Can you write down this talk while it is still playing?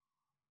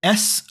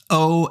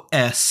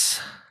SOS.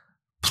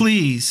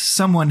 Please,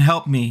 someone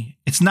help me.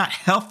 It's not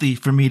healthy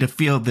for me to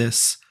feel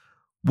this.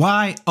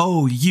 Why,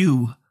 oh,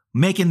 you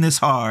making this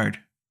hard?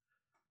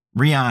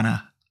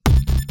 Rihanna.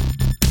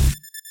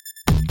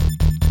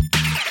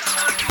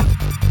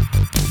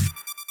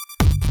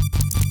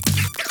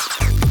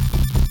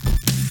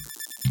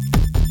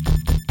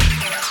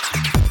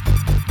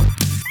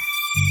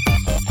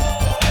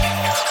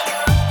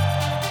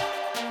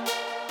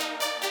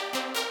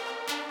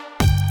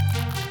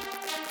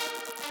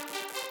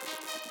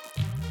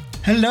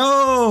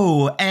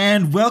 Hello,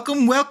 and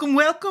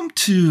welcome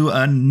to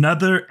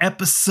another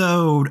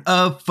episode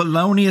of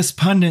Felonious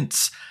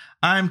Pundits.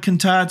 I'm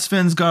Kentad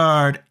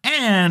Svensgaard,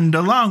 and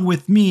along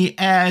with me,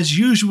 as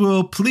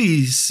usual,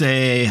 please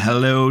say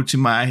hello to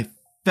my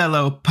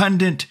fellow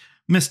pundit,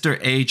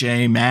 Mr.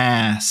 AJ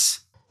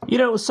Mass. You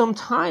know,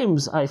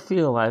 sometimes I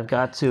feel I've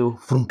got to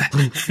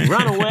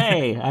run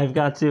away. I've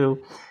got to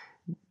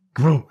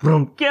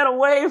get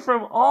away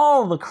from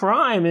all the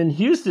crime in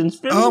Houston's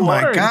Fifth Ward. Oh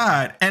my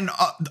God. And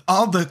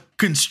all the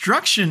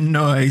construction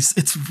noise.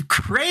 It's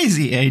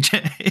crazy,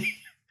 AJ.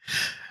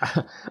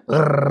 I'm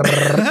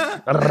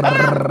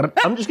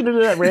just going to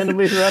do that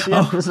randomly throughout the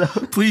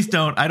episode. Please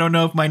don't. I don't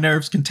know if my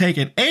nerves can take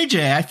it.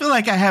 AJ, I feel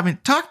like I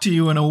haven't talked to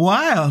you in a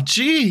while.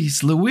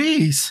 Jeez,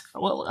 Louise.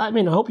 Well, I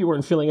mean, I hope you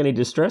weren't feeling any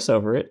distress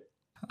over it.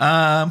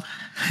 I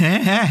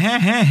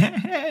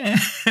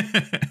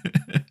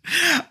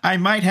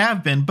might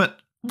have been, but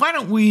why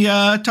don't we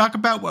talk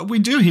about what we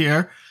do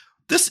here?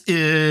 This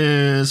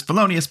is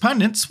Felonious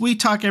Pundits. We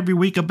talk every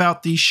week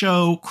about the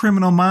show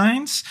Criminal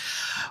Minds.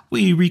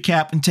 We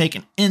recap and take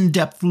an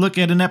in-depth look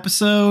at an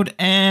episode,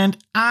 and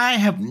I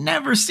have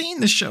never seen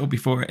the show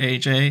before,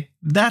 AJ.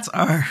 That's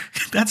our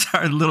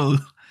little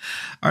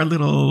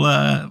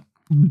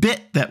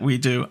bit that we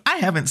do. I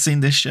haven't seen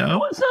this show.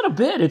 No, it's not a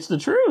bit. It's the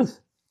truth.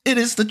 It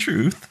is the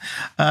truth.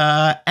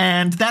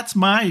 And that's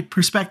my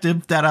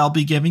perspective that I'll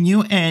be giving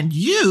you. And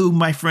you,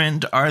 my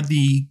friend, are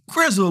the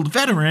grizzled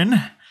veteran,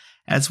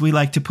 as we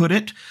like to put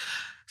it,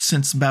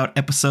 since about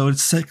episode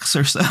 6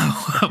 or so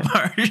of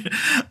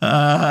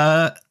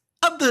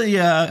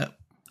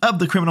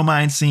the Criminal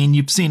Minds scene.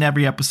 You've seen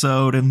every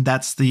episode, and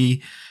that's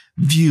the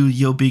view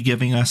you'll be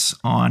giving us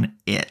on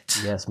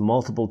it. Yes,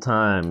 multiple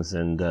times,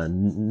 and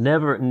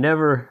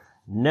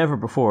Never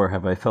before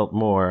have I felt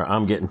more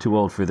I'm getting too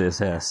old for this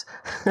S.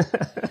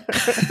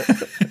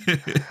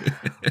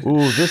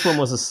 Ooh, this one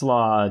was a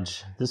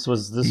slodge. This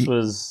was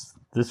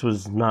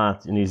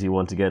not an easy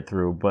one to get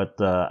through,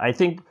 but I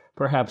think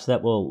perhaps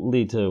that will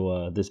lead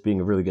to this being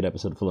a really good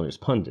episode of Felonious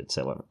Pundits,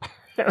 however.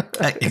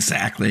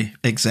 Exactly.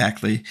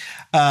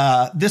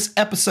 This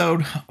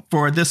episode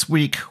for this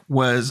week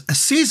was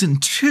Season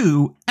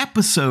 2,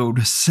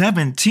 Episode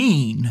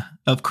 17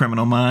 of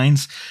Criminal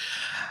Minds.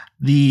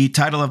 The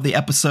title of the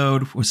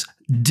episode was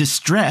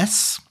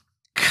Distress,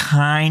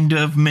 kind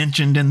of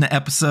mentioned in the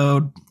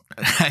episode.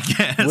 I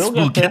guess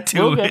we'll get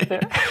to it.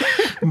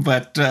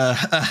 But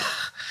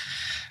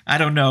I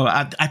don't know.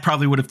 I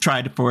probably would have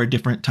tried for a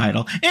different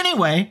title.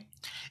 Anyway,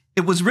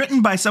 it was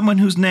written by someone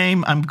whose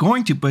name I'm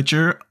going to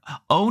butcher,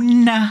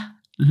 Ona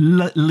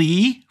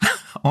Lai,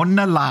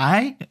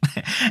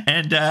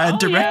 and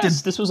directed.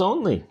 Yes, this was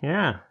Only,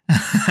 yeah.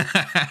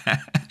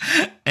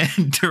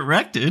 And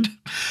directed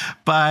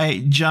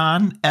by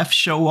John F.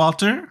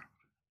 Showalter.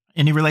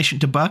 Any relation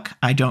to Buck?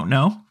 I don't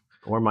know.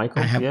 Or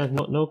Michael? Yeah,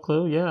 no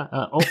clue. Yeah,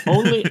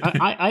 Only.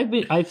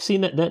 I've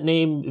seen that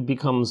name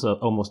becomes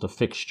almost a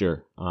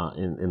fixture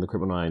in the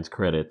Criminal Minds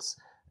credits,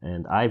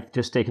 and I've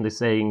just taken to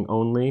saying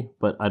Only,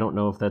 but I don't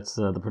know if that's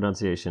the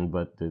pronunciation,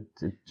 but it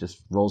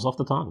just rolls off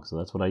the tongue, so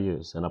that's what I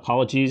use. And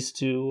apologies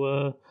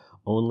to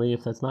Only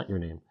if that's not your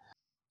name.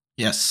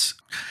 Yes,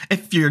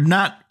 if you're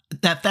not.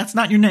 That's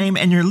not your name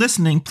and you're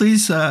listening,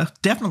 please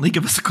definitely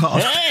give us a call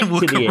and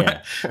we'll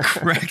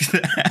correct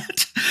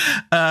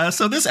that.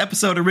 So this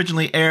episode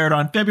originally aired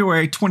on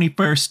February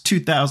 21st,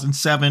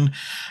 2007.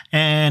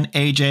 And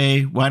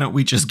AJ, why don't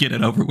we just get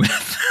it over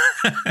with?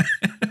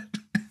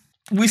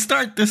 We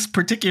start this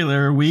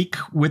particular week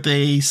with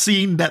a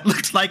scene that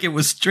looks like it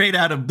was straight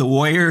out of The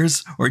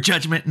Warriors or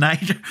Judgment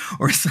Night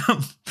or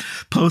some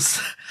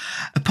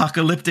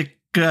post-apocalyptic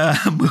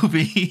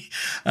movie.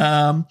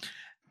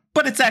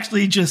 But it's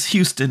actually just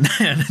Houston,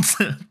 and it's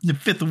the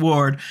Fifth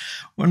Ward.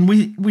 When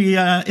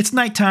it's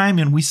nighttime,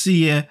 and we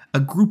see a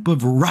group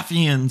of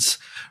ruffians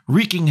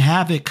wreaking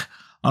havoc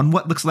on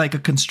what looks like a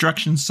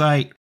construction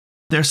site.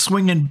 They're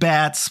swinging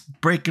bats,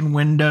 breaking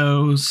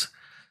windows,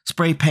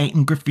 spray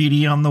painting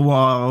graffiti on the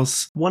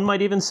walls. One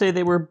might even say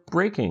they were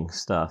breaking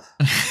stuff.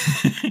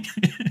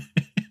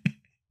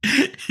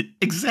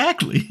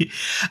 Exactly.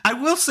 I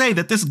will say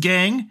that this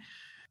gang,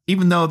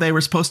 even though they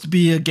were supposed to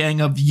be a gang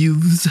of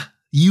youths,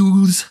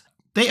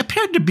 they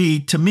appeared to be,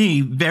 to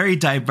me, very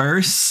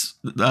diverse.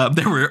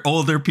 There were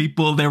older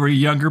people, there were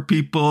younger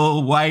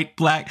people, white,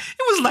 black.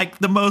 It was like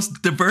the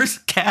most diverse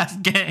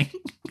cast gang.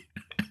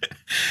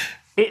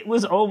 It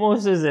was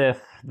almost as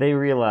if they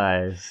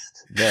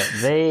realized that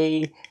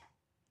they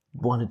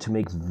wanted to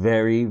make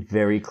very,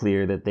 very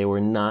clear that they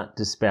were not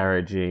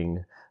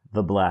disparaging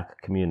the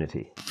black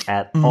community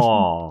at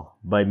all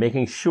by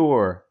making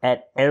sure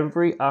at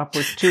every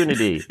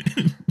opportunity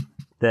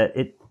that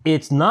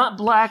it's not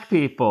black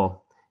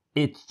people.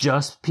 It's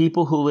just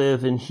people who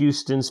live in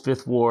Houston's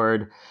Fifth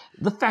Ward.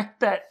 The fact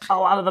that a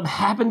lot of them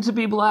happen to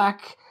be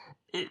black,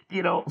 and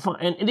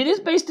it is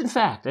based in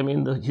fact. I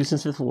mean, the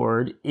Houston's Fifth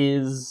Ward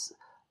is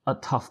a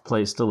tough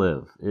place to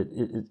live.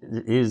 It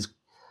is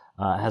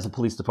has a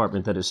police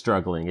department that is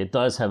struggling. It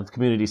does have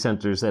community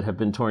centers that have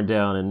been torn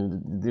down,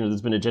 and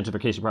there's been a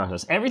gentrification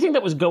process. Everything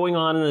that was going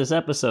on in this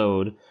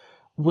episode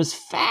was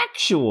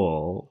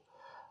factual,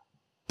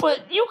 but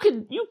you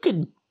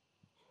could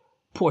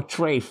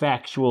portray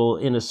factual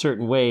in a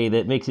certain way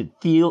that makes it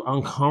feel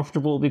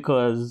uncomfortable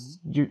because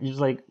you're just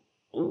like,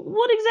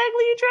 what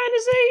exactly are you trying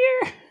to say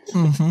here?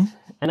 Mm-hmm.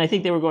 And I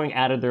think they were going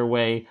out of their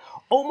way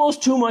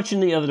almost too much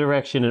in the other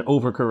direction and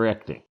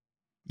overcorrecting.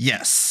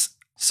 Yes.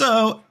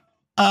 So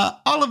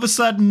all of a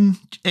sudden,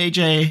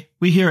 AJ,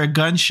 we hear a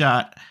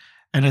gunshot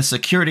and a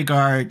security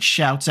guard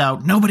shouts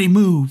out, "Nobody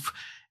move."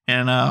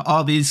 And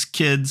all these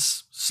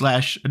kids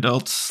 /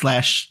 adults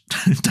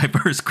 /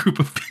 diverse group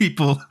of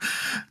people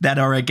that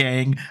are a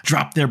gang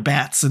drop their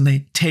bats and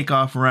they take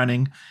off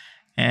running.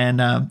 And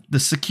the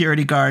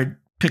security guard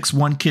picks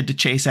one kid to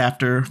chase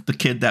after the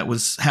kid that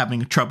was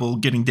having trouble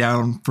getting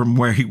down from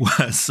where he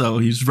was. So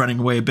he's running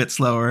away a bit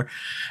slower.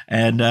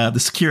 And the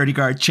security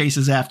guard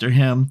chases after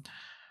him.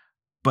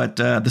 But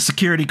the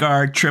security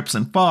guard trips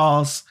and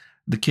falls.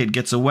 The kid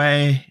gets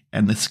away.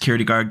 And the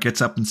security guard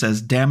gets up and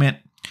says, "Damn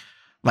it.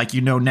 Like,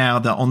 now,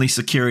 the only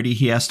security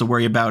he has to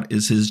worry about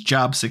is his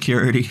job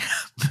security."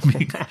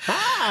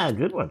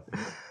 Good one.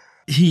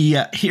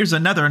 He hears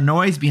another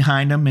noise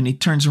behind him, and he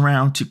turns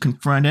around to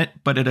confront it,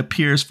 but it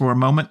appears for a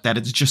moment that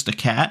it's just a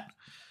cat.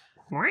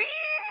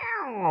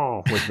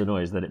 Was the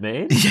noise that it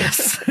made?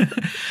 Yes.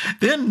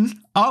 Then,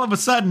 all of a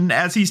sudden,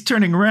 as he's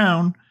turning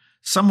around,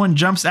 someone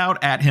jumps out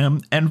at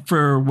him, and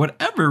for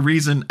whatever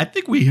reason, I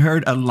think we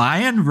heard a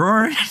lion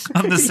roaring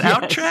on the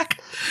soundtrack.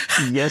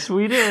 Yes,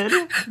 we did.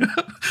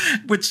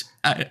 Which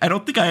I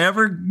don't think I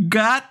ever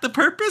got the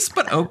purpose,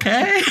 but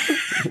okay.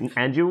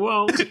 And you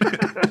won't.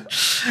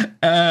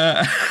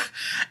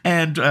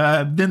 And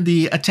then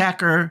the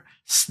attacker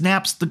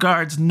snaps the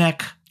guard's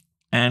neck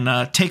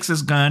and takes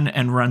his gun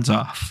and runs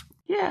off.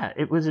 Yeah,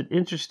 it was an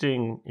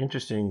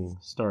interesting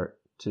start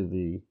to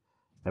the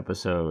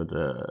episode.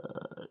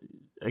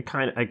 I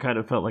kind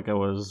of felt like I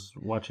was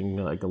watching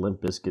like a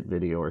Limp Bizkit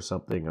video or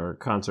something, or a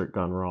concert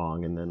gone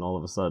wrong, and then all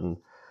of a sudden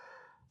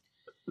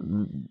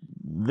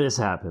this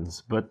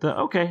happens. But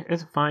okay,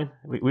 it's fine.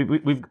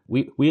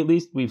 We at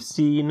least we've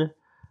seen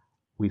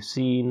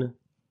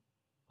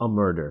a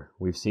murder.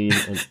 We've seen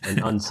an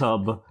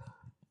unsub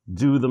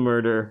do the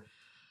murder.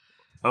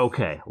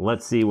 Okay,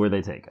 let's see where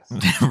they take us.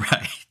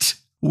 Right.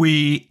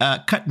 We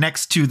cut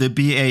next to the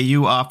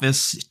BAU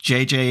office.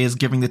 JJ is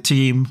giving the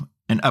team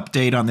an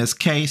update on this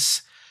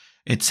case.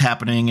 It's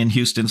happening in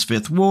Houston's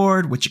Fifth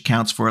Ward, which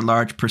accounts for a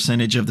large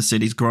percentage of the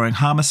city's growing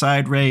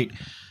homicide rate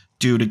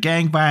due to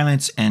gang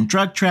violence and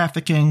drug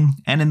trafficking.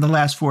 And in the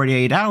last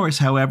 48 hours,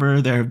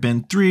 however, there have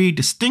been 3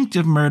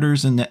 distinctive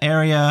murders in the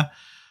area.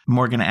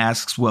 Morgan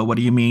asks, "Well, what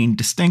do you mean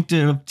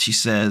distinctive?" She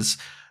says,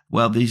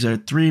 "Well, these are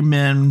 3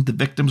 men. The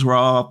victims were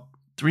all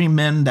 3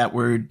 men that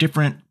were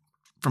different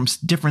from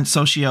different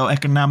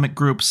socioeconomic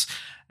groups,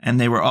 and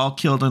they were all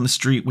killed on the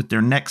street with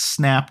their necks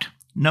snapped.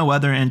 No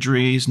other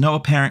injuries, no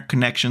apparent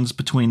connections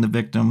between the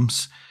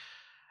victims."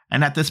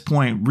 And at this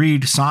point,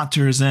 Reed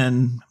saunters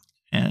in,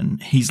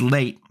 and he's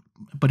late,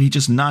 but he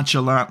just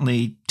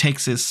nonchalantly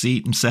takes his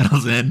seat and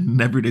settles in,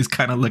 and everybody's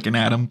kind of looking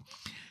at him.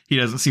 He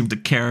doesn't seem to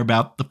care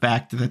about the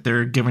fact that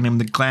they're giving him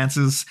the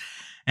glances,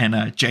 and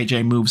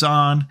JJ moves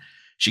on.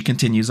 She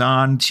continues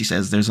on. She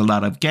says there's a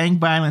lot of gang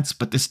violence,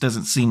 but this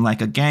doesn't seem like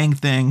a gang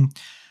thing.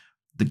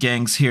 The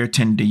gangs here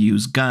tend to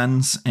use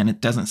guns, and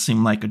it doesn't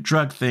seem like a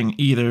drug thing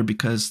either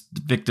because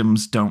the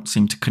victims don't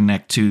seem to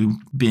connect to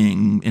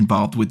being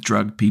involved with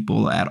drug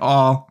people at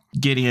all.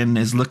 Gideon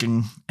is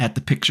looking at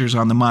the pictures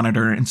on the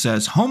monitor and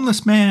says,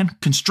 "Homeless man,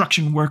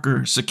 construction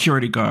worker,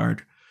 security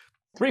guard."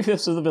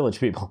 3/5 of the village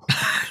people.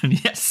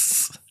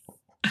 Yes.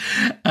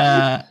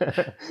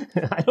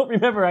 I don't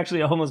remember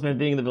actually a homeless man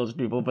being in the village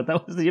people, but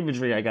that was the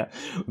imagery I got.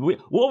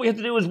 What we have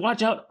to do is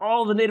watch out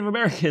all the Native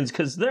Americans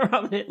because they're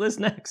on the hit list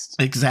next.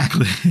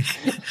 Exactly.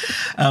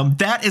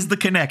 That is the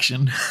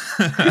connection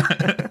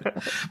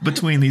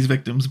between these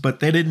victims, but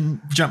they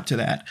didn't jump to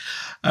that.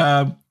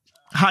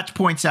 Hotch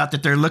points out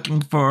that they're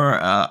looking for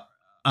a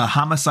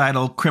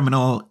homicidal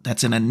criminal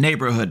that's in a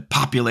neighborhood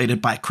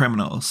populated by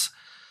criminals.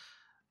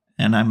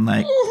 And I'm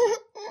like,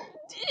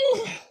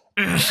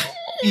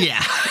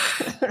 yeah.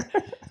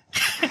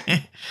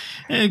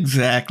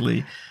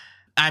 Exactly.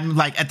 I'm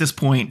like, at this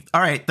point, all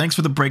right, thanks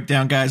for the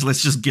breakdown, guys.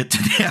 Let's just get to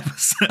the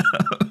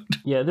episode.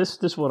 Yeah, this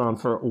went on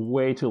for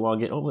way too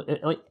long.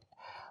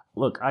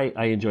 Look,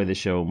 I enjoy the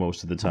show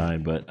most of the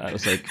time, but I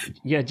was like,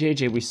 yeah,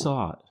 JJ, we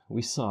saw it.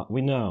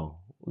 We know.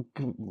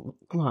 Come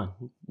on,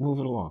 move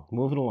it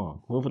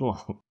along.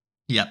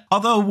 Yeah.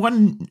 Although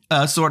one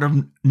sort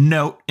of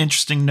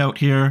interesting note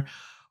here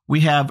We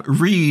have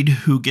Reed,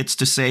 who gets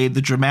to say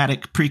the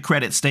dramatic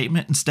pre-credit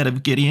statement instead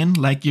of Gideon,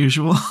 like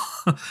usual.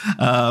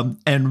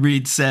 And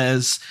Reed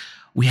says,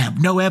 "We have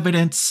no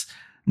evidence,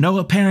 no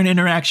apparent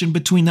interaction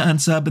between the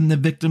unsub and the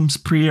victims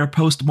pre or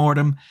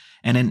post-mortem,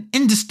 and an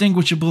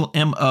indistinguishable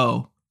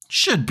MO.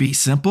 Should be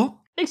simple."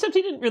 Except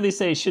he didn't really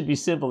say should be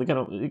simple.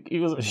 He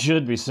was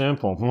should be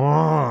simple.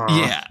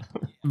 Yeah.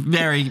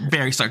 Very,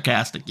 very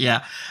sarcastic.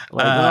 Yeah.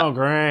 Like, oh,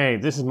 great.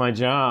 This is my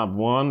job.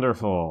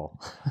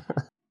 Wonderful.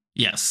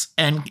 Yes.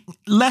 And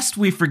lest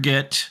we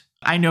forget,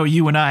 I know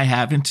you and I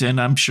haven't, and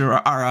I'm sure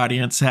our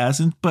audience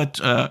hasn't, but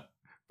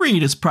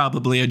Reed is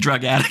probably a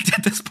drug addict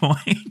at this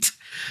point.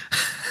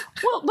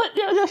 Well, but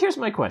here's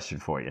my question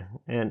for you.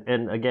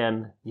 And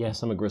again,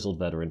 yes, I'm a grizzled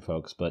veteran,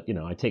 folks, but,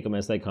 I take them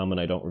as they come and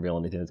I don't reveal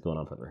anything that's going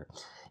on further here.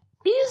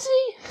 Is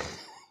he?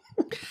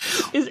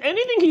 Is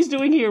anything he's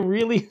doing here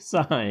really a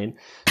sign?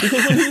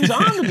 Because when he was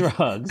on the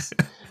drugs,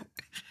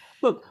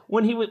 look,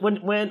 when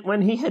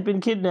he had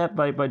been kidnapped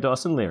by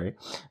Dawson Leary,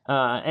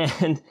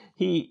 and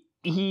he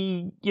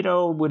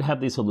would have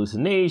these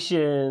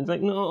hallucinations,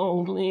 like,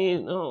 no,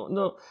 please,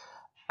 no.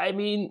 I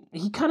mean,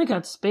 he kind of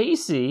got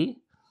spacey.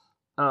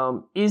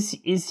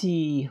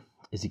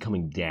 Is he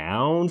coming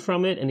down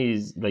from it and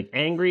he's like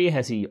angry?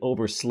 Has he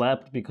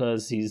overslept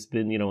because he's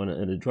been, in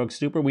a drug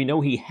stupor? We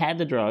know he had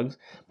the drugs,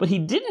 but he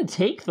didn't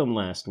take them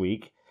last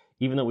week,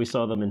 even though we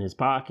saw them in his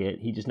pocket.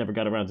 He just never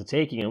got around to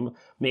taking them.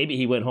 Maybe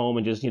he went home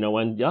and just,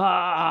 went,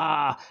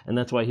 and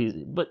that's why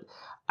but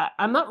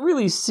I'm not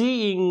really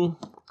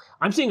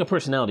I'm seeing a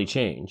personality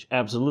change,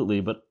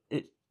 absolutely, but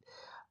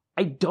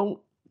I don't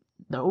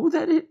know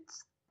that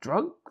it's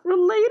drug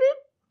related.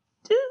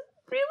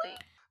 Really?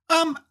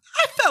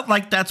 I felt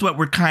like that's what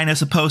we're kind of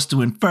supposed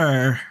to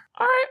infer.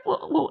 All right,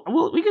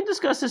 well, we can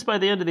discuss this by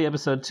the end of the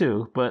episode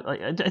too, but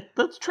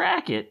let's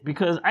track it,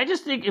 because I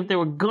just think if they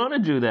were gonna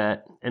do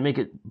that and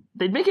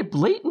they'd make it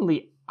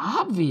blatantly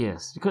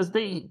obvious, because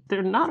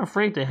they're not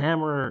afraid to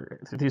hammer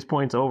these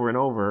points over and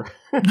over.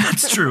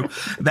 That's true.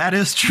 That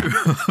is true.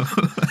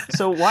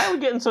 So why are we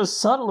getting so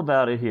subtle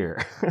about it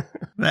here?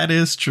 That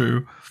is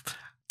true.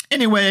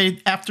 Anyway,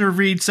 after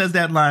Reed says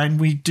that line,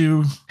 we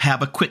do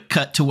have a quick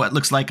cut to what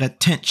looks like a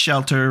tent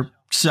shelter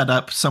set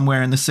up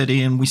somewhere in the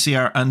city, and we see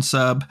our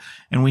unsub,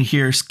 and we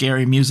hear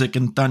scary music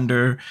and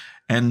thunder,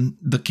 and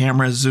the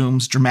camera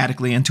zooms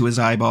dramatically into his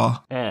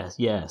eyeball.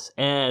 Yes,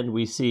 and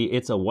we see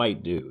it's a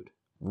white dude.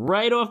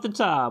 Right off the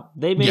top,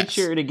 they make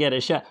sure to get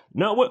a shot.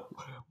 No,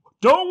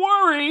 don't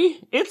worry,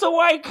 it's a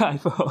white guy,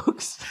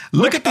 folks.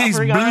 Look at these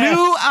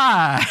blue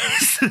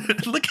eyes.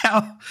 Look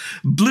how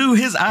blue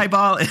his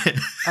eyeball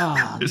is.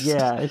 Oh,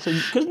 yeah,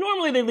 because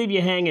normally they leave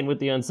you hanging with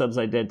the unsub's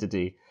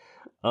identity.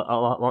 A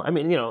lot long. I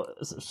mean,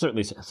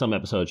 certainly some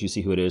episodes you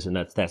see who it is, and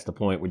that's the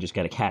point. We just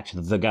got to catch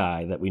the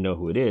guy that we know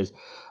who it is,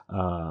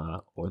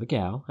 or the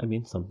gal. I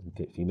mean, some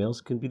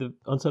females can be the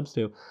unsubs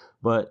too,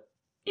 but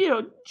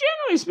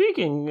generally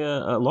speaking,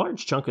 a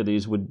large chunk of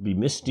these would be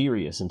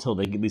mysterious until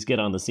they at least get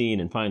on the scene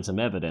and find some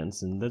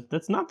evidence, and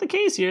that's not the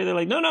case here. They're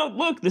like, no,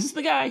 look, this is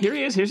the guy. Here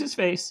he is. Here's his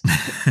face.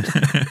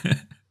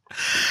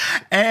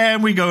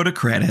 And we go to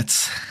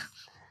credits.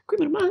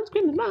 Criminal Minds,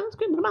 Criminal Minds,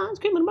 Criminal Minds,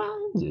 Criminal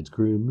Minds. It's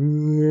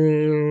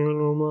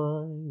Criminal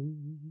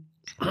Minds.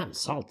 I'm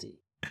salty.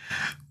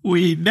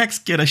 We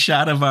next get a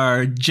shot of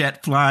our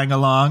jet flying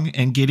along,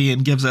 and Gideon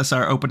gives us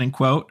our opening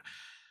quote,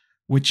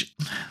 which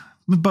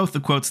both the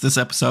quotes this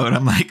episode,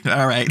 I'm like,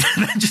 all right,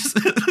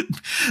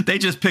 they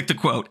just picked a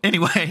quote.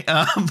 Anyway,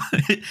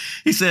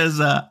 he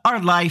says,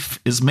 "Our life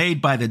is made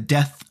by the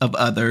death of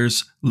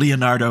others,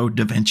 Leonardo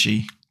da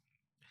Vinci."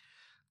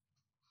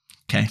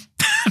 Okay,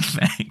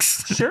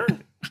 thanks. Sure.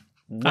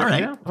 All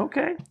right. Yeah,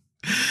 okay.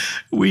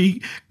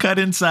 We cut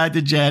inside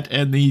the jet,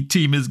 and the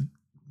team is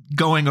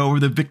going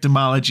over the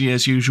victimology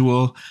as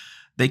usual.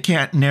 They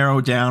can't narrow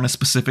down a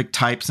specific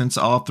type since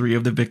all three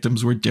of the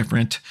victims were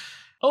different.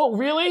 Oh,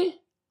 really?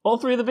 All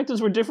three of the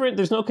victims were different?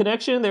 There's no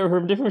connection? They were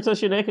from different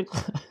socioeconomic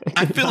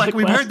I feel like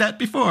we've heard that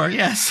before,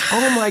 yes.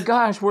 Oh my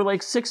gosh, we're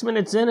like 6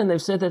 minutes in and they've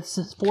said that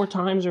 4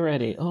 times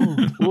already.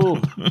 Oh,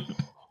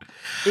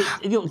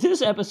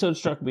 this episode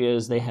struck me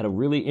as they had a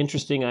really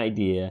interesting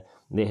idea.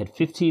 They had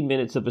 15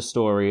 minutes of a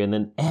story, and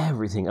then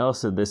everything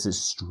else of this is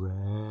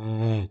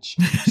stretch.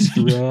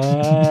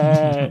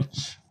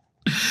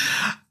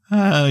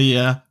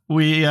 Yeah.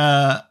 We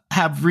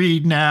have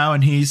Reed now,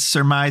 and he's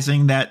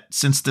surmising that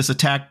since this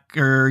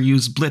attacker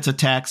used blitz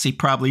attacks, he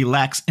probably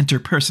lacks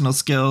interpersonal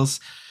skills,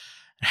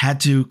 had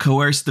to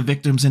coerce the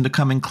victims into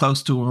coming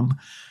close to him,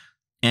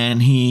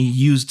 and he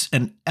used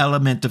an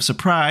element of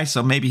surprise,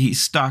 so maybe he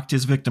stalked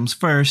his victims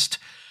first.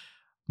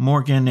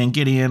 Morgan and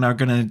Gideon are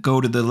going to go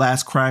to the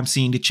last crime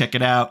scene to check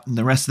it out, and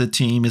the rest of the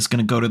team is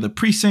going to go to the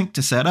precinct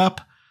to set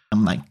up.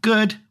 I'm like,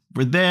 good,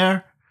 we're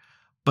there.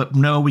 But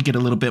no, we get a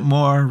little bit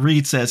more.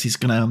 Reed says he's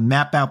going to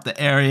map out the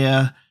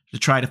area to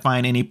try to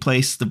find any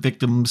place the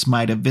victims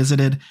might have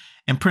visited.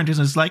 And Prentice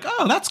is like,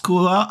 oh, that's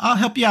cool. I'll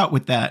help you out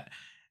with that.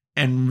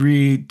 And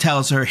Reed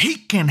tells her he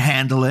can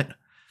handle it.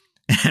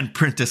 And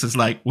Prentice is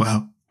like,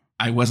 well,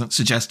 I wasn't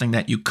suggesting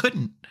that you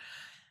couldn't.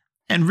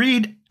 And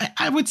Reed,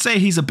 I would say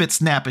he's a bit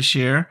snappish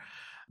here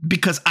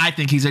because I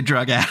think he's a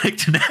drug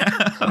addict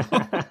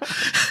now.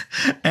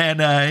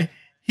 And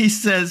he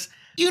says,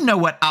 you know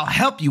what I'll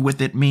help you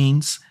with it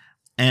means.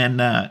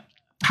 And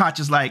Hotch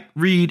is like,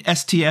 Reed,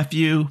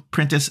 STFU,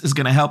 Prentice is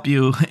going to help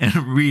you. And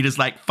Reed is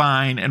like,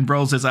 fine, and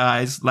rolls his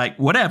eyes like,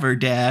 whatever,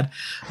 Dad.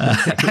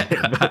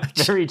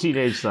 Very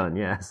teenage son,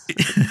 yes.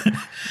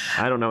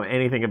 I don't know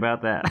anything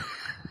about that.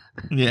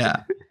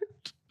 Yeah.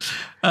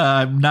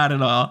 Not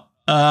at all.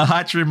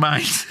 Hotch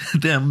reminds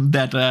them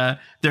that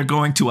they're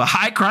going to a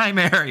high crime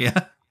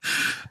area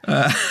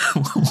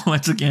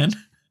once again.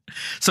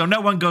 So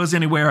no one goes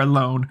anywhere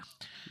alone.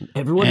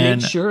 Everyone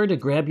make sure to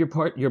grab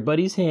your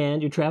buddy's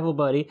hand, your travel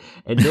buddy,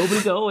 and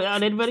nobody go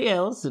without anybody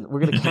else. And we're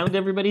going to count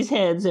everybody's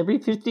heads every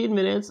 15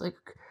 minutes. Like,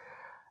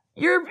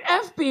 you're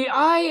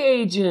FBI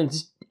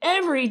agents.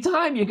 Every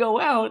time you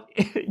go out,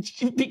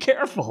 be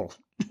careful.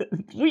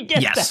 We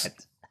get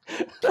that.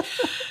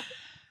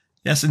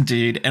 Yes,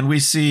 indeed. And we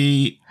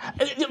see...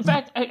 In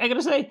fact, I got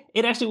to say,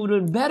 it actually would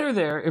have been better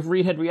there if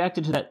Reed had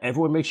reacted to that.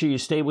 Everyone make sure you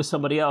stay with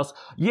somebody else.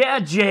 Yeah,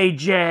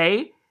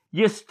 JJ,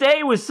 you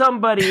stay with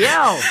somebody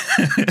else.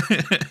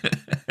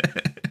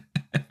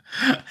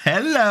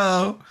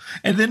 Hello.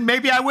 And then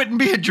maybe I wouldn't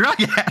be a drug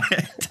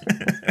addict.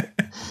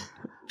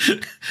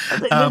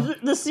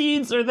 The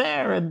seeds are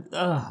there. And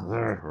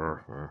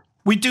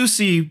we do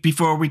see,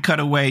 before we cut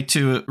away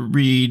to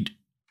Reed,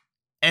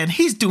 and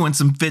he's doing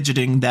some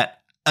fidgeting that,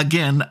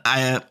 again,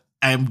 I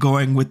am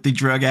going with the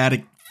drug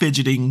addict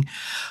fidgeting.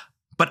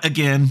 But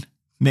again,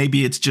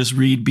 maybe it's just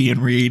Reed being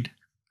Reed.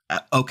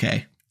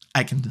 Okay,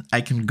 I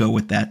can go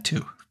with that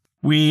too.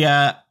 We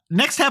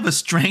next have a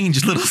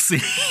strange little scene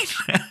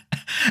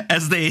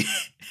as they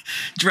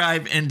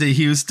drive into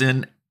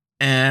Houston.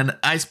 And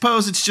I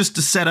suppose it's just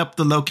to set up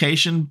the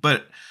location,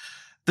 but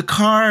the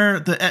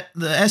car, the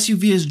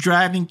SUV is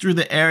driving through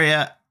the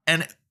area,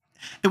 and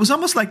it was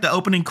almost like the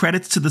opening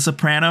credits to The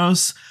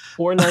Sopranos.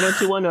 Or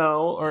 90210,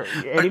 or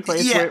any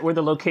place where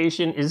the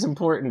location is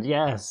important.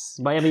 Yes.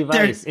 Miami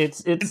Vice.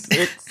 It's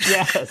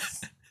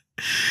yes.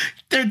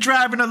 They're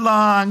driving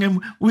along,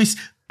 and we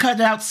cut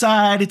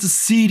outside. It's a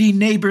seedy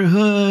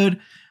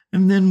neighborhood.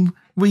 And then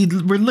we're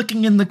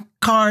looking in the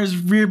car's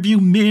rear view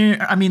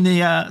mirror. I mean,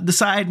 the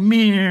side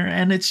mirror.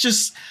 And it's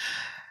just,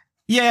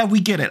 yeah,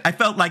 we get it. I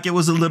felt like it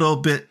was a little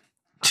bit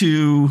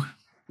too...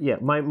 Yeah,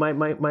 my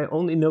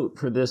only note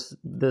for this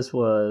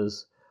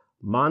was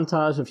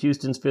montage of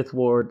Houston's Fifth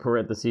Ward,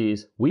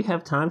 parentheses, we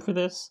have time for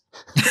this?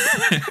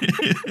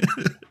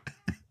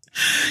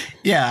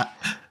 Yeah.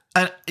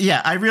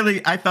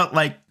 I felt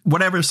like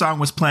whatever song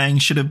was playing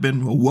should have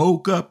been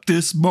Woke Up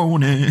This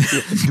Morning.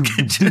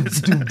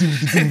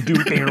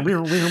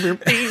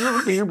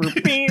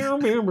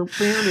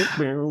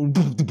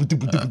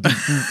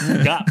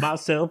 Got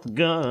myself a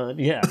gun.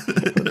 Yeah.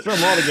 Throw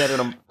them all together in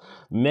a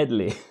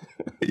medley.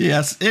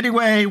 Yes.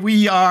 Anyway,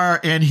 we are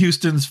in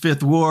Houston's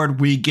Fifth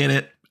Ward. We get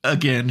it.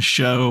 Again,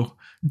 show.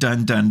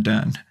 Dun, dun,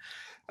 dun.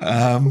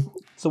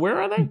 So where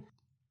are they?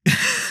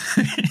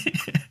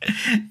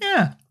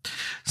 Yeah.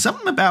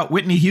 Something about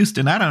Whitney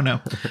Houston. I don't know.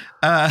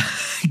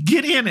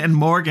 Gideon and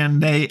Morgan,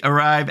 they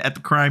arrive at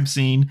the crime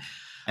scene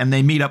and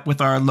they meet up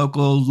with our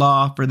local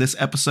law for this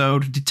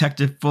episode,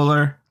 Detective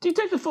Fuller.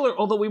 Detective Fuller,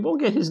 although we won't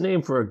get his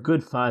name for a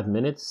good 5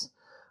 minutes,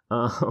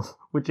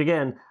 which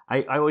again,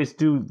 I always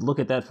do look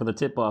at that for the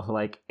tip-off,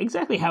 like,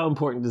 exactly how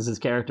important is this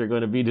character going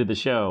to be to the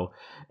show?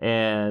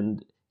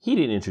 And he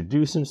didn't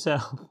introduce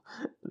himself.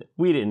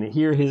 We didn't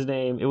hear his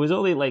name. It was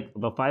only like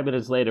about 5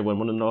 minutes later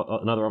when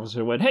another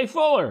officer went, "Hey,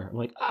 Fuller!" I'm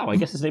like, "Oh, I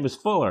guess his name is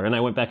Fuller." And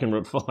I went back and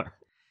wrote Fuller.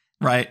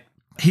 Right.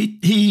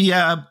 He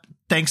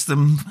thanks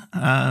them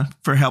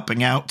for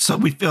helping out. So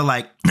we feel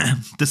like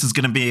this is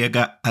going to be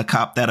a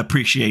cop that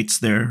appreciates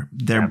their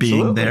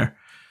being there.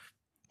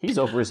 He's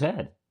over his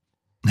head.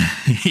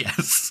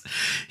 Yes.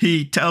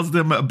 He tells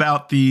them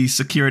about the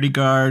security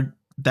guard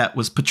that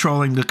was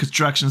patrolling the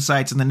construction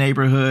sites in the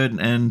neighborhood,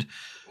 and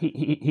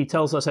he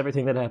tells us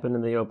everything that happened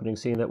in the opening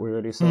scene that we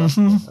already saw.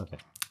 Mm-hmm. Okay.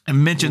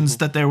 And mentions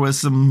that there was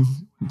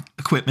some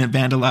equipment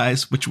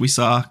vandalized, which we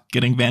saw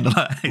getting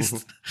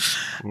vandalized.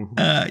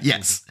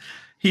 Yes.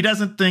 He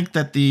doesn't think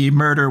that the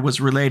murder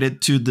was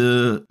related to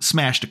the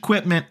smashed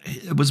equipment.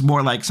 It was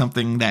more like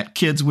something that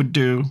kids would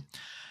do.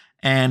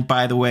 And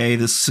by the way,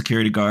 the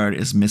security guard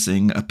is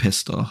missing a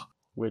pistol.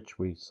 Which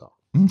we saw.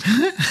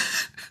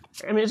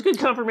 I mean, it's good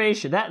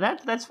confirmation.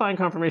 That's fine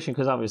confirmation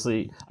because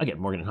obviously, again,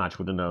 Morgan and Hotch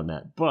would have known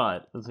that.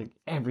 But it's like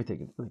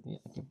everything.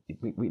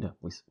 We know.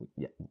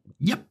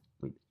 Yep.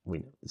 We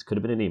know. This could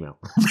have been an email.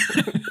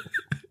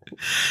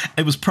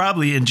 It was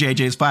probably in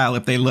JJ's file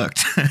if they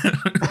looked,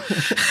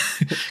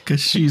 because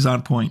she's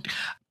on point.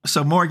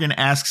 So Morgan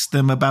asks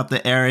them about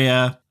the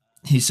area.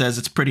 He says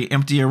it's pretty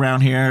empty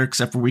around here,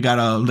 except for we got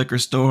a liquor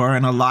store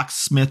and a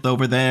locksmith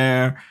over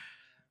there.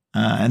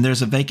 And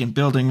there's a vacant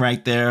building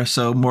right there.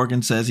 So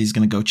Morgan says he's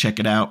going to go check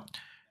it out.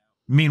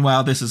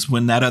 Meanwhile, this is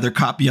when that other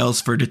cop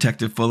yells for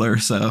Detective Fuller.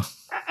 So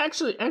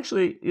actually,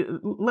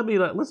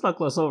 let's not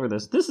gloss over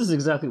this. This is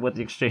exactly what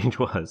the exchange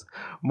was.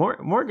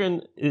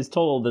 Morgan is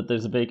told that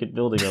there's a vacant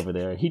building over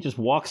there. He just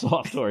walks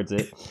off towards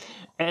it,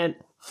 and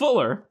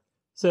Fuller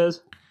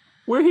says,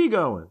 "Where he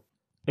going?"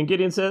 And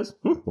Gideon says,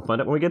 "We'll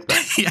find out when we get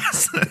back."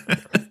 Yes.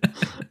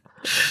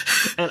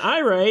 And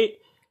I write,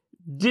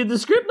 "Did the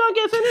script not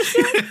get finished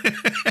yet?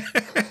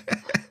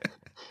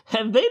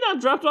 Have they not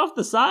dropped off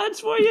the sides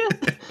for you?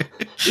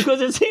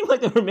 Because it seemed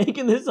like they were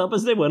making this up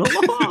as they went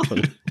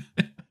along."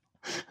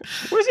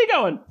 Where's he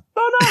going?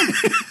 Oh no,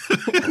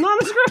 it's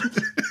not a script.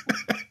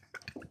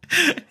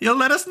 You'll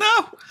let us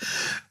know.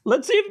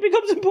 Let's see if it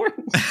becomes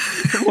important.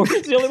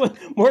 Morgan's the only one.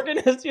 Morgan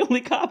has the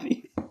only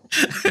copy.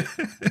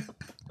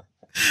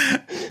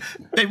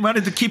 They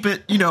wanted to keep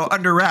it,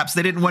 under wraps.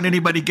 They didn't want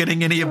anybody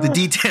getting any of the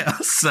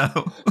details.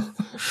 So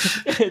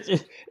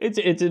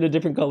it's in a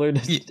different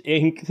colored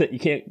ink that you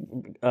can't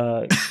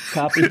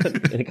copy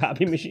in a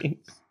copy machine.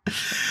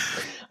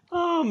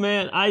 Oh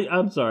man,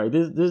 I'm sorry.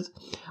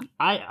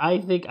 I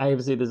think I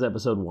have seen this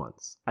episode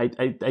once. I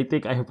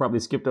think I have probably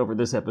skipped over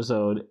this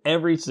episode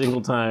every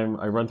single time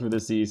I run through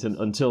this season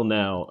until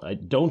now. I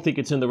don't think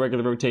it's in the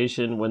regular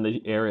rotation when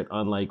they air it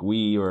on like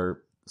Wii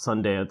or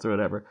Sundance or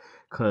whatever.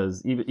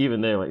 Because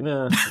even they're like,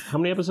 nah. How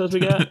many episodes we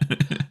got?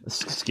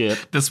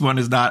 Skip. This one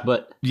is not.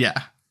 But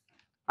yeah.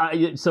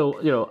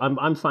 So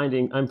I'm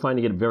finding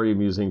it very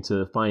amusing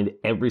to find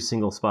every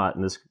single spot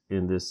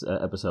in this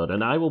episode,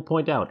 and I will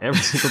point out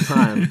every single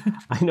time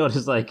I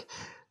notice like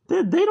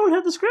they don't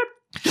have the script.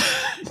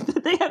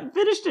 They haven't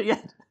finished it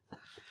yet.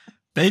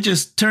 They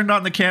just turned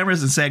on the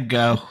cameras and said,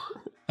 "Go."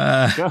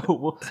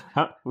 Go.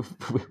 Well,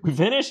 we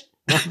finished.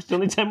 No, still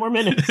need 10 more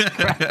minutes.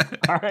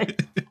 All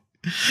right.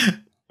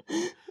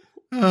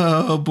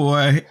 Oh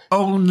boy.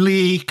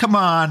 Only. Come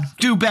on.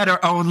 Do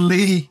better,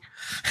 Only.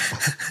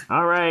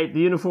 All right,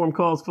 the uniform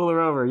calls Fuller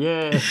over.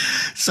 Yay.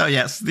 So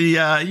yes,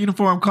 the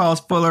uniform calls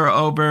Fuller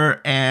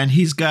over, and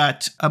he's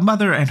got a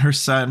mother and her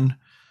son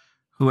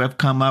who have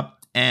come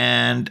up,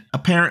 and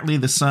apparently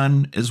the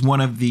son is one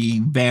of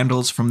the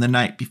vandals from the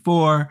night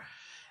before,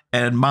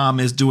 and mom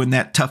is doing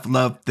that tough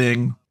love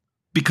thing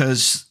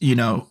because,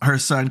 her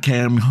son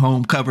came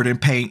home covered in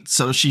paint,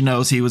 so she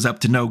knows he was up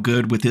to no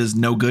good with his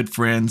no good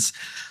friends.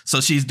 So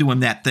she's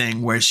doing that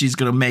thing where she's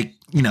going to make,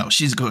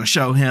 she's going to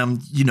show him,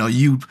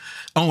 you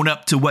own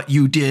up to what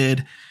you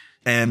did.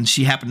 And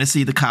she happened to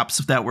see the cops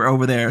that were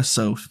over there,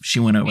 so she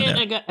went over there.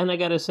 I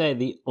got to say,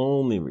 the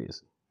only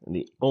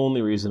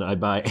reason I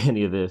buy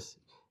any of this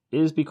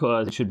is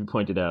because it should be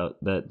pointed out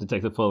that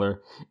Detective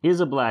Fuller is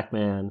a black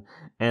man,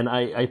 and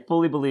I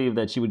fully believe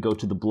that she would go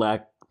to the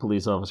black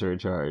police officer in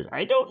charge.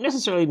 I don't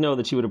necessarily know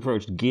that she would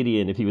approach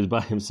Gideon if he was by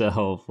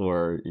himself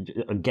or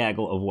a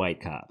gaggle of white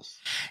cops.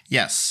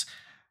 Yes.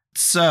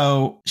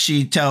 So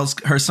she tells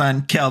her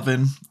son,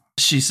 Kelvin,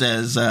 she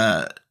says,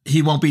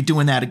 he won't be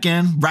doing that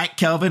again. Right,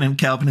 Kelvin? And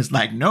Kelvin is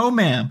like, no,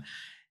 ma'am.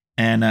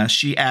 And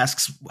she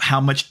asks how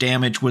much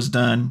damage was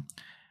done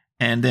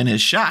and then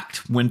is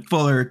shocked when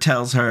Fuller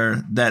tells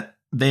her that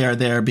they are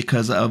there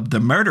because of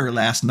the murder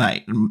last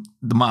night. And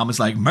the mom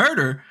is like,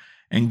 murder?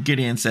 And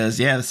Gideon says,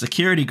 yeah, the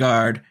security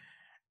guard.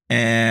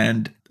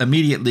 And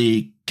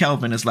immediately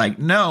Kelvin is like,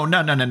 no.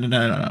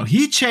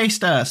 He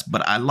chased us,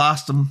 but I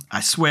lost him. I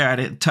swear I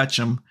didn't touch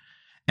him.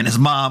 And his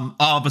mom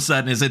all of a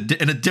sudden is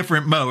in a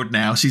different mode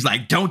now. She's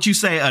like, don't you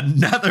say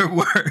another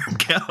word,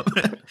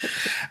 Kelvin.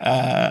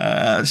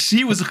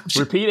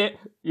 Repeat it.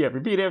 Yeah,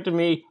 repeat after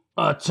me.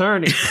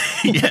 Attorney.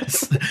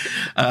 Yes.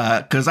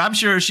 Because I'm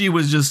sure she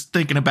was just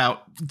thinking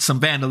about some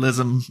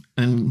vandalism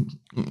and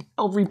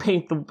I'll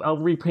repaint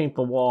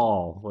the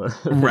wall.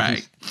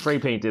 Right. Spray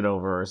paint it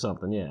over or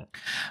something, yeah.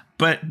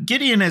 But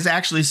Gideon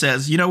actually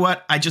says, you know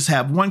what? I just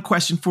have one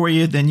question for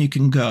you, then you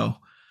can go.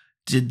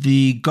 Did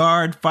the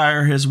guard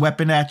fire his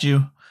weapon at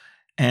you?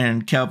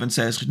 And Kelvin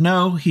says,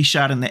 no, he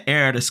shot in the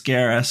air to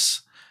scare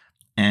us.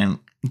 And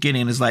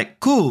Gideon is like,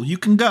 cool, you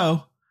can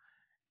go.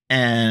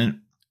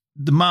 And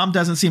the mom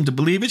doesn't seem to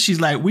believe it. She's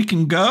like, we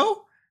can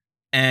go?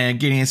 And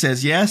Gideon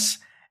says yes.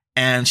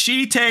 And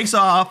she takes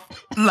off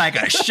like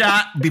a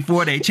shot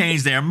before they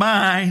change their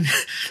mind.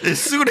 As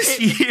soon as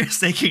she hears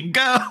they can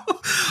go,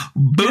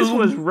 boom. This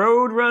was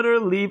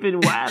Roadrunner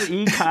leaping Wile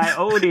E.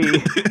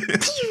 Coyote.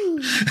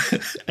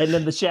 And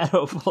then the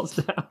shadow falls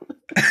down.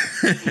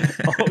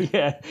 Oh,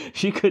 yeah.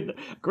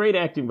 Great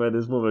acting by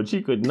this woman.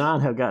 She could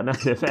not have gotten out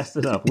there fast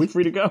enough. We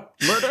free to go?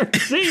 Murder?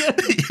 See ya.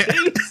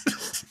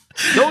 Peace.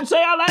 Don't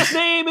say our last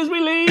name as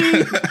we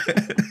leave.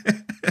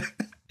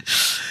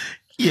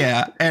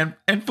 Yeah, and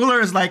Fuller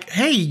is like,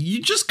 hey,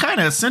 you just kind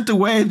of sent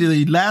away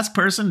the last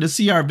person to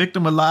see our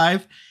victim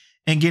alive.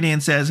 And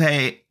Gideon says,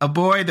 hey, a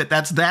boy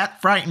that's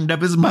that frightened of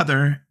his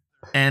mother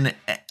and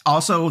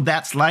also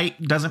that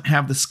slight doesn't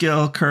have the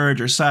skill, courage,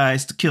 or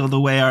size to kill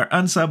the way our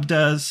unsub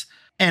does.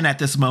 And at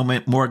this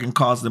moment, Morgan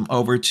calls them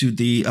over to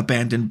the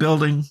abandoned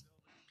building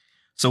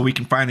so we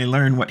can finally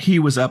learn what he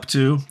was up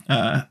to.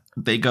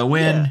 They go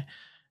in. Yeah.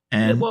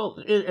 And well,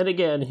 and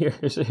again,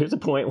 here's a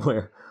point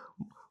where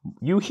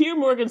you hear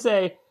Morgan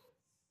say,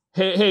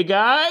 hey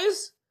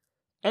guys.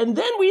 And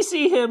then we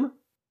see him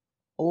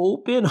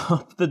open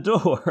up the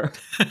door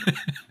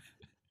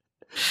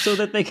so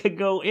that they could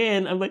go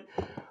in. I'm like,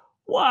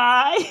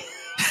 why?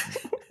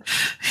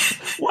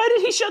 Why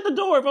did he shut the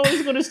door if only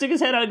he's going to stick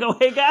his head out and go,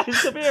 hey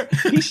guys, come here?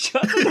 He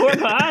shut the door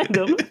behind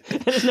him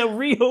and is now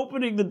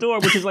reopening the door,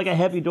 which is like a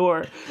heavy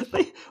door.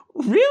 Like,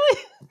 really?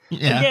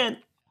 Yeah. Again,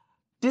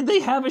 did they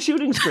have a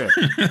shooting script?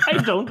 I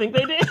don't think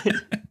they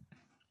did.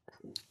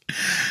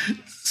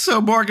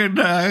 So Morgan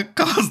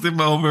calls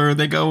them over.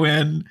 They go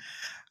in.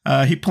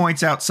 He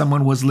points out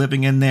someone was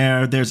living in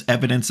there. There's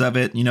evidence of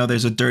it. You know,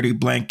 there's a dirty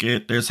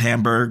blanket. There's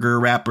hamburger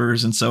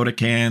wrappers and soda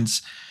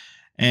cans.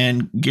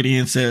 And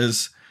Gideon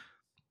says,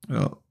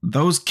 well,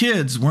 those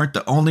kids weren't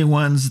the only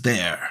ones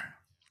there.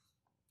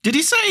 Did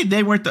he say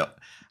they weren't the...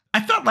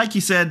 I felt like he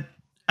said...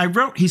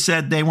 he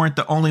said they weren't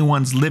the only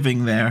ones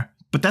living there.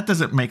 But that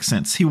doesn't make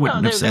sense. He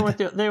wouldn't have said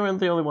that. They weren't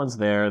the only ones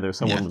there. There's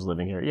someone was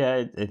living here.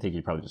 Yeah, I think he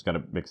probably just got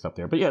it mixed up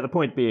there. But yeah, the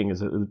point being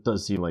is it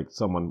does seem like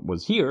someone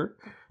was here,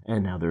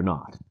 and now they're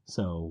not.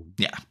 So,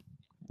 yeah,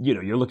 you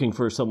know, you're looking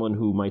for someone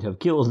who might have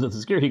killed the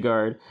security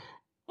guard.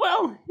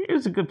 Well,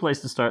 here's a good place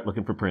to start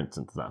looking for prints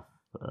and stuff.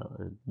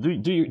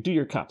 Do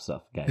your cop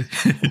stuff, guys.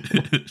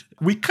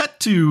 We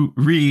cut to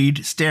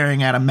Reed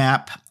staring at a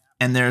map,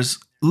 and there's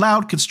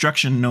loud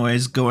construction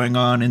noise going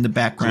on in the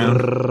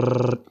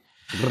background.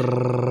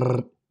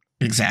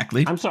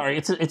 Exactly. I'm sorry.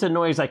 It's a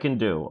noise I can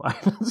do.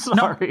 I'm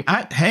sorry.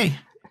 No, hey,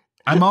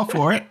 I'm all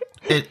for it.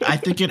 I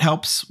think it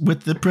helps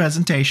with the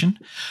presentation.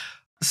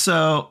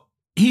 So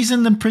he's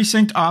in the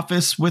precinct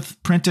office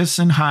with Prentice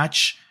and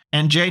Hotch,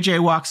 and JJ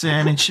walks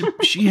in, and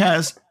she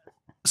has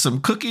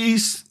some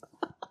cookies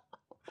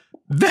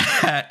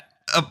that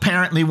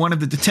apparently one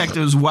of the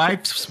detectives'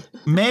 wives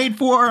made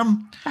for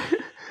him.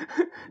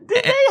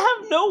 Did they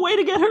have no way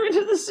to get her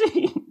into the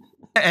scene?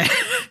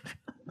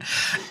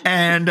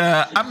 And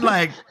I'm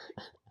like,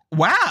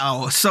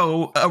 wow.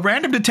 So a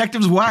random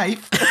detective's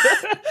wife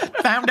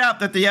found out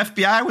that the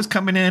FBI was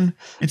coming in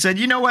and said,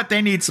 you know what?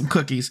 They need some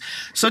cookies.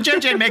 So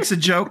JJ makes a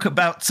joke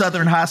about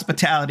Southern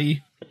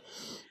hospitality.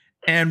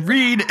 And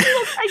Reed...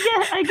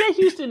 I get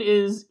Houston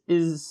is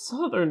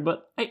Southern,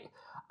 but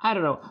I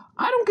don't know.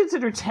 I don't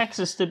consider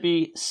Texas to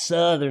be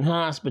Southern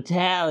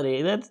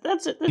hospitality.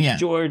 That's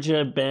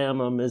Georgia,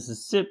 Bama,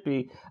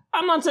 Mississippi.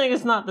 I'm not saying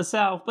it's not the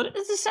South, but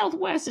it's the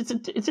Southwest.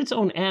 It's its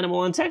own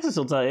animal, and Texas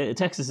will tell you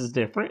Texas is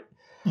different.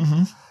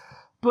 Mm-hmm.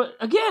 But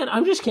again,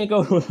 I just can't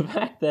go with the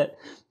fact that,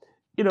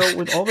 you know,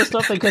 with all the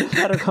stuff they could have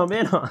had her come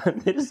in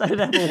on, they decided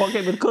to have her walk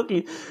in with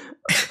cookies.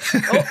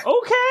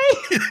 Okay.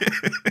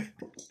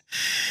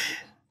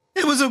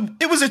 It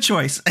was a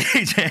choice,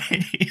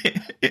 AJ.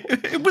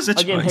 It was a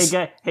choice.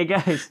 Again, hey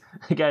guys,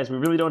 we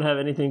really don't have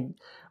anything.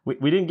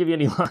 We didn't give you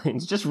any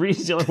lines. Just read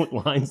the only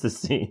lines this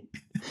scene.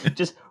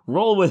 Just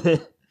roll with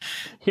it.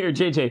 Here,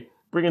 JJ,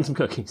 bring in some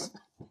cookies.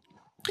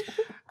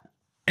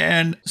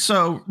 And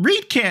so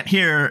Reed can't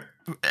hear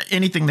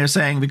anything they're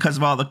saying because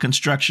of all the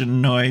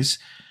construction noise.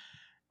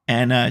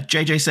 And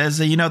JJ says,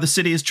 you know, the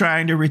city is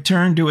trying to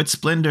return to its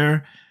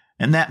splendor,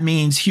 and that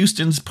means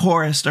Houston's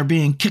poorest are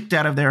being kicked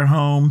out of their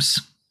homes.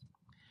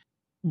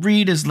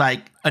 Reed is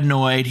like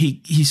annoyed.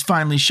 He's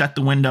finally shut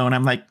the window, and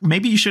I'm like,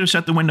 maybe you should have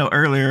shut the window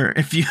earlier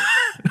if you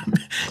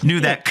knew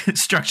that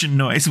construction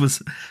noise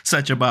was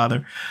such a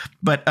bother.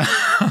 But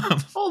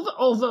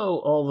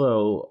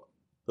although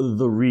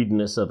the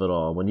Reedness of it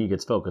all, when he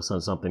gets focused on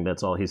something,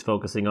 that's all he's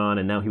focusing on,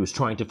 and now he was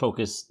trying to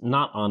focus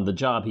not on the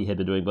job he had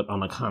been doing, but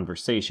on a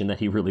conversation that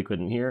he really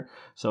couldn't hear.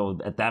 So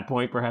at that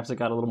point, perhaps it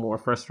got a little more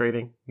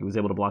frustrating. He was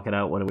able to block it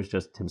out when it was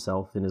just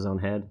himself in his own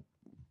head.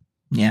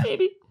 Yeah,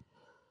 maybe.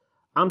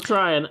 I'm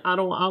trying. I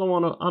don't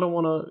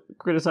want to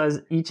criticize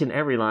each and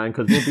every line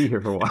because we'll be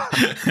here for a while.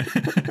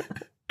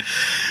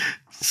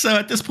 So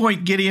at this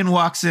point, Gideon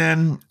walks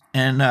in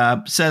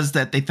and says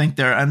that they think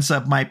their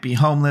unsub might be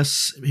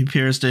homeless. He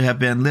appears to have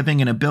been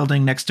living in a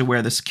building next to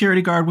where the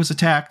security guard was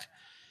attacked.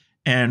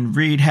 And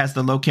Reed has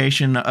the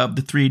location of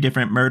the 3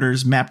 different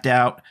murders mapped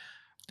out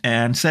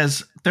and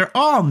says they're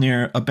all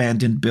near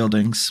abandoned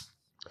buildings.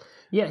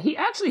 Yeah,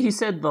 he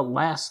said the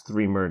last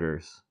 3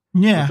 murders.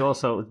 Yeah. Which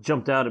also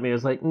jumped out at me. I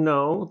was like,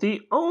 no,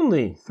 the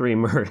only 3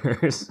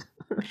 murders.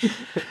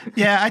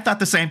 Yeah, I thought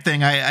the same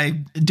thing. I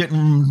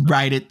didn't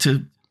write it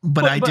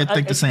but I did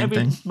think the same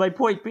thing. My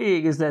point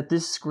being is that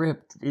this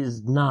script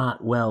is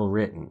not well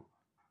written.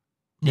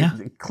 Yeah.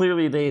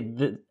 Clearly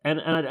and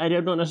I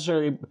don't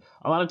necessarily,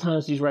 a lot of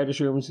times these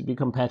writers' rooms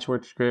become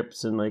patchwork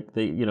scripts and like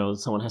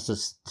someone has to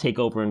take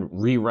over and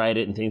rewrite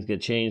it and things get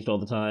changed all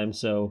the time.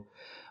 So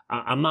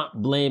I'm not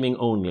blaming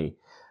only.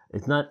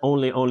 It's not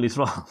only's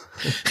fault.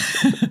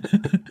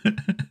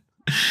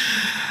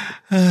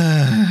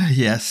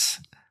 Yes.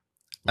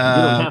 You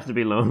don't have to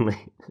be lonely.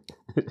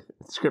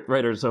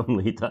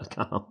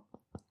 Scriptwritersonly.com.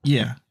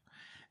 Yeah.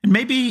 And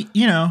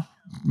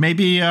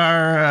maybe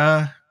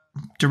our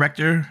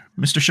director,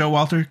 Mr.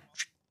 Showalter,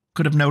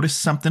 could have noticed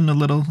something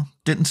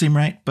didn't seem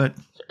right, but...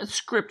 A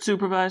script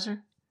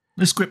supervisor?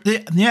 The script,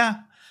 yeah.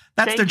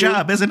 That's their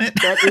job, isn't it?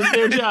 That is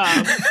their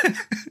job.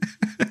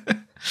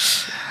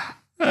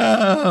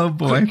 Oh,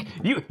 boy.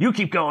 Quick, you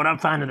keep going. I'm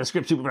finding the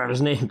script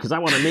supervisor's name because I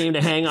want a name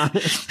to hang on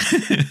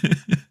it.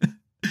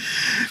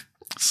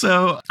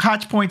 So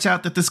Hotch points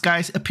out that this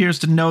guy appears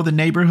to know the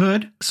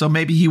neighborhood, so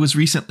maybe he was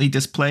recently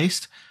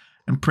displaced.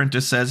 And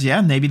Prentice says,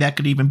 yeah, maybe that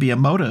could even be a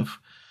motive.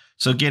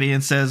 So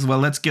Gideon says, well,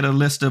 let's get a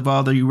list of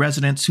all the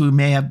residents who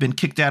may have been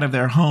kicked out of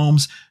their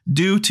homes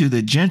due to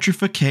the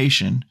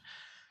gentrification.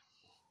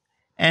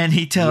 And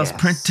he tells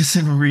Prentice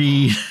and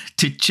Reed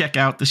to check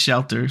out the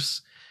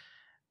shelters.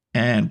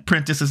 And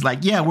Prentice is like,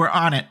 yeah, we're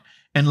on it.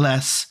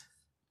 Unless,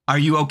 are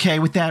you okay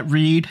with that,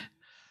 Reed?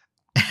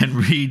 And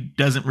Reed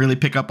doesn't really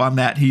pick up on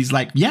that. He's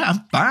like, yeah,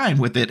 I'm fine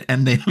with it.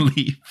 And they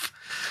leave.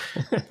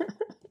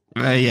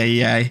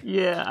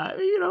 Yeah.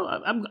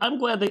 I'm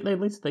glad they at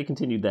least they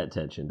continued that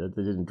tension, that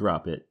they didn't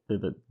drop it,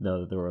 that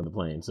they were on the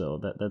plane. So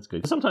that's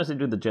good. Sometimes they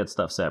do the jet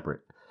stuff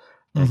separate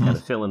and kind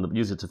of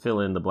use it to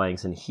fill in the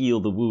blanks and heal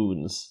the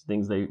wounds,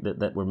 things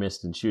that were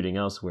missed in shooting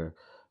elsewhere.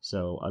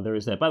 So there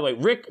is that. By the way,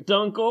 Rick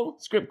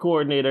Dunkel, script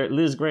coordinator,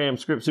 Liz Graham,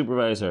 script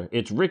supervisor.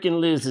 It's Rick and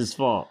Liz's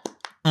fault.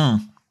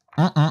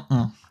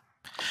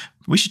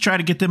 We should try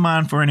to get them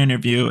on for an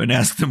interview and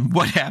ask them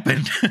what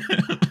happened.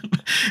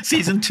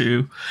 Season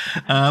 2.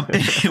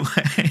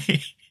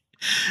 Anyway,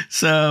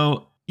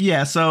 so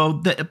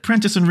the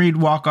Prentice and Reed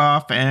walk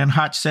off, and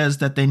Hotch says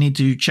that they need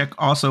to check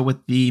also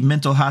with the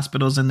mental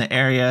hospitals in the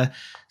area,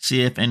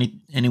 see if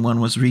anyone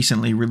was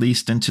recently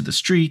released into the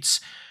streets.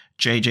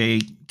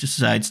 JJ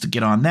decides to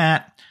get on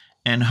that,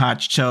 and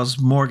Hotch tells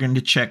Morgan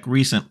to check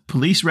recent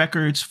police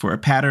records for a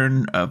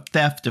pattern of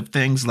theft of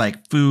things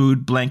like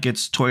food,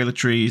 blankets,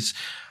 toiletries,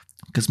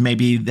 because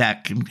maybe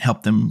that can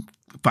help them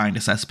find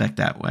a suspect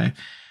that way.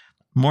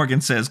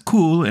 Morgan says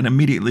cool and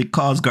immediately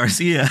calls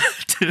Garcia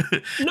to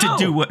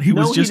do what he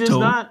was just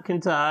told. No, he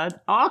does not, Kentad.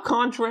 Au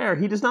contraire,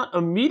 he does not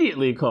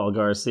immediately call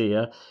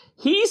Garcia.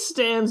 He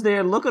stands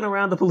there looking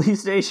around the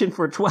police station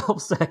for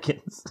 12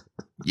 seconds.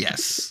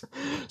 Yes.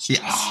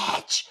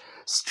 Stretch.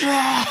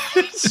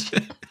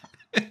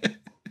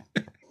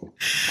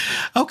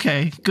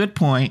 Okay, good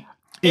point.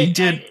 He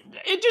did.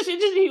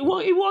 He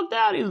walked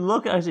out. He's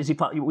looking.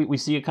 We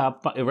see a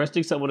cop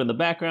arresting someone in the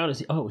background. Is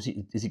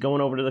he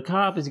going over to the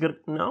cop? Is he going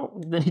to?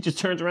 No. Then he just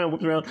turns around,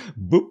 looks around.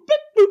 Boop, boop,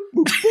 boop,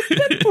 boop,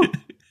 boop, boop,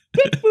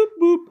 boop, boop,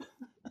 boop.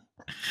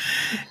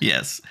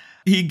 Yes.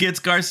 He gets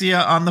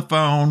Garcia on the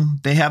phone.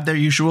 They have their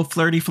usual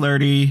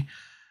flirty,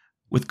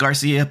 with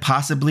Garcia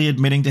possibly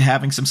admitting to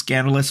having some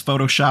scandalous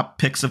Photoshop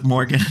pics of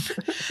Morgan.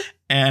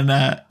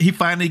 And he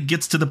finally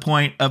gets to the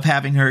point of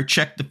having her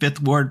check the Fifth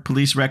Ward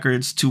police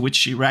records, to which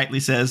she rightly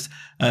says,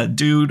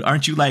 dude,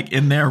 aren't you like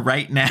in there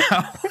right now?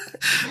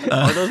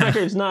 Are those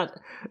records not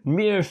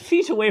mere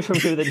feet away from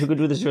you that you could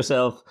do this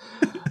yourself?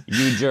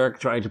 You jerk,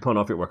 trying to pawn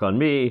off your work on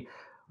me.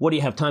 What, do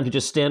you have time to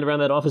just stand around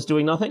that office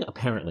doing nothing?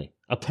 Apparently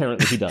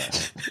he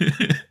does.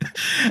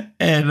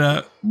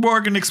 And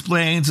Morgan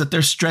explains that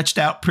they're stretched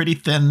out pretty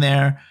thin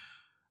there.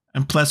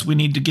 And plus, we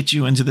need to get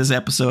you into this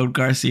episode,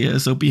 Garcia,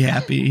 so be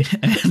happy.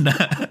 And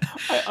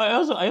I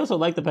also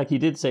like the fact he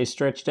did say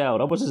stretched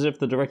out, almost as if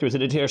the director was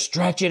in here,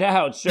 stretch it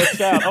out,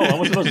 stretched out. Oh, I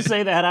was supposed to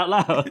say that out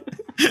loud.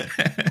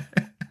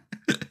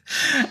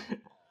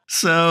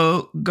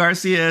 So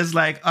Garcia is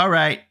like, all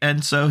right.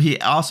 And so he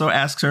also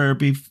asks her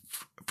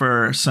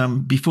for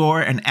some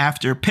before and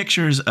after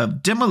pictures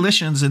of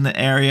demolitions in the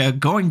area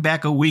going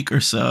back a week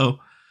or so.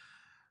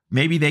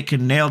 Maybe they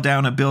can nail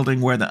down a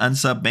building where the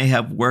unsub may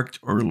have worked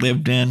or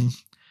lived in.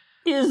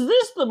 Is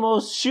this the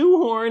most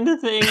shoehorned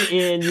thing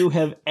in you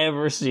have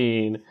ever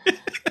seen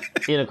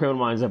in a Criminal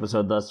Minds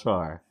episode thus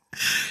far?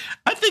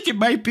 I think it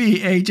might be,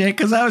 AJ,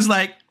 because I was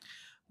like,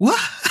 what?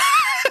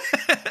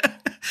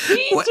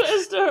 He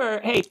says to her,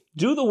 hey,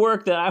 do the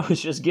work that I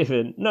was just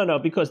given. No,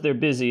 because they're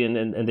busy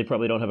and they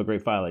probably don't have a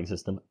great filing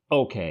system.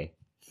 Okay,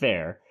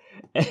 fair.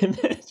 And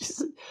then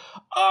just,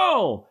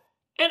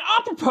 and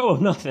apropos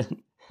of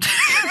nothing.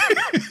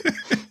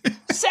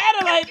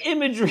 Satellite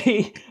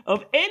imagery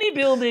of any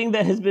building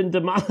that has been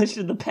demolished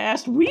in the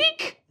past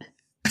week?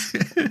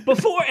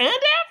 Before and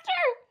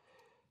after?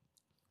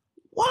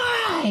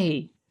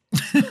 Why?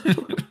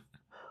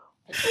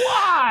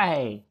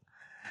 Why?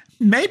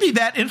 Maybe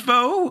that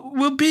info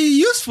will be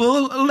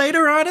useful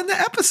later on in the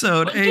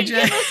episode, AJ.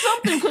 Give us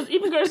something, because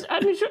even Garcia, I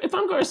mean, sure, if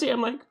I'm Garcia,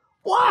 I'm like,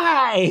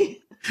 why?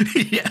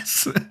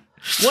 Yes.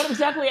 What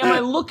exactly am I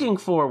looking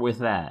for with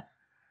that?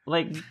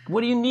 Like,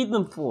 what do you need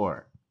them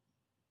for?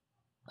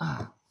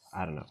 I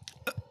don't know.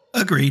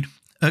 Agreed.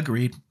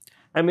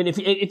 I mean, if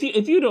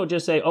you don't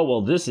just say, oh,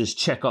 well, this is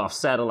Chekhov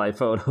satellite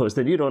photos,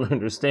 then you don't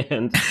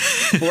understand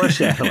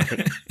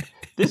foreshadowing.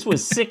 This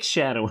was sick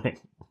shadowing.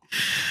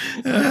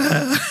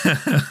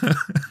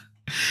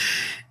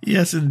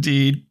 Yes,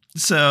 indeed.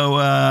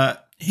 So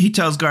he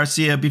tells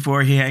Garcia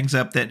before he hangs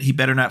up that he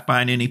better not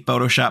find any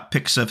Photoshop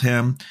pics of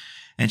him.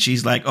 And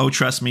she's like, oh,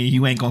 trust me,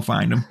 you ain't going to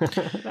find him.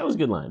 That was a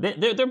good line.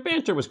 Their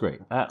banter was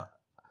great.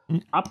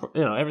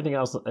 Everything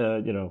else,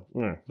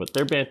 but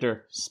their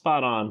banter,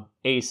 spot on,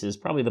 ace is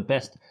probably the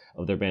best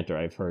of their banter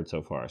I've heard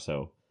so far.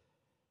 So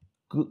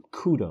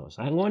kudos.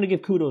 I want to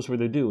give kudos where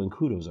they're due, and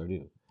kudos are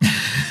due.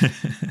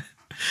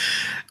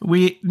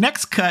 We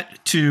next cut I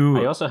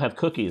to, also have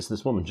cookies.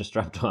 This woman just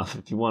dropped off.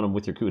 If you want them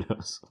with your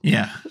kudos.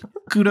 yeah,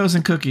 kudos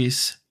and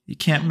cookies. You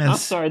can't miss. I'm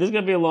sorry. This is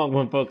gonna be a long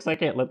one, folks. I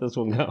can't let this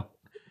one go.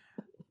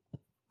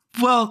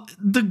 Well,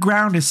 the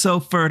ground is so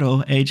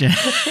fertile, AJ.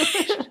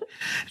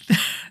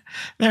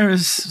 There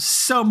is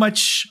so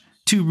much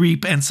to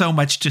reap and so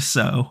much to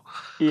sow.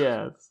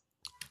 Yes.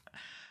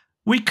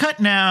 We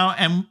cut now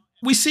and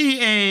we see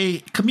a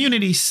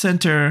community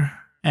center,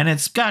 and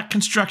it's got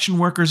construction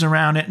workers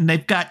around it, and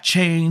they've got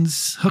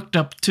chains hooked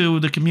up to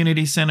the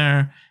community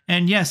center.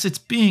 And yes, it's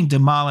being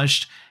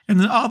demolished.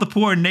 And all the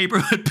poor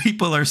neighborhood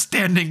people are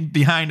standing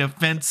behind a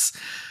fence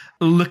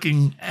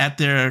looking at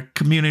their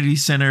community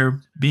center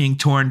being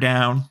torn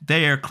down.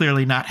 They are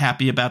clearly not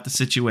happy about the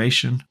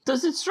situation.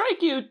 Did it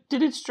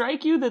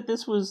strike you that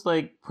this was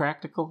like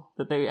practical?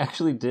 That they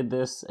actually did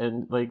this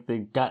and like they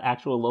got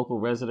actual local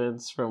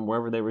residents from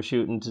wherever they were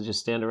shooting to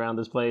just stand around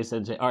this place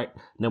and say, all right,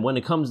 now when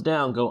it comes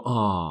down, go,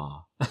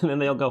 ah. And then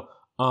they'll go,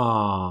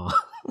 ah.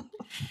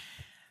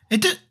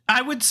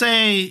 I would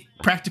say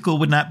practical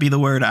would not be the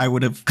word I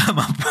would have come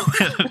up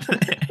with,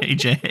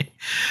 AJ.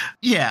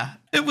 Yeah,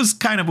 it was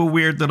kind of a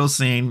weird little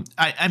scene.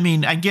 I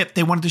mean, I get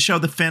they wanted to show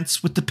the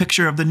fence with the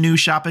picture of the new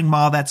shopping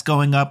mall that's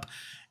going up.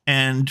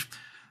 And,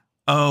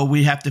 oh,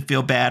 we have to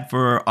feel bad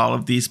for all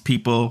of these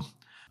people.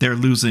 They're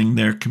losing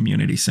their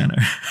community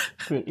center.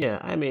 Yeah,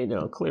 I mean,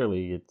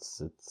 clearly it's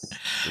the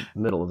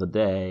middle of the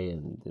day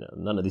and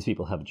none of these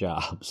people have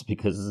jobs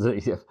because they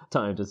have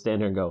time to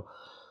stand here and go,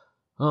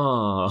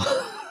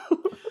 oh.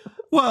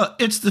 Well,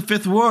 it's the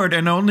Fifth Ward,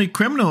 and only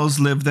criminals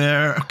live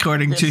there,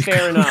 according to...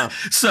 Fair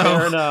enough. So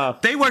fair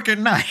enough. They work at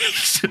night.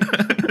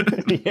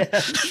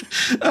 Yeah.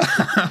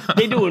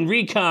 They doing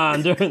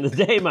recon during the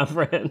day, my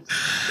friend.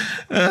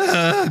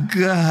 Oh,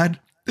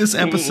 God. This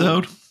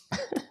episode...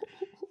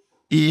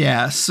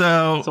 Yeah,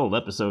 so... This whole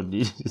episode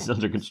is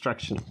under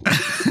construction.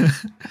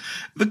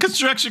 The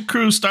construction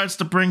crew starts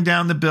to bring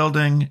down the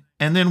building,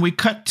 and then we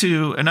cut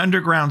to an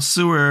underground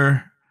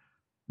sewer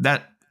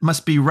that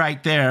must be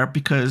right there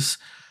because...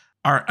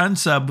 Our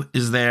unsub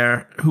is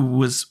there who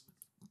was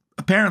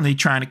apparently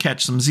trying to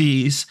catch some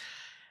Z's.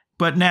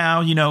 But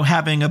now,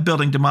 having a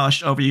building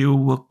demolished over you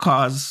will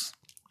cause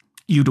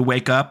you to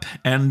wake up.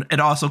 And it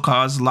also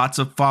caused lots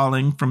of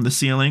falling from the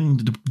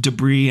ceiling,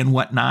 debris and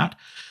whatnot.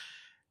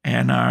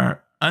 And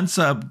our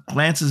unsub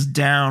glances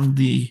down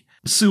the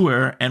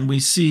sewer and we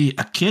see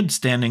a kid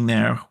standing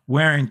there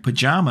wearing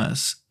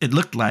pajamas, it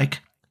looked like.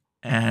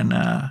 And,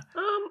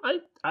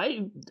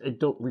 I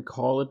don't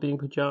recall it being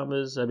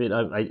pajamas. I mean,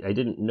 I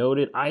didn't note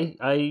it.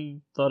 I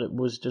thought it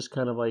was just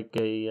kind of like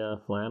a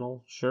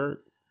flannel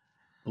shirt,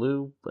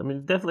 blue. I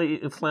mean,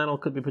 definitely flannel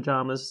could be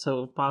pajamas,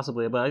 so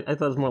possibly. But I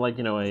thought it was more like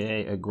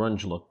a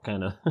grunge look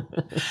kind of.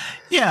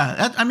 Yeah,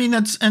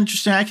 that's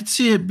interesting. I could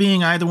see it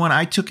being either one.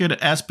 I took it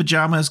as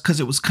pajamas because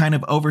it was kind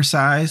of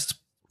oversized.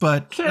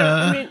 But sure,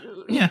 I mean,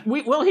 yeah.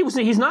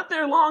 He's not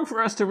there long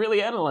for us to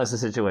really analyze the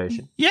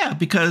situation. Yeah,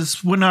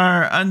 because when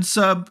our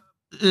unsub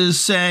is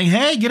saying,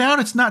 hey, get out,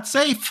 it's not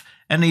safe.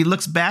 And he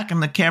looks back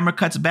and the camera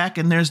cuts back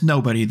and there's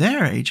nobody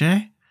there,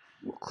 AJ.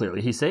 Well,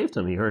 clearly he saved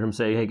him. He heard him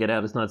say, hey, get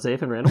out, it's not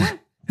safe, and ran away.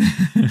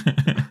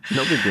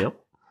 No big deal.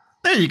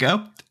 There you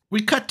go.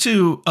 We cut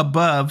to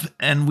above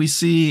and we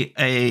see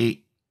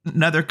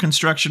another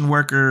construction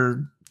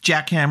worker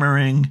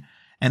jackhammering.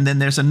 And then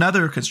there's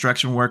another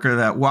construction worker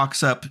that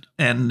walks up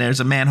and there's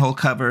a manhole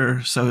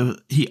cover. So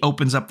he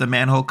opens up the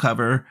manhole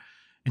cover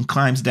and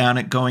climbs down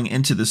it going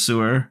into the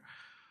sewer.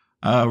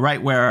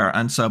 Right where our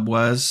unsub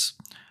was.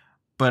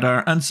 But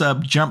our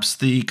unsub jumps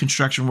the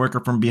construction worker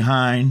from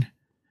behind.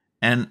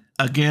 And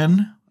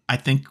again, I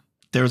think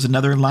there was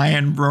another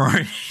lion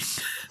roaring.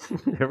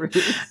 There it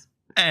is.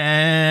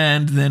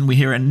 And then we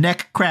hear a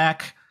neck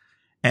crack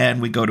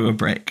and we go to a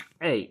break.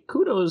 Hey,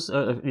 kudos,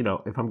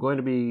 if I'm going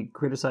to be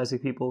criticizing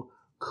people,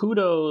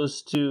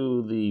 kudos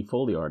to the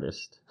Foley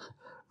artist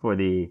for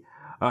the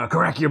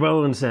crack your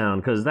bone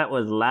sound, because that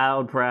was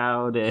loud,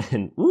 proud,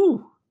 and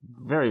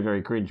very,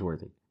 very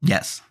cringeworthy.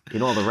 Yes.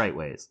 In all the right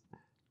ways.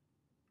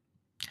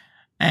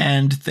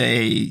 And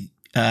they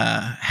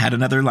had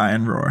another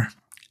lion roar.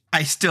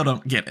 I still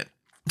don't get it.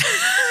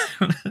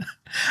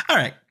 All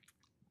right.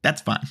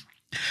 That's fine.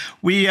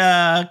 We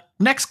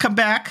next come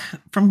back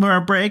from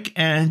our break,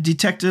 and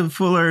Detective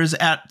Fuller's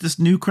at this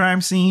new crime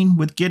scene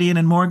with Gideon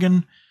and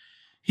Morgan.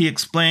 He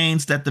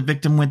explains that the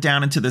victim went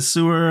down into the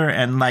sewer,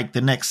 and like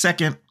the next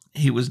second,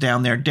 he was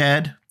down there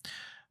dead.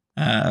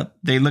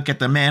 They look at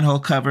the manhole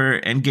cover,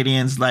 and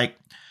Gideon's like,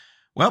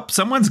 well,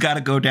 someone's got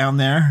to go down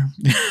there.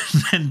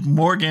 And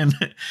Morgan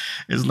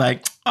is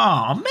like,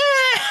 oh,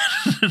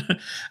 man.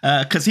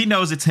 Because he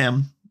knows it's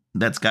him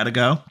that's got to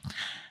go.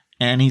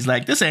 And he's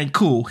like, this ain't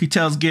cool. He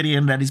tells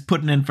Gideon that he's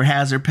putting in for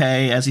hazard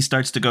pay as he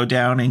starts to go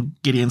down.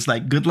 And Gideon's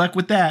like, good luck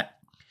with that.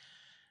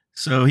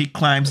 So he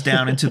climbs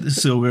down into the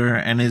sewer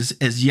and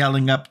is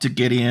yelling up to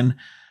Gideon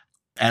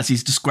as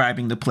he's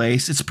describing the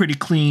place. It's pretty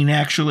clean,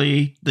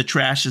 actually. The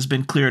trash has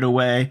been cleared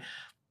away.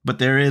 But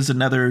there is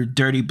another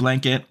dirty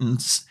blanket,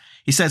 and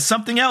he says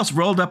something else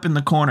rolled up in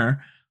the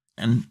corner.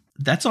 And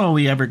that's all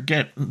we ever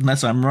get,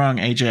 unless I'm wrong,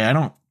 AJ. I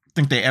don't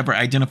think they ever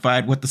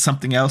identified what the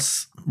something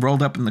else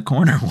rolled up in the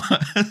corner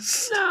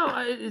was.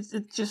 No,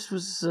 it just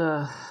was.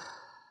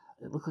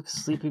 It looked like a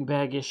sleeping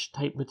bag-ish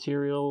type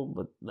material,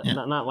 but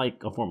not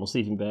like a formal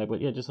sleeping bag, but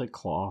just like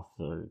cloth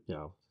or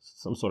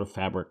some sort of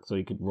fabric so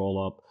you could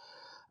roll up.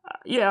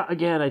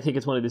 Again, I think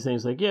it's one of these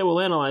things like, we'll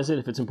analyze it.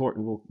 If it's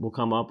important, we'll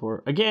come up.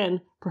 Or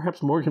again,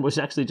 perhaps Morgan was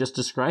actually just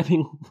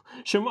describing,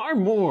 Shamar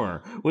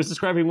Moore was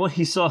describing what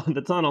he saw in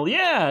the tunnel.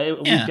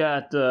 We've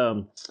got,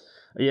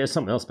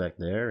 something else back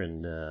there.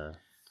 And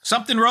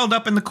something rolled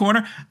up in the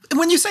corner.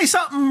 When you say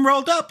something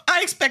rolled up,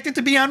 I expect it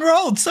to be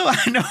unrolled, so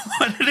I know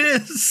what it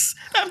is.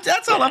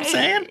 That's all I'm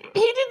saying. He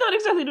did not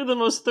exactly do the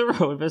most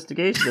thorough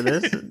investigation of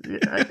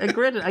this.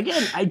 Granted,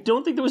 again, I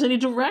don't think there was any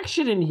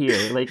direction in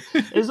here. Like,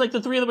 it was like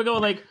the three of them are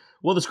going like,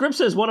 well, the script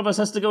says one of us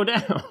has to go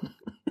down.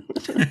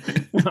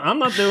 I'm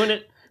not doing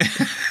it.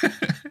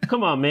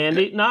 Come on,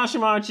 Mandy. Nah,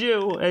 Shamar, it's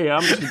you. Hey,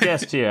 I'm just a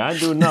guest here. I'm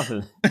doing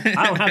nothing.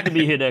 I don't have to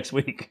be here next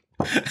week.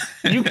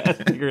 You guys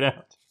figure it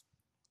out.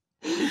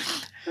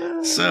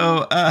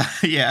 So,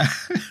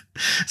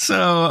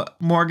 So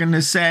Morgan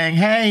is saying,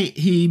 hey,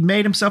 he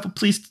made himself a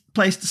place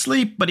to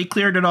sleep, but he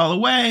cleared it all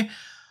away.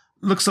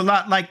 Looks a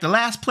lot like the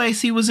last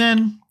place he was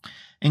in.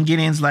 And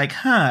Gideon's like,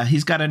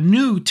 he's got a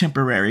new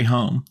temporary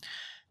home.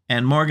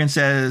 And Morgan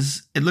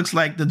says, it looks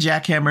like the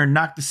jackhammer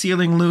knocked the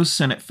ceiling loose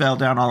and it fell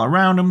down all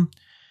around him.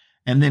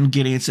 And then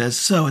Gideon says,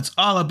 so it's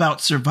all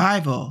about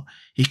survival.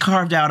 He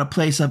carved out a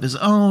place of his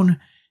own.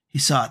 He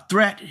saw a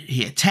threat.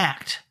 He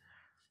attacked.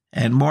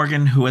 And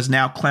Morgan, who has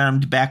now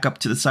climbed back up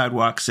to the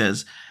sidewalk,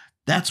 says,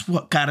 that's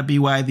what gotta be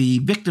why the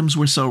victims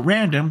were so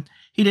random.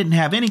 He didn't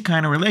have any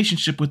kind of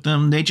relationship with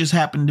them. They just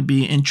happened to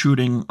be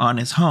intruding on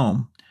his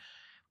home.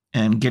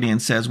 And Gideon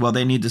says, well,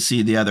 they need to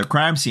see the other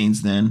crime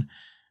scenes then.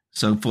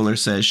 So Fuller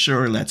says,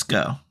 sure, let's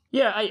go.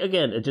 Yeah,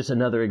 again, just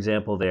another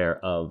example there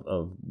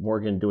of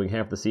Morgan doing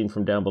half the scene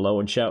from down below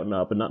and shouting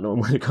up and not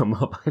knowing where to come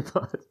up, I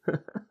thought.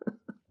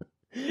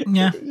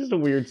 Yeah. Just a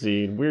weird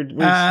scene, weird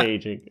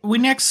staging. We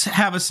next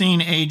have a scene,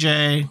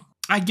 AJ.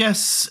 I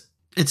guess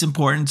its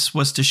importance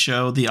was to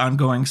show the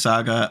ongoing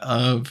saga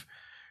of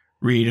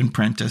Reed and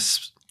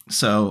Prentice.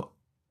 So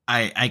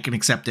I can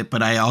accept it,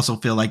 but I also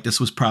feel like this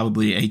was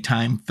probably a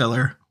time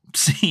filler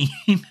scene.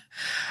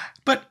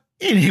 But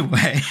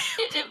anyway.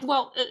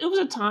 It was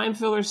a time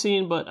filler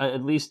scene, but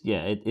at least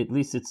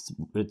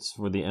it's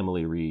for the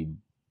Emily Reed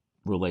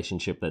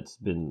relationship that's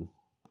been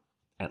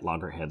at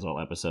loggerheads all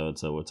episode.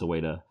 So it's a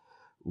way to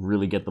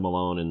really get them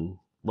alone and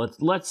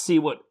let's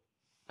see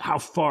how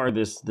far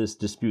this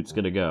dispute's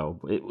going to go.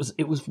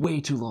 It was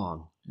way too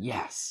long.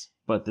 Yes.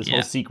 But this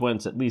whole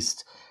sequence, at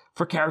least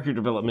for character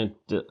development,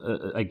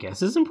 I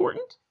guess is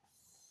important.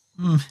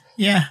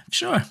 Yeah,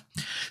 sure.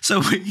 So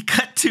we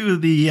cut to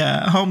the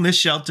homeless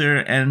shelter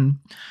and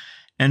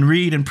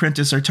Reed and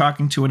Prentice are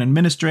talking to an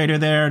administrator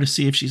there to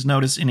see if she's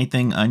noticed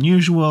anything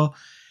unusual.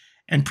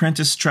 And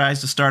Prentice tries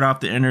to start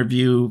off the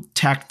interview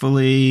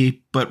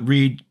tactfully, but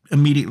Reed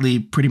immediately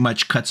pretty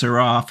much cuts her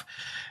off,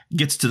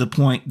 gets to the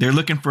point. They're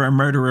looking for a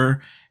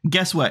murderer.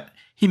 Guess what?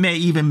 He may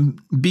even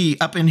be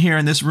up in here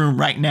in this room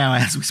right now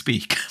as we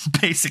speak,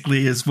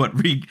 basically is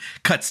what Reed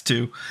cuts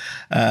to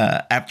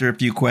after a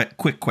few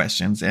quick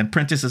questions. And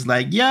Prentice is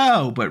like,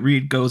 yo, but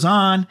Reed goes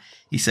on.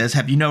 He says,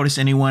 have you noticed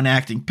anyone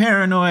acting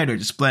paranoid or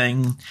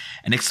displaying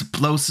an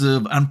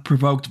explosive,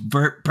 unprovoked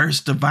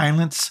burst of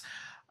violence?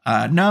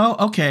 No?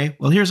 Okay.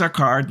 Well, here's our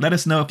card. Let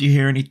us know if you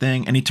hear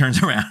anything. And he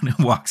turns around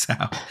and walks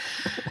out.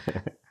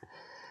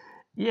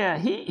 Yeah,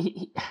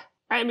 he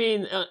I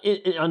mean,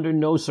 under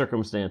no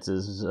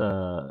circumstances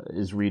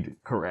is Reed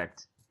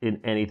correct in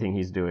anything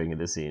he's doing in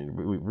this scene.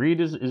 Reed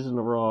is in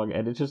the wrong,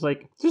 and it's just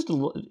like, he's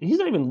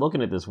not even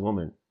looking at this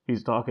woman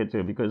he's talking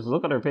to, because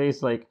look at her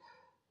face like,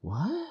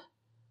 what?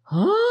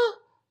 Huh?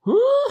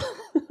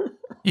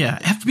 Yeah,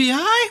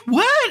 FBI?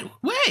 What?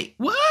 Wait,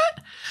 what?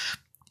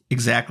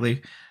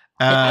 Exactly.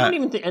 I don't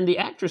even think, and the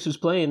actress who's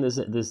playing this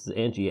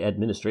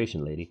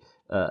anti-administration lady,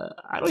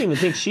 I don't even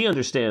think she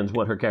understands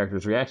what her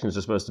character's reactions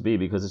are supposed to be,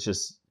 because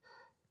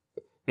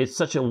it's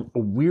such a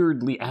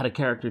weirdly out of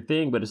character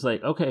thing. But it's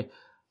like, okay,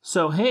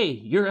 so hey,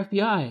 you're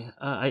FBI.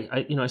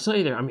 I saw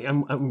you there.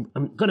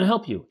 I'm gonna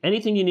help you.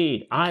 Anything you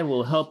need, I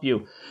will help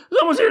you.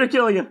 Someone's here to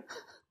kill you.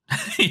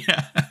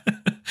 Yeah.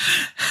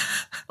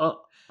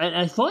 And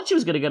I thought she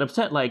was gonna get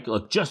upset, like,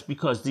 look, just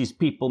because these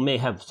people may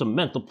have some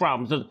mental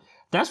problems.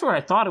 That's where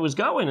I thought it was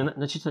going. And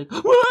then she's like,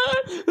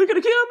 what? They're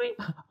going to kill me?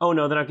 Oh,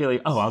 no, they're not killing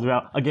you. Oh, I'll do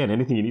out. Again,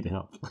 anything you need to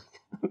help.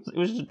 It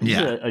was just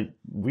a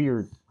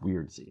weird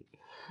scene.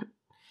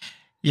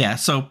 Yeah,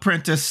 so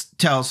Prentice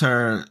tells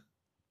her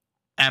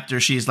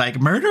after she's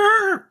like,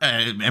 murderer?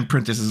 And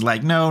Prentice is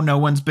like, no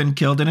one's been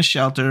killed in a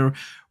shelter.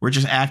 We're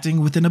just acting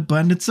with an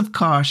abundance of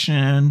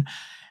caution.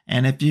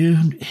 And if you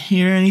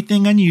hear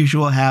anything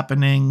unusual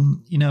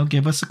happening,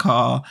 give us a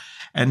call.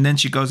 And then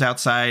she goes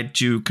outside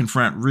to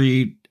confront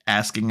Reed,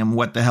 asking him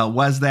what the hell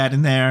was that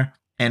in there.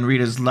 And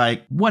Rita's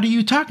like, what are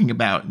you talking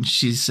about? And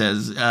she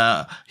says,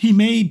 he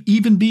may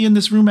even be in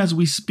this room as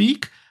we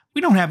speak.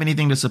 We don't have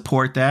anything to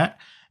support that.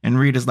 And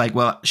Reed is like,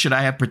 well, should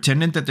I have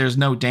pretended that there's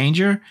no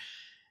danger?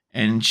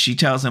 And she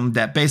tells him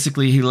that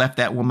basically he left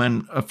that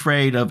woman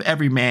afraid of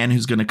every man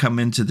who's going to come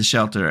into the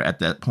shelter at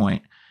that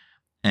point.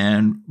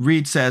 And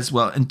Reed says,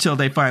 well, until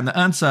they find the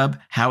unsub,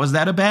 how is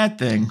that a bad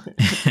thing?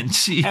 And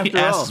she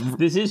asks,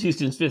 this is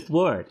Houston's Fifth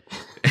Ward.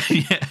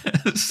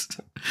 Yes.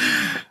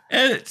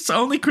 And it's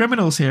only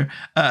criminals here.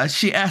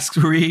 She asks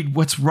Reed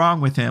what's wrong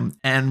with him.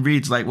 And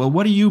Reed's like, well,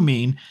 what do you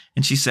mean?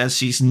 And she says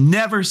she's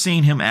never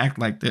seen him act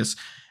like this.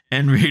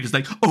 And Reed is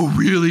like, oh,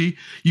 really?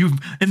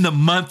 In the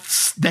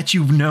months that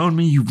you've known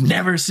me, you've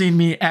never seen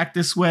me act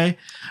this way?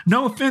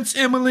 No offense,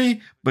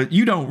 Emily, but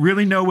you don't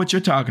really know what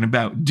you're talking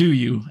about, do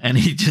you? And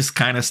he just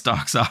kind of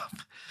stalks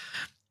off.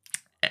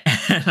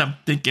 And I'm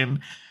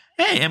thinking,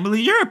 hey,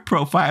 Emily, you're a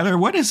profiler.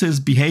 What is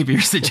his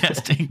behavior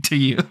suggesting to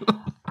you?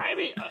 I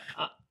mean,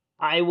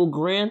 I will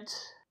grant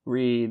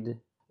Reed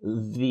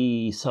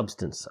the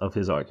substance of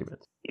his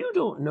argument. You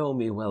don't know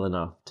me well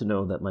enough to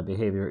know that my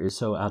behavior is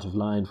so out of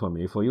line for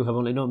me, for you have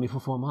only known me for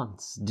 4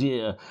 months,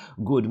 dear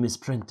good Miss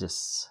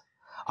Prentice.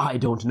 I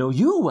don't know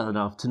you well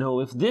enough to know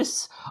if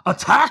this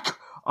attack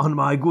on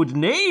my good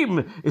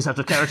name is out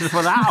of character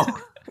for thou.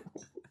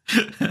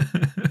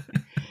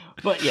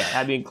 But yeah,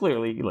 I mean,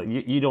 clearly, like,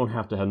 you don't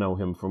have to know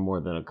him for more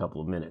than a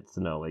couple of minutes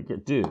to know, like,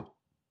 dude,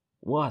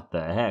 what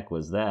the heck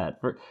was that?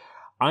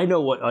 I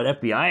know what an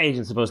FBI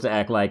agent's supposed to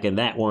act like, and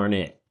that weren't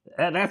it.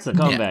 That's the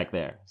comeback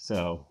there.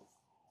 So,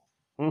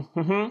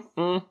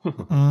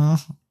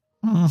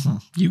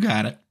 You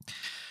got it.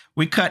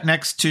 We cut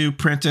next to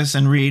Prentice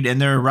and Reed,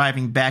 and they're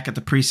arriving back at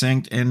the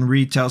precinct, and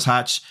Reed tells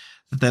Hotch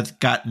that they've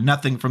got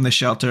nothing from the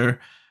shelter,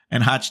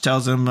 and Hotch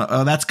tells him,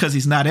 oh, that's because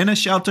he's not in a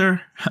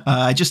shelter.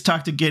 I just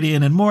talked to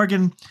Gideon and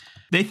Morgan.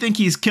 They think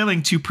he's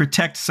killing to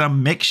protect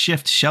some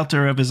makeshift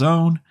shelter of his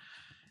own.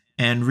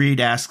 And Reed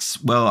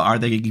asks, well, are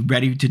they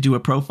ready to do a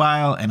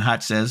profile? And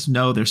Hotch says,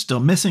 no, they're still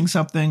missing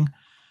something.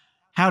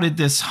 How did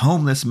this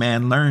homeless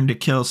man learn to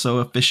kill so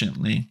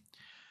efficiently?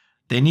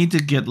 They need to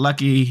get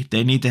lucky.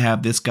 They need to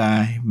have this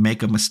guy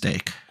make a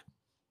mistake.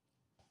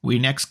 We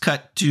next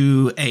cut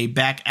to a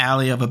back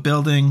alley of a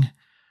building.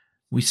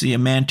 We see a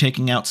man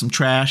taking out some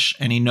trash,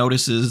 and he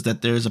notices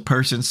that there's a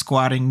person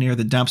squatting near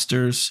the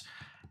dumpsters.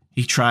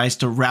 He tries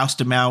to roust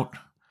him out,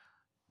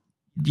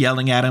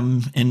 yelling at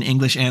him in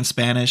English and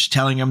Spanish,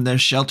 telling him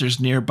there's shelters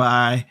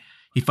nearby.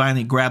 He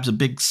finally grabs a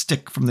big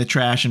stick from the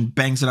trash and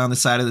bangs it on the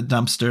side of the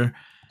dumpster.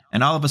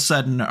 And all of a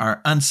sudden,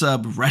 our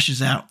unsub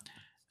rushes out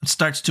and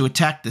starts to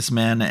attack this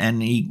man,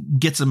 and he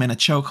gets him in a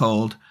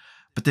chokehold.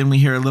 But then we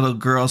hear a little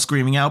girl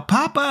screaming out,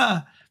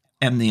 Papa!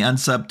 And the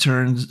unsub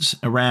turns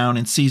around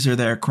and sees her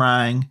there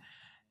crying.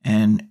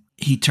 And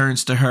he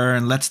turns to her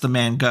and lets the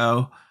man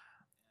go.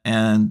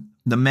 And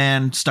the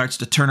man starts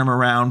to turn him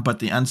around, but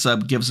the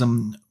unsub gives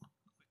him a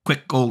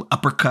quick old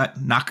uppercut,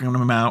 knocking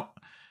him out.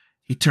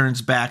 He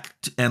turns back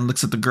and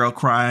looks at the girl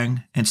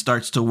crying and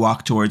starts to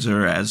walk towards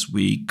her as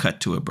we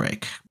cut to a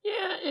break.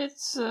 Yeah,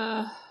 it's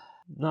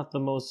not the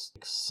most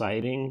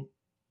exciting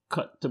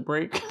cut to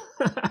break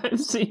I've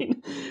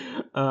seen.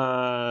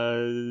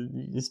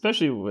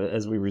 Especially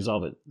as we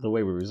resolve it, the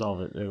way we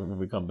resolve it when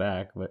we come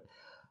back. But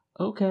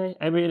okay,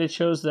 I mean, it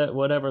shows that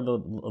whatever the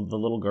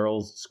little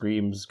girl's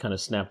screams kind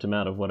of snapped him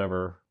out of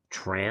whatever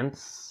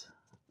trance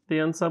the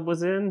unsub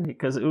was in.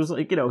 Because it was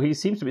like, he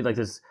seems to be like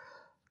this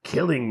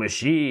killing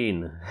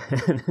machine.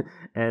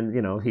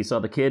 And he saw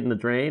the kid in the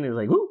drain and he was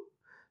like, whoo.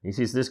 He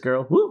sees this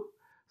girl, whoo.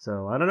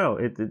 So I don't know.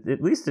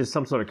 At least there's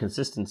some sort of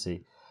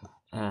consistency.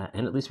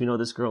 And at least we know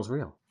this girl's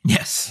real.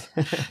 Yes.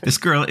 This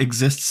girl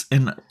exists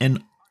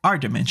in our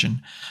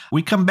dimension.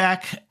 We come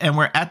back and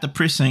we're at the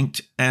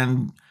precinct,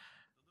 and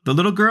the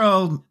little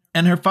girl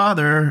and her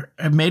father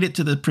have made it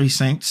to the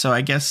precinct. So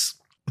I guess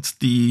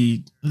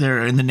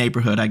they're in the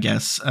neighborhood, I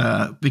guess,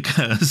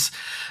 because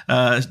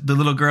the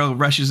little girl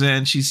rushes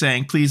in. She's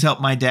saying, please help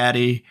my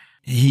daddy.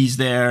 He's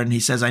there, and he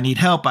says, I need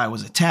help. I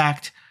was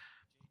attacked.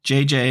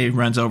 JJ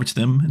runs over to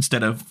them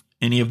instead of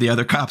any of the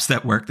other cops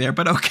that work there,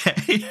 but okay.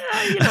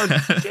 Yeah,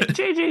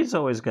 JJ's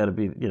always got to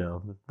be,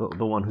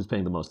 the one who's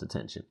paying the most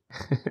attention.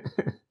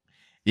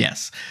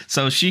 Yes.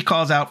 So she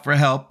calls out for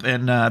help,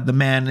 and the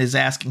man is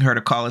asking her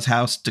to call his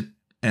house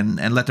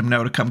and let them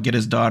know to come get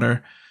his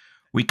daughter.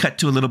 We cut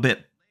to a little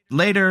bit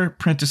later.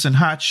 Prentice and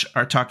Hotch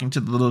are talking to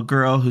the little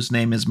girl whose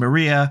name is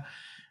Maria,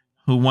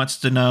 who wants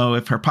to know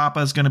if her papa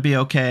is going to be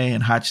okay,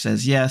 and Hotch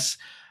says yes.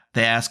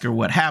 They ask her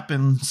what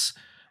happened.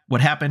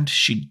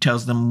 She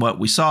tells them what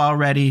we saw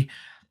already,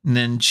 and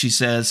then she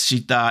says she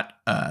thought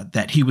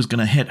that he was going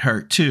to hit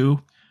her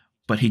too,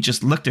 but he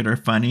just looked at her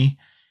funny.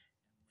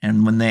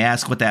 And when they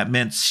ask what that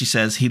meant, she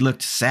says he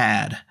looked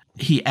sad.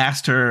 He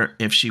asked her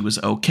if she was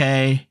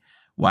okay,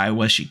 why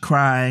was she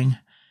crying,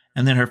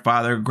 and then her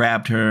father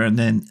grabbed her, and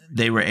then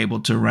they were able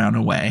to run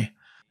away.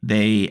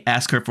 They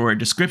ask her for a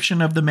description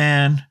of the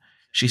man.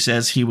 She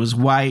says he was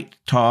white,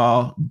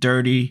 tall,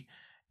 dirty,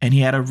 and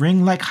he had a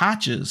ring like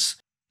Hotch's.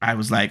 I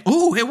was like,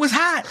 ooh, it was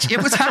Hotch.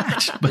 It was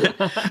Hotch.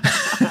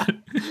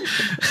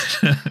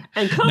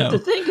 And come to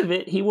think of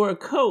it, he wore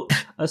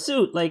a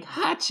suit like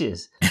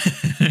Hotch's.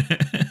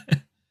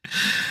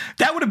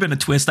 That would have been a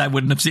twist I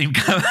wouldn't have seen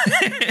coming.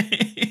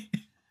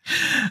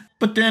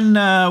 But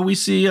then we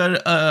see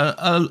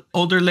a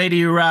older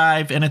lady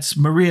arrive, and it's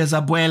Maria's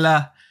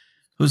abuela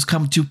who's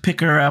come to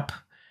pick her up.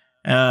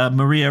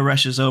 Maria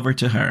rushes over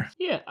to her.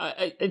 Yeah,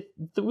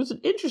 there was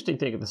an interesting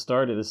thing at the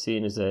start of the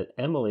scene is that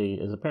Emily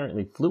is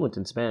apparently fluent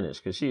in Spanish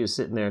because she is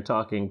sitting there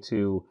talking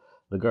to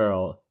the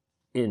girl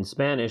in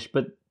Spanish,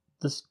 but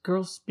this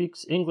girl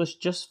speaks English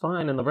just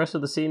fine, and the rest of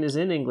the scene is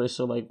in English,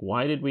 so, like,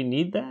 why did we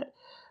need that?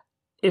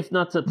 If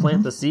not to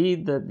plant the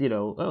seed that,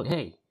 oh,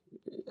 hey,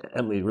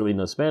 Emily really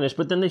knows Spanish,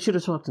 but then they should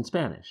have talked in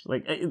Spanish.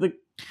 Like,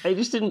 I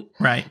just didn't...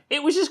 Right.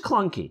 It was just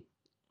clunky.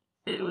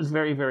 It was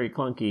very, very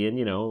clunky, and,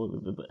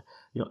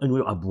 and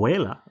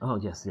abuela. Oh,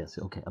 yes,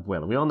 okay,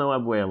 abuela. We all know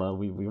abuela.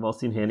 We've all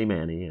seen Handy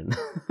Manny, and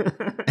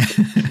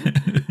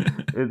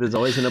there's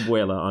always an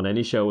abuela on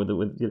any show. With do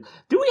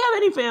we have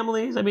any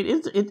families? I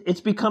mean,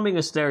 it's becoming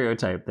a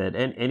stereotype that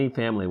any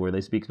family where they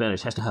speak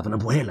Spanish has to have an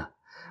abuela.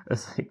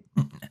 It's like,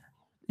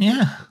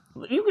 yeah.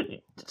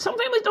 Some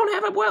families don't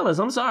have abuelas.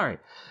 I'm sorry.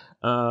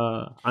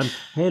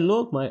 Hey,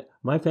 look,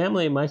 my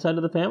family, my side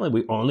of the family,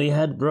 we only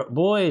had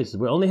boys.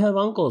 We only have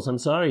uncles. I'm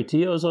sorry,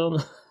 tios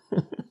only.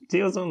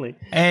 Tios only.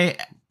 Hey,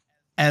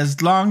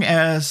 as long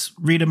as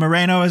Rita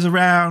Moreno is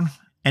around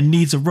and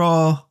needs a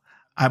role,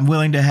 I'm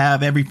willing to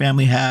have every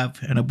family have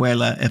an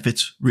abuela if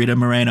it's Rita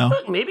Moreno.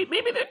 Look, maybe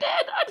they're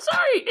dead. I'm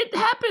sorry. It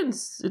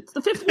happens. It's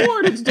the Fifth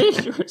Ward. It's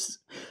dangerous.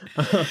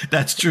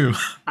 That's true.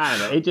 I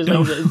don't know. It just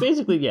it's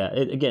basically, yeah.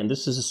 Again,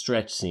 this is a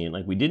stretch scene.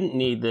 Like, we didn't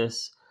need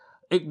this.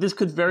 This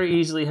could very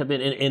easily have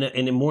been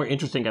in a more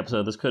interesting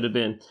episode. This could have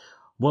been,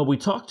 well, we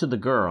talked to the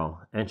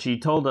girl and she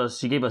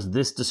gave us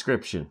this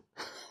description.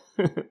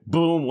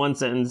 Boom, one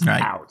sentence,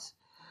 right. Out.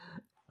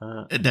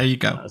 There you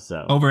go.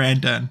 Over and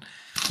done.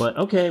 But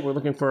okay, we're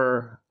looking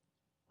for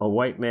a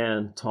white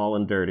man, tall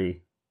and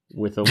dirty,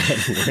 with a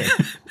wedding ring.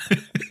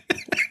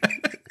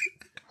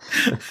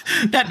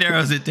 That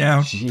narrows it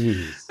down.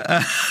 Jeez.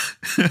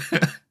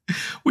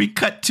 We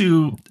cut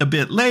to a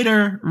bit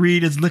later.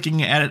 Reed is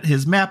looking at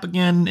his map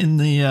again in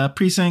the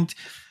precinct.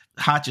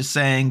 Hotch is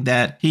saying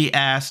that the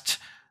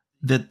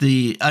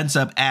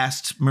unsub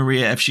asked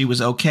Maria if she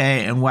was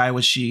okay and why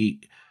was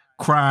she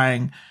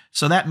crying.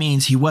 So that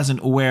means he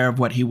wasn't aware of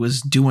what he was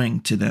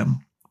doing to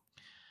them.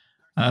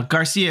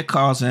 Garcia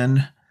calls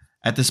in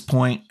at this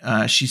point.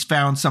 She's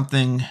found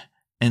something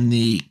in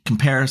the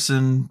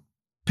comparison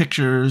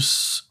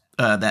pictures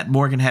that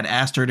Morgan had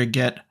asked her to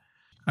get.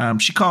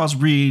 She calls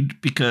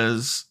Reed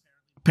because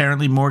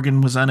apparently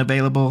Morgan was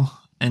unavailable,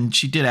 and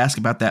she did ask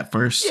about that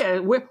first. Yeah,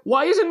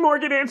 why isn't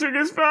Morgan answering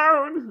his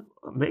phone?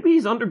 Maybe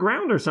he's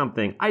underground or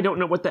something. I don't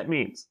know what that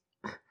means.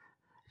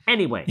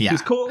 Anyway, yeah.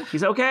 He's cool.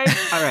 He's okay.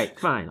 All right,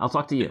 fine. I'll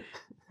talk to you.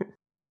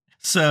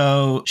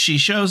 So she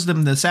shows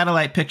them the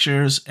satellite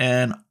pictures,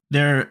 and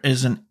there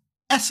is an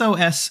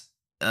SOS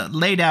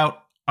laid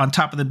out on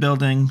top of the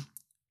building.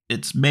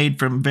 It's made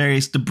from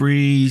various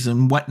debris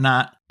and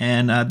whatnot.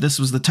 And this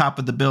was the top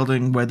of the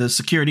building where the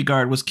security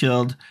guard was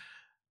killed.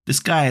 This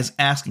guy is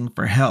asking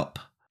for help.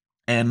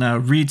 And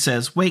Reed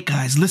says, "Wait,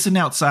 guys, listen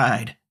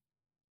outside."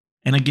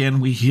 And again,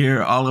 we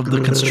hear all of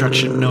the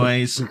construction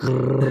noise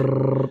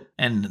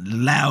and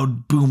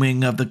loud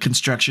booming of the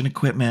construction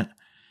equipment.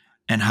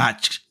 And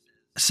Hotch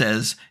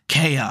says,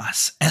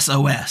 "Chaos,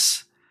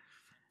 SOS."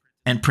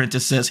 And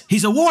Prentice says,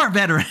 "He's a war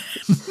veteran."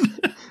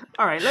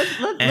 All right,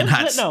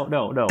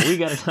 no. We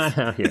got a time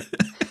out here.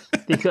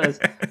 Because,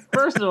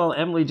 first of all,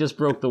 Emily just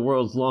broke the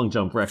world's long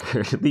jump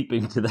record,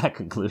 leaping to that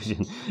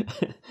conclusion.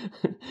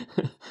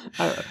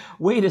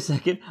 Wait a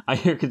second. I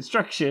hear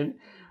construction.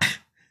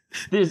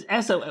 There's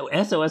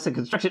SOS in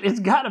construction. It's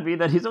got to be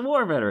that he's a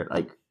war veteran.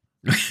 Like,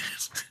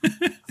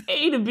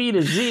 A to B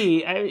to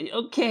Z.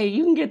 Okay,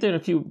 you can get there in a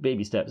few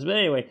baby steps. But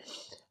anyway,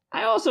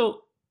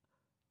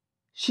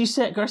 she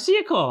said,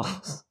 Garcia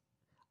calls.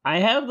 I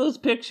have those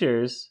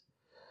pictures.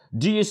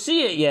 Do you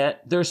see it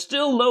yet? They're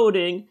still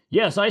loading.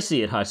 Yes, I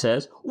see it, Hutch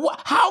says.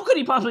 How could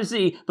he possibly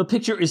see the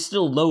picture is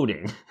still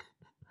loading?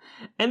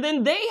 And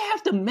then they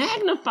have to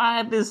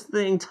magnify this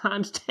thing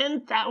times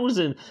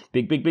 10,000.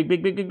 Big,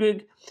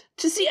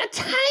 to see a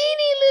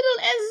tiny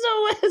little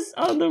SOS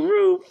on the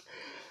roof.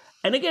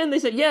 And again, they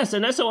said, yes,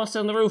 an SOS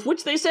on the roof,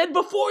 which they said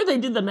before they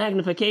did the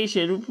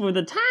magnification for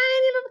the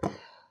tiny little...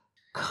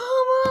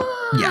 Come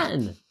on!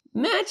 Yeah.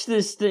 Match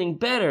this thing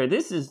better.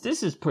 This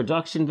is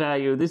production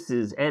value. This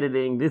is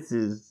editing. This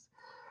is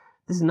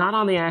not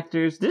on the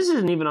actors. This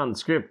isn't even on the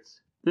script.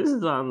 This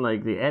is on,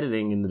 like, the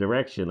editing and the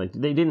direction. Like,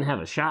 they didn't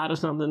have a shot or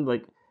something.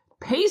 Like,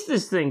 pace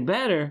this thing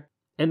better.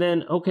 And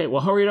then, okay,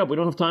 well, hurry it up. We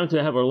don't have time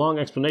to have a long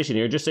explanation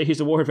here. Just say he's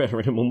a war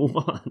veteran and we'll move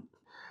on.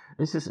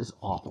 This is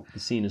awful. The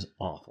scene is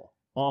awful.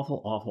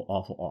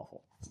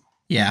 Awful.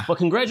 Yeah. But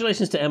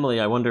congratulations to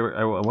Emily. I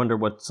wonder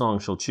what song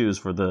she'll choose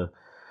for the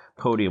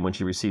podium when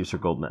she receives her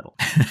gold medal.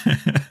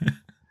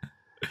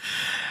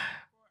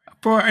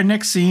 For our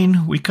next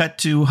scene, we cut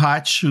to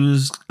Hotch,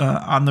 who's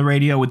on the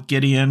radio with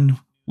Gideon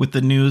with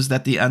the news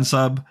that the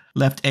unsub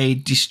left a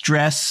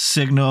distress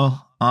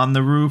signal on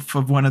the roof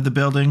of one of the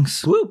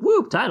buildings. Whoop,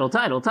 whoop, title.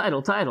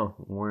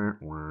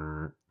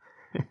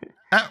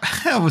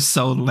 That was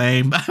so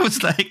lame. I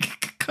was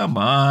like, come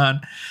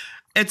on.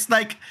 It's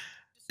like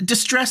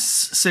distress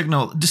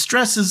signal.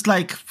 Distress is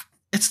like,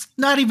 it's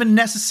not even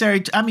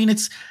necessary.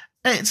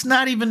 It's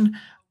not even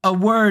a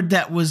word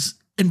that was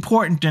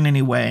important in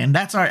any way. And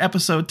that's our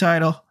episode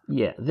title.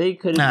 Yeah, they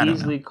could have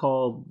easily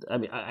called. I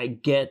mean, I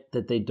get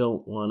that they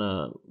don't want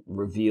to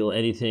reveal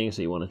anything,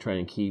 so you want to try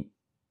and keep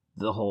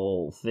the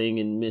whole thing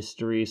in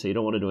mystery. So you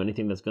don't want to do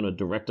anything that's going to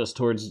direct us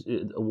towards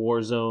a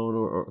war zone,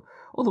 or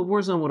the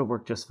war zone would have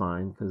worked just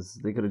fine because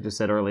they could have just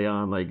said early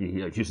on, like,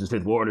 Houston's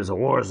Fifth Ward is a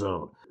war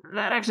zone.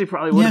 That actually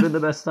probably would have been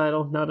the best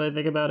title. Now that I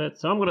think about it,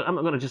 so I'm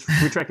gonna just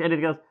retract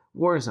anything else.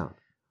 War zone.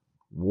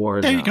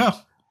 War zone. There you go.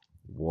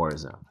 War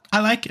zone. I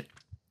like it.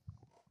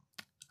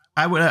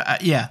 I would.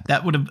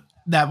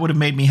 That would have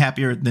made me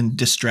happier than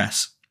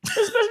distress.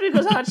 Especially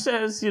because Hotch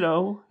says,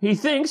 he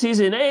thinks he's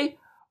in a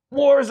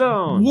war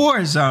zone.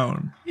 War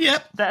zone.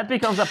 Yep. That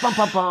becomes a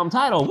bum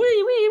title.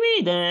 Wee wee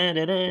wee. Da,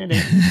 da, da,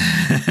 da.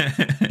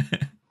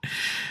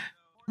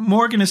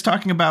 Morgan is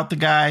talking about the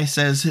guy,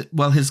 says,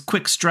 well, his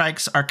quick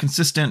strikes are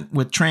consistent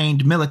with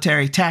trained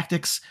military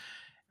tactics.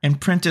 And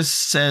Prentice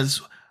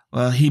says,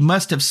 well, he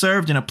must have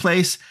served in a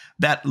place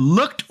that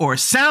looked or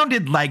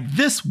sounded like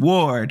this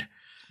ward.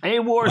 A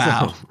war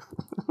zone.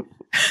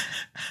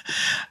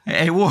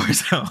 A war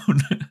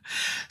zone.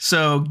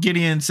 So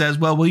Gideon says,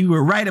 well, we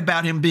were right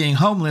about him being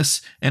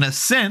homeless in a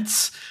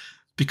sense,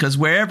 because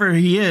wherever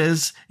he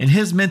is in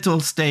his mental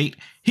state,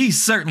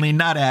 he's certainly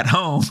not at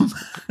home.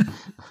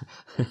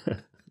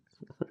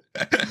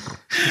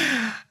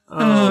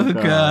 Oh,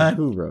 God.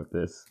 Who wrote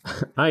this?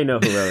 I know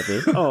who wrote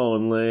this.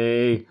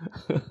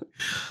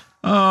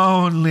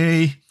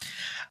 Only.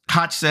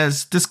 Hotch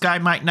says this guy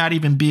might not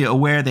even be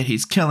aware that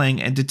he's killing,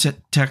 and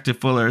Detective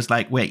Fuller is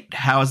like, wait,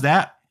 how is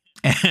that?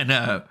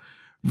 And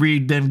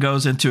Reed then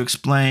goes in to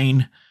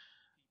explain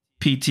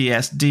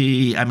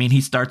PTSD. I mean,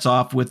 he starts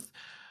off with,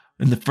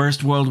 in the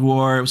First World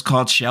War, it was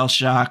called shell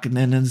shock, and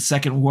then in the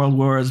Second World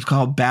War, it was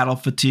called battle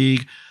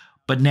fatigue.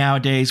 But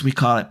nowadays, we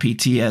call it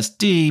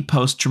PTSD,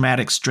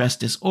 post-traumatic stress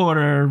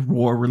disorder,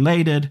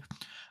 war-related,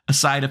 a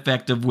side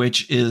effect of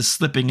which is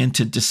slipping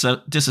into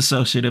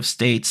dissociative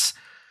states.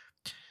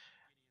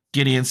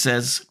 Gideon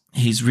says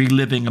he's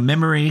reliving a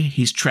memory.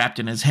 He's trapped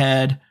in his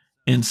head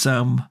in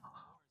some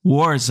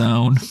war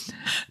zone.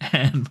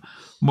 And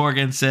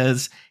Morgan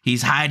says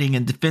he's hiding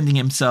and defending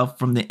himself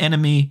from the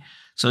enemy.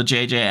 So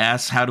JJ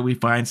asks, how do we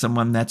find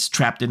someone that's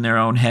trapped in their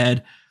own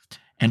head?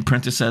 And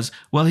Prentice says,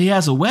 well, he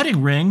has a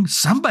wedding ring.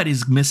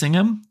 Somebody's missing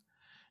him.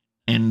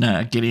 And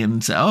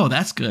Gideon says, oh,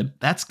 that's good.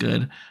 That's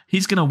good.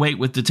 He's going to wait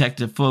with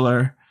Detective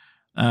Fuller.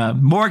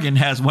 Morgan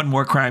has one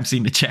more crime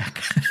scene to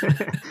check.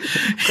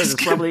 Because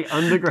it's probably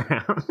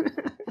underground.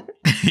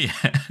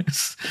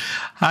 Yes.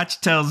 Hotch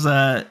tells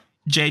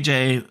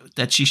JJ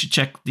that she should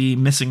check the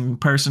missing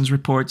persons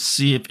reports,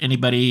 see if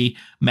anybody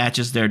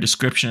matches their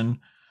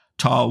description.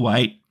 Tall,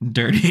 white,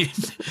 dirty.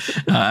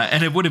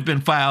 And it would have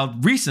been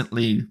filed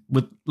recently,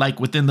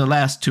 within the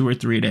last 2 or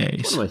 3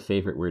 days. One of my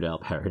favorite Weird Al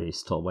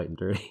parodies, Tall, White, and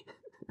Dirty.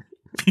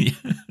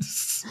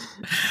 Yes.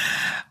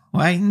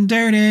 White and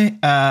dirty.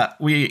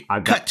 We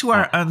cut to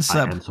our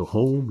unsub. I am so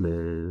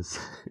homeless.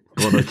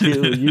 Gonna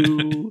kill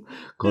you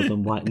because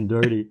I'm white and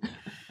dirty.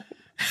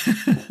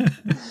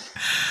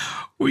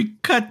 We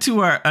cut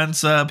to our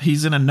unsub.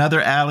 He's in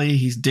another alley.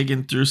 He's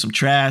digging through some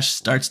trash,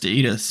 starts to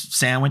eat a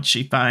sandwich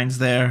she finds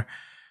there.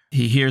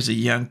 He hears a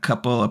young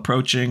couple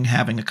approaching,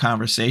 having a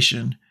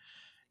conversation.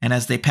 And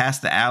as they pass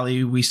the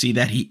alley, we see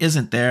that he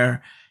isn't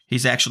there.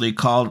 He's actually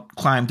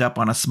climbed up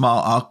on a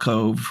small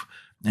alcove,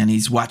 and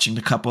he's watching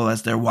the couple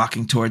as they're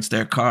walking towards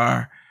their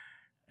car.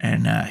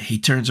 And he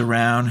turns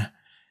around,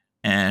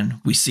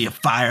 and we see a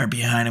fire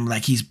behind him,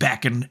 like he's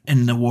back in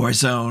the war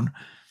zone.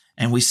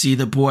 And we see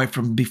the boy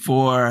from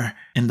before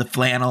in the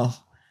flannel,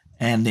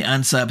 and the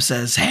unsub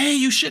says, hey,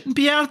 you shouldn't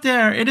be out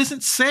there. It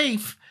isn't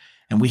safe.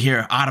 And we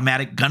hear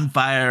automatic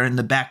gunfire in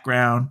the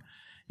background.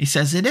 He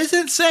says, it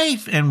isn't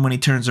safe. And when he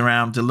turns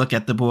around to look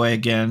at the boy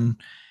again,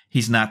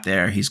 he's not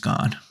there. He's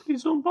gone.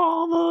 Please don't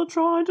bother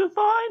trying to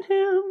find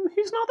him.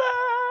 He's not there.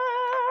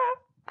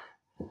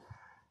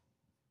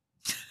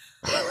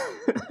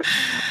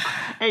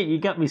 Hey, you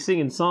got me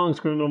singing songs,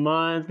 Criminal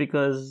Minds,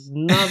 because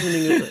nothing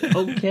is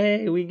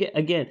okay. We get,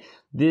 again,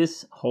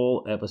 this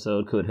whole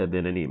episode could have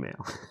been an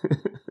email.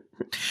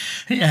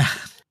 Yeah.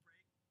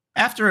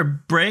 After a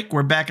break,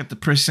 we're back at the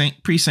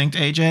precinct,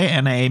 AJ,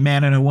 and a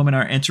man and a woman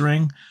are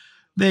entering.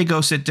 They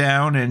go sit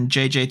down, and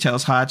JJ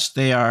tells Hotch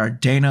they are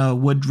Dana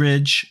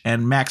Woodridge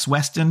and Max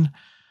Weston.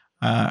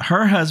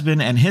 Her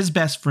husband and his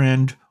best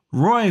friend,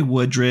 Roy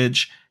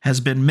Woodridge,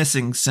 has been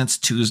missing since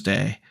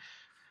Tuesday.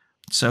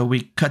 So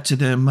we cut to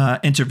them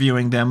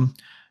interviewing them.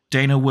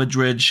 Dana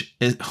Woodridge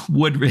is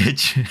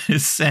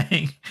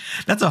saying,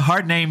 that's a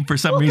hard name for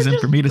some reason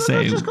for me to say.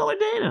 Let's just call her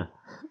Dana.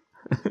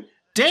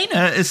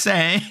 Dana is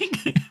saying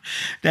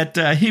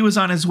that he was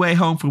on his way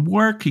home from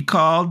work. He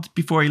called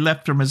before he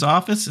left from his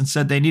office and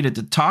said they needed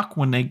to talk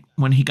when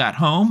he got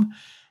home,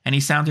 and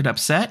he sounded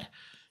upset.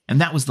 And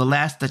that was the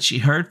last that she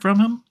heard from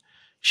him.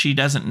 She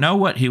doesn't know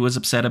what he was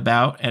upset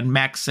about, and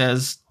Max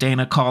says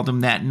Dana called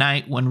him that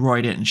night when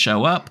Roy didn't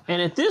show up. And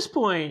at this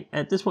point,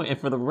 and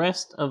for the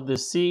rest of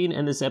this scene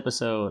and this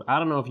episode, I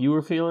don't know if you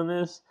were feeling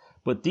this,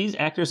 but these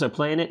actors are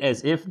playing it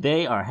as if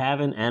they are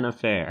having an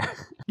affair.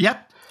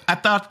 Yep. I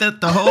thought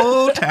that the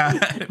whole time.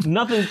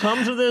 Nothing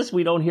comes of this.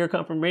 We don't hear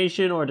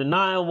confirmation or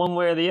denial one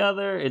way or the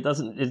other.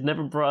 It's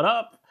never brought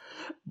up.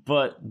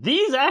 But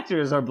these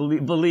actors are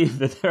believe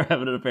that they're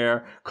having an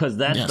affair because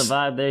that's the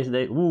vibe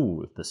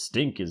the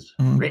stink is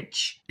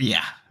rich.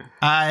 Yeah.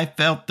 I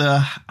felt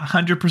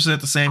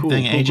 100% the same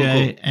thing, AJ.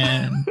 Cool.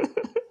 And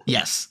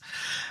yes.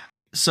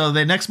 So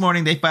the next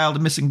morning they filed a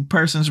missing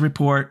persons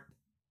report.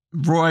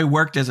 Roy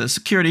worked as a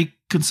security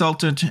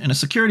consultant in a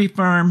security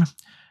firm.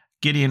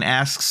 Gideon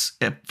asks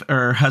if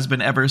her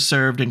husband ever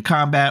served in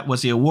combat.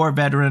 Was he a war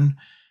veteran?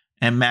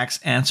 And Max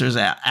answers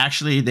that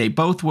actually they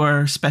both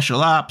were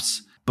special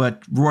ops,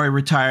 but Roy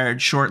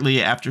retired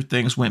shortly after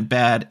things went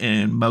bad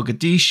in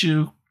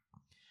Mogadishu.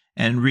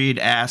 And Reed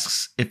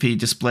asks if he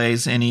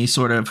displays any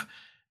sort of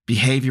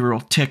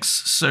behavioral tics,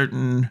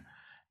 certain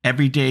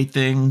everyday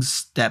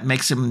things that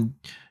makes him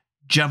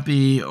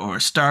jumpy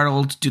or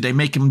startled. Do they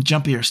make him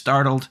jumpy or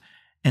startled?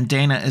 And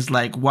Dana is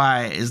like,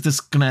 why? Is this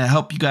going to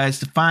help you guys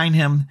to find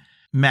him?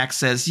 Max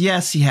says,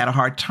 yes, he had a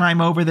hard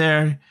time over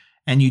there,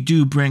 and you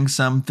do bring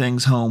some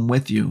things home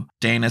with you.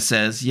 Dana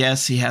says,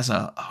 yes, he has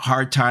a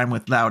hard time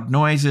with loud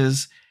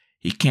noises.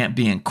 He can't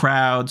be in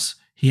crowds.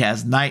 He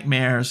has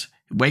nightmares.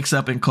 He wakes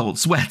up in cold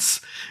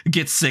sweats.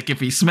 Gets sick if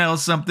he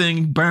smells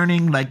something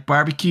burning like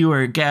barbecue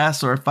or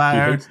gas or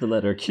fire. He hates the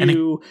letter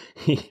Q.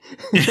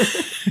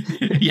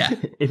 Yeah.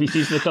 If he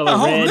sees the color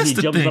red, he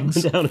jumps up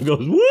and down and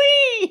goes,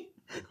 whee!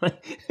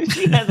 Like,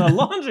 she has a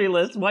laundry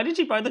list. Why did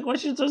she find the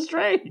question so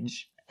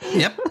strange?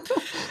 Yep.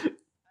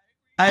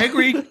 I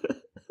agree.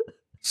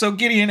 So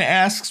Gideon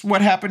asks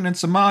what happened in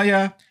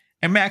Somalia,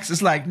 and Max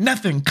is like,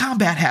 nothing,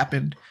 combat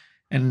happened.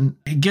 And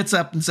he gets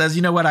up and says,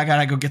 you know what, I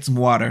gotta go get some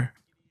water.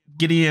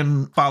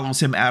 Gideon follows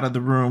him out of the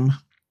room.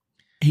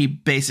 He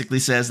basically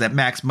says that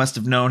Max must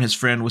have known his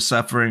friend was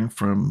suffering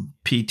from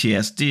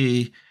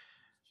PTSD.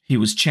 He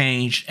was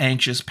changed,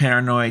 anxious,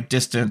 paranoid,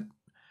 distant.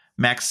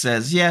 Max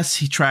says, yes,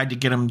 he tried to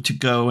get him to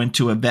go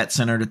into a vet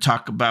center to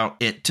talk about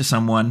it to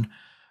someone,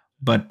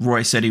 but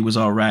Roy said he was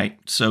all right.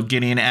 So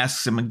Gideon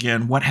asks him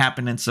again, what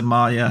happened in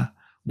Somalia?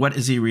 What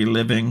is he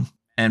reliving?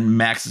 And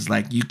Max is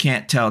like, you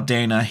can't tell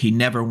Dana. He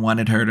never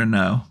wanted her to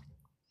know.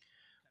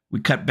 We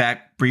cut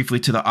back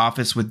briefly to the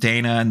office with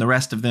Dana and the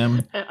rest of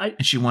them.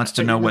 And she wants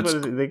to know what's...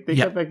 They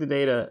cut back to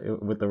Dana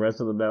with the rest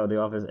of them now in the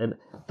office. And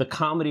the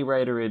comedy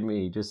writer in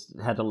me just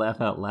had to laugh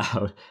out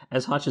loud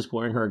as Hutch is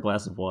pouring her a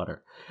glass of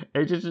water.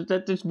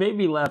 That just made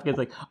me laugh. It's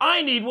like,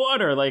 I need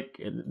water! Like,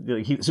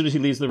 as soon as he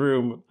leaves the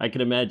room, I can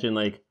imagine,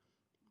 like,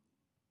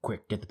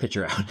 quick, get the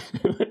pitcher out.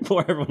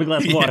 Pour everyone a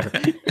glass of water.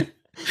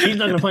 He's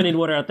not going to find any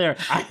water out there.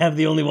 I have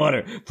the only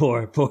water.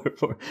 Pour.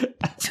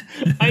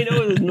 I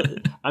know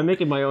I'm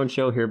making my own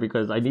show here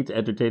because I need to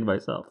entertain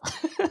myself.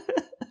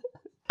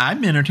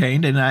 I'm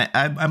entertained, and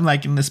I'm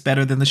liking this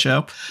better than the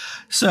show.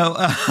 So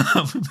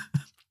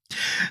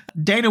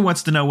Dana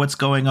wants to know what's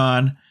going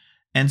on.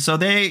 And so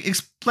they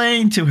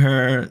explain to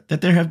her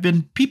that there have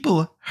been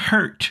people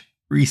hurt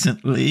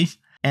recently,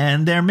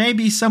 and there may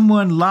be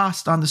someone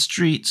lost on the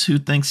streets who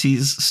thinks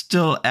he's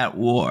still at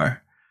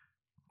war.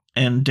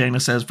 And Dana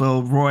says,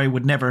 well, Roy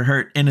would never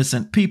hurt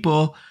innocent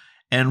people.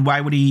 And why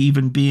would he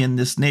even be in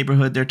this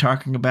neighborhood they're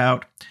talking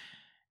about?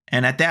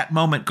 And at that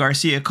moment,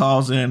 Garcia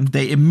calls in.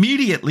 They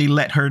immediately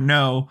let her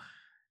know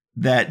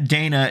that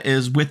Dana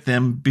is with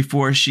them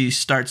before she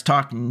starts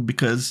talking,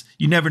 because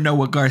you never know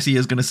what Garcia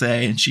is going to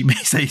say. And she may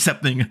say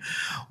something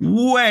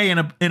way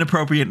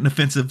inappropriate and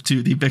offensive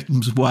to the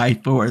victim's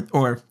wife,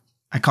 or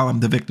I call him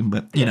the victim,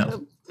 but, you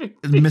know,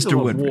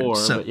 Mr. Woodridge. War,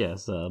 but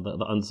yes,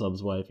 the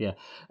unsub's wife, yeah.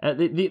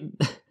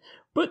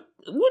 But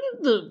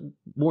wouldn't the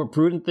more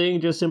prudent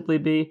thing just simply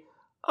be,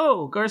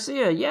 oh,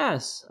 Garcia,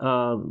 yes,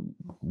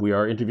 we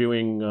are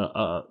interviewing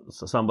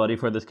somebody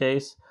for this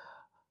case.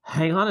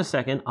 Hang on a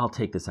second, I'll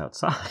take this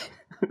outside.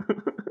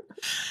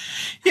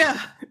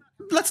 Yeah,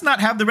 let's not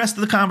have the rest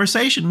of the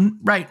conversation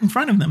right in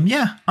front of them.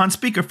 Yeah, on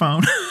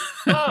speakerphone.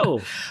 Oh,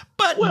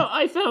 but well,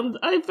 I found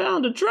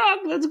a truck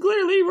that's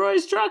clearly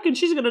Roy's truck, and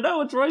she's going to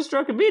know it's Roy's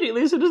truck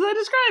immediately as soon as I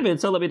describe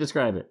it. So let me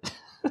describe it.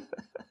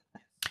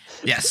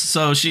 Yes,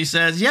 so she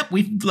says, yep,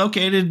 we've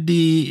located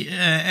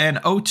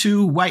an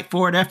 '02 white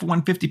Ford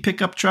F-150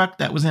 pickup truck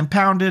that was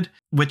impounded,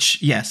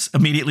 which, yes,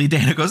 immediately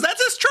Dana goes,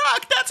 that's his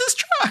truck.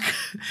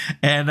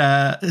 And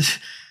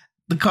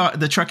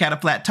the truck had a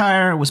flat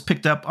tire, was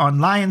picked up on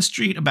Lyon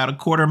Street, about a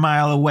quarter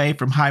mile away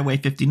from Highway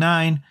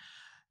 59.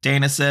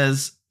 Dana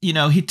says, you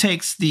know, he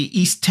takes the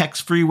East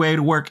Tex Freeway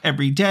to work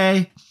every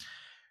day.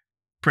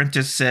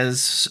 Prentice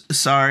says,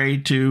 sorry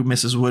to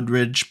Mrs.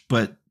 Woodridge,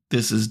 but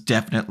this is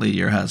definitely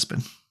your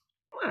husband.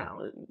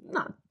 Well,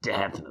 not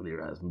definitely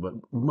your husband, but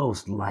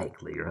most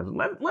likely your husband.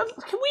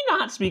 Can we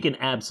not speak in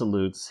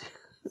absolutes?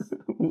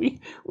 we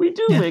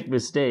do make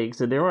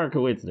mistakes, and there are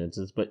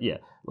coincidences, but yeah,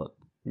 look,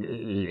 it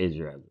is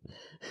your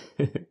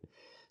husband.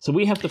 So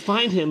we have to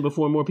find him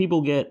before more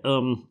people get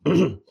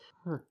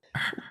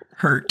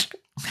hurt.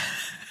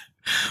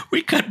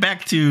 We cut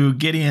back to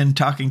Gideon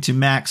talking to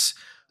Max,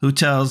 who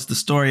tells the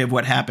story of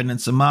what happened in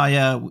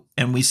Somalia,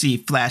 and we see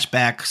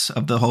flashbacks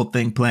of the whole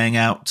thing playing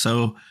out.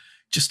 So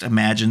just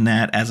imagine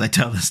that as I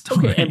tell the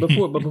story. Okay, and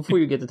before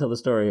you get to tell the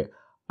story,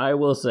 I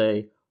will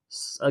say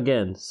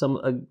again,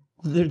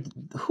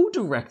 who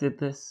directed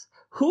this?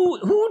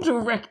 Who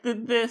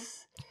directed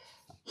this?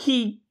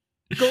 He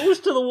goes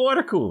to the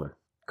water cooler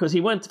because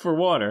he went for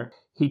water.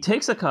 He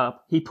takes a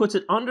cup, he puts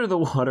it under the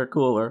water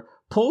cooler,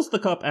 pulls the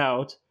cup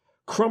out,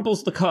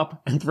 crumples the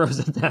cup, and throws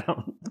it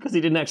down because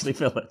he didn't actually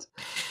fill it.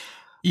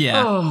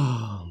 Yeah.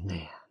 Oh,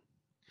 man.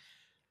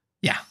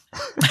 Yeah.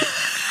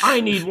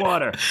 I need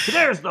water.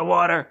 There's the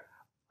water.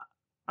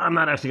 I'm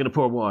not actually going to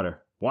pour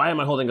water. Why am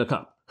I holding a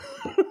cup?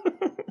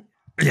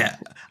 Yeah.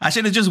 I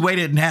should have just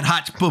waited and had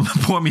Hotch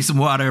pour me some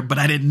water, but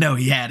I didn't know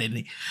he had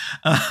any.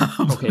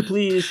 Okay,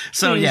 please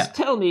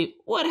tell me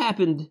what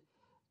happened.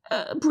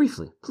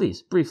 Briefly,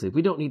 please, briefly.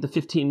 We don't need the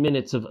 15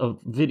 minutes of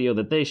video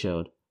that they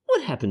showed.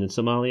 What happened in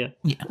Somalia?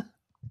 Yeah.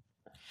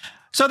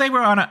 So they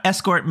were on an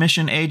escort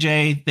mission,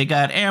 AJ. They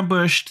got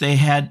ambushed. They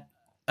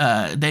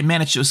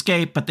managed to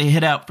escape, but they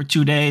hid out for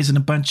 2 days in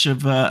a bunch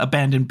of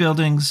abandoned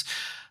buildings.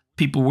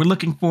 People were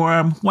looking for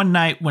him. One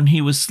night when he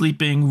was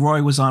sleeping,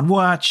 Roy was on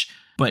watch,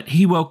 but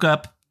he woke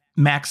up,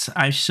 Max,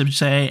 I should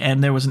say,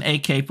 and there was an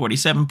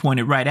AK-47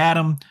 pointed right at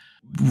him.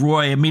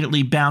 Roy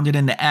immediately bounded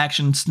into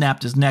action,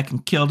 snapped his neck,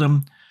 and killed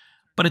him.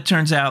 But it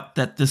turns out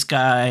that this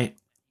guy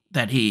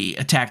that he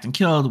attacked and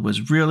killed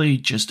was really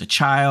just a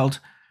child.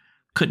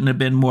 Couldn't have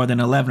been more than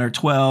 11 or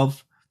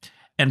 12.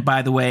 And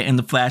by the way, in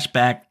the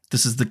flashback,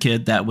 this is the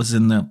kid that was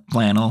in the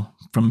flannel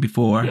from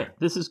before. Yeah,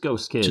 this is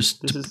Ghost Kid.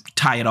 Just to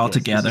tie it all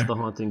together. This is the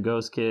haunting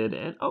Ghost Kid.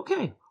 And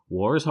okay,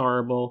 war is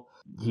horrible.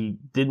 He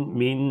didn't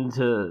mean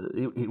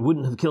to, he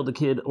wouldn't have killed a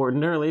kid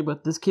ordinarily,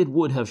 but this kid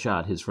would have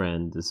shot his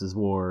friend. This is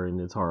war and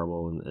it's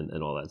horrible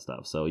and all that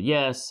stuff. So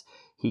yes,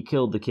 he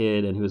killed the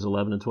kid and he was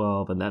 11 and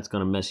 12 and that's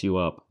going to mess you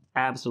up.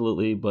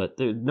 Absolutely, but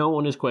no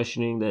one is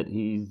questioning that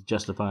he's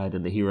justified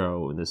and the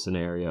hero in this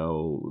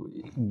scenario,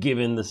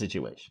 given the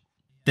situation.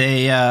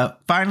 They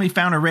finally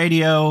found a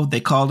radio.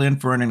 They called in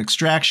for an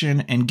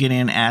extraction, and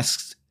Gideon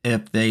asks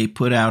if they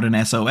put out an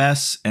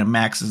SOS, and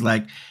Max is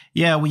like,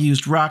 yeah, we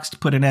used rocks to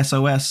put an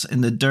SOS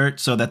in the dirt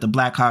so that the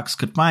Blackhawks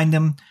could find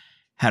him.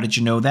 How did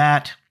you know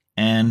that?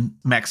 And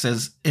Max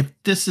says, if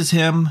it is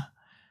him,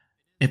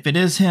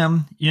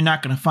 you're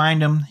not going to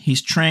find him.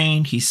 He's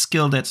trained. He's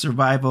skilled at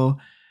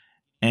survival.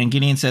 And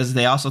Gideon says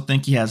they also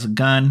think he has a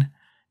gun.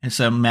 And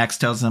so Max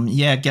tells him,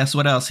 yeah, guess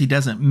what else? He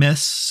doesn't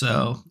miss,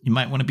 so you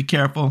might want to be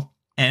careful.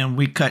 And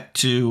we cut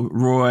to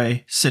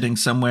Roy sitting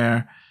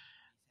somewhere,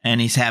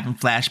 and he's having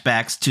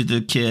flashbacks to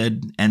the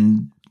kid,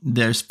 and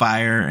there's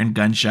fire and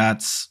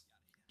gunshots,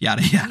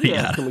 yada, yada,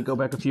 yada. Can we go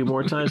back a few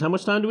more times? How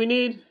much time do we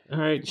need? All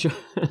right, sure.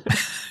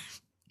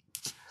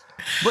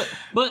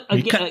 But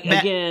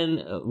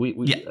again, we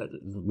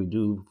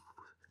do,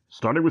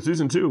 starting with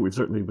season 2, we've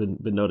certainly been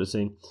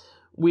noticing,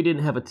 we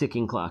didn't have a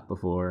ticking clock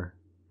before.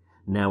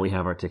 Now we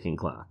have our ticking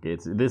clock.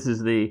 This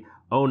is the,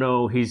 oh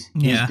no, he's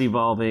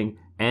devolving,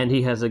 and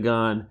he has a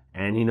gun,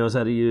 and he knows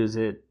how to use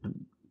it.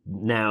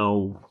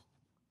 Now,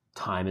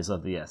 time is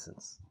of the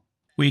essence.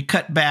 We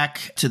cut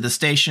back to the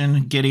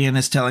station. Gideon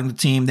is telling the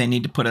team they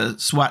need to put a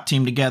SWAT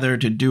team together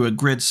to do a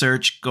grid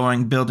search,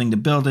 going building to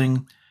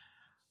building.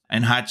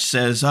 And Hotch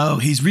says, oh,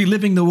 he's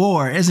reliving the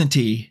war, isn't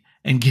he?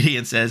 And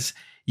Gideon says,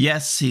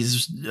 yes,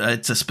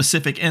 it's a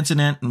specific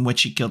incident in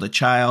which he killed a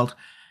child.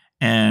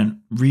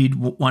 And Reed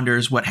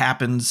wonders what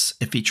happens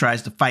if he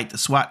tries to fight the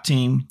SWAT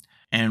team.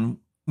 And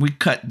we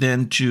cut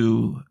then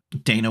to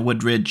Dana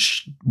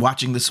Woodridge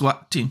watching the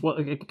SWAT team.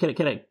 Well,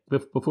 can I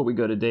before we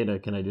go to Dana,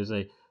 can I just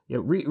say,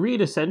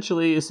 Reed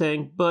essentially is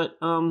saying, but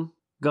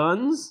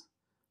guns?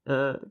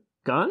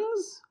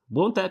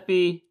 Won't that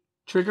be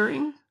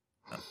triggering?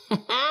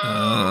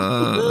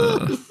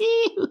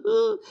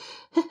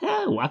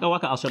 Waka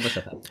waka, I'll shut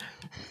myself out.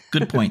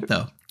 Good point,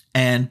 though.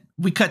 And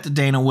we cut to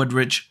Dana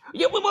Woodridge.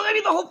 Yeah, well, I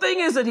mean, the whole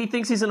thing is that he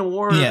thinks he's in a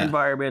war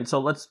environment, so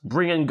let's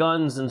bring in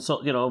guns and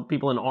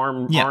people in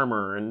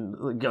armor,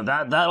 and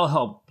that'll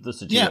help the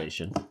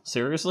situation. Yeah.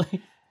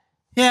 Seriously?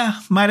 Yeah,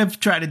 might have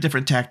tried a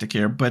different tactic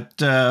here, but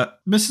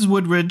Mrs.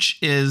 Woodridge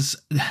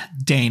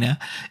Dana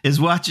is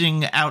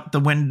watching out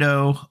the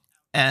window,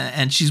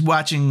 and she's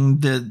watching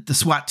the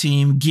SWAT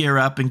team gear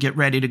up and get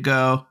ready to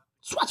go.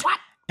 SWAT!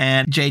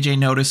 And JJ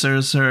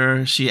notices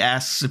her. She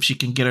asks if she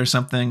can get her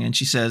something, and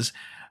she says,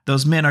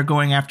 those men are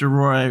going after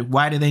Roy.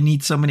 Why do they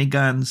need so many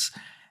guns?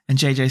 And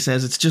JJ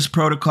says, it's just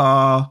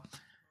protocol.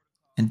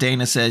 And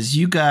Dana says,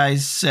 you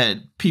guys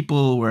said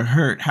people were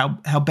hurt.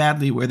 How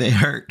badly were they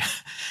hurt?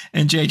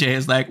 And JJ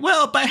is like,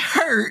 well, by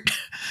hurt,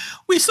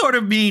 we sort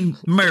of mean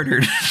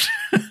murdered.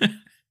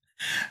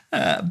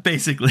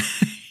 Basically.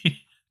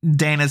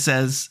 Dana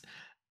says,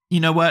 you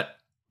know what?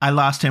 I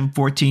lost him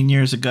 14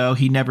 years ago.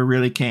 He never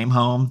really came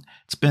home.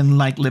 It's been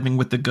like living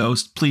with the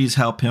ghost. Please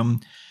help him.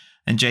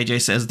 And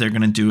JJ says they're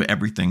going to do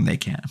everything they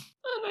can.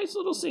 nice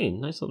little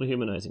scene. Nice little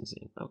humanizing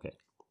scene. Okay.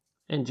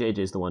 And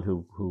JJ's the one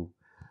who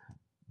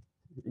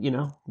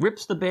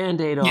rips the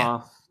Band-Aid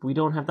off. We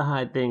don't have to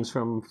hide things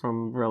from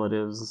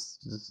relatives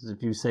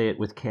if you say it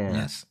with care.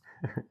 Yes.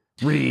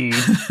 Reed.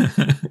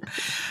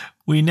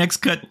 We next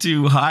cut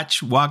to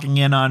Hotch walking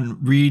in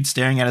on Reed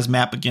staring at his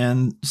map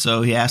again.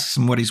 So he asks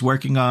him what he's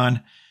working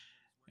on.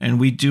 And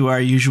we do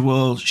our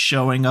usual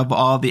showing of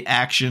all the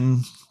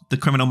action, the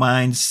Criminal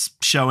Minds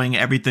showing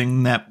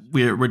everything that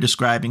we're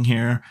describing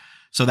here.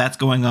 So that's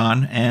going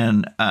on.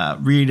 And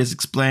Reed is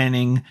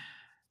explaining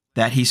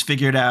that he's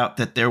figured out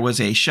that there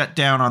was a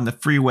shutdown on the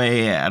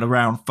freeway at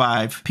around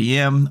 5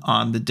 p.m.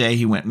 on the day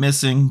he went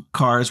missing.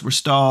 Cars were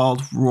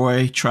stalled.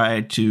 Roy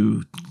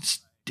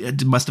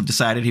must have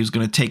decided he was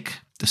going to take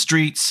the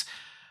streets,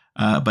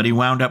 but he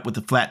wound up with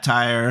a flat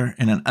tire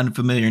in an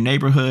unfamiliar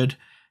neighborhood.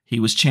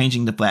 He was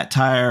changing the flat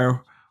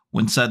tire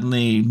when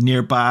suddenly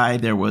nearby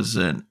there was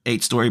an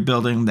 8-story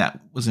building that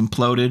was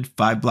imploded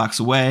 5 blocks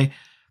away.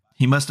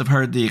 He must have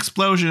heard the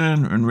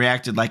explosion and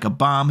reacted like a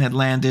bomb had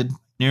landed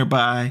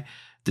nearby.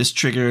 This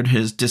triggered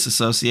his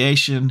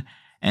disassociation,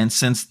 and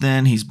since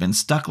then he's been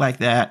stuck like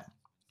that.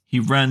 He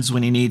runs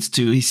when he needs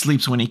to. He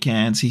sleeps when he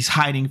can. He's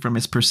hiding from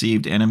his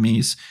perceived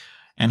enemies.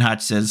 And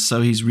Hotch says,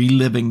 so he's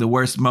reliving the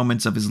worst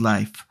moments of his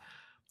life.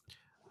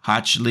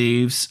 Hotch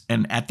leaves,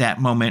 and at that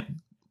moment,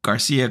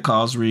 Garcia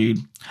calls Reed.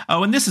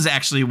 Oh, and this is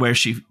actually where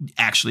she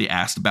actually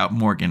asked about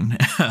Morgan.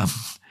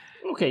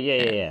 Okay,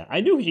 yeah. I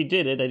knew she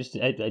did it. I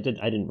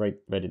didn't write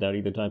it out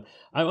either time.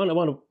 I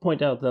want to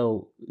point out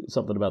though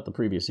something about the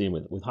previous scene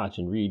with Hotch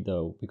and Reed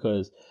though,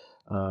 because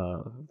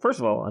first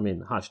of all, I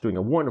mean Hotch doing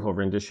a wonderful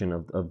rendition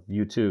of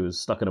U2's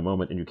 "Stuck in a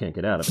Moment and You Can't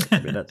Get Out of It." I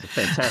mean that's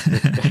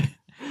fantastic.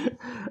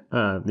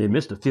 They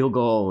missed a field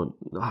goal and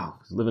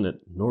was living at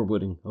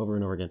Norwooding over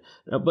and over again.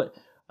 But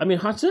I mean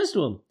Hotch says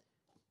to him,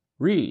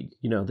 Reed,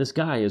 this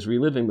guy is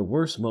reliving the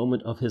worst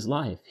moment of his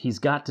life. He's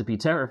got to be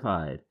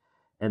terrified.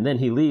 And then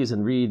he leaves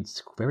and Reed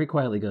very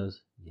quietly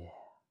goes, yeah,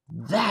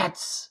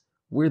 that's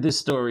where this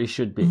story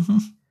should be. Mm-hmm.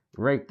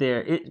 Right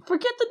there.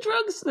 Forget the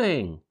drugs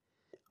thing.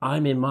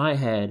 I'm in my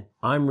head.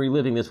 I'm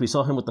reliving this. We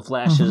saw him with the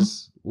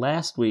flashes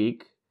last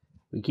week.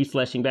 We keep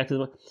flashing back to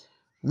the...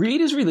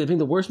 Reed is reliving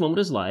the worst moment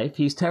of his life.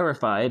 He's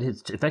terrified.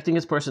 It's affecting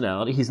his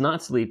personality. He's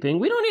not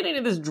sleeping. We don't need any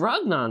of this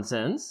drug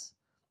nonsense.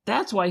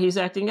 That's why he's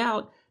acting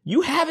out.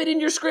 You have it in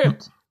your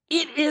script.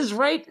 It is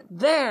right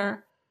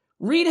there.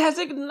 Reed has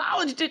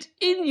acknowledged it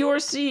in your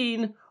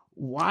scene.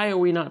 Why are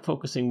we not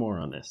focusing more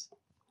on this?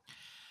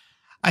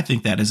 I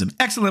think that is an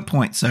excellent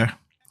point, sir.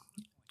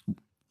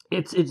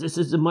 It's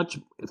a much,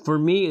 for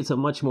me, it's a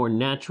much more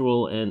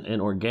natural and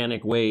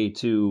organic way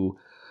to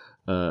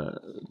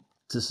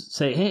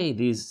say, hey,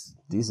 these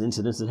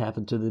incidents that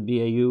happen to the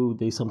BAU,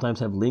 they sometimes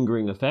have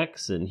lingering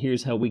effects, and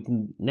here's how we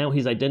can, now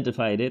he's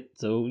identified it,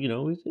 so,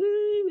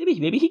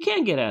 maybe he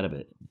can get out of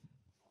it.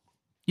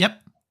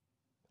 Yep.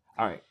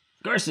 All right.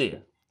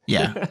 Garcia.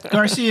 Yeah.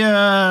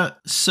 Garcia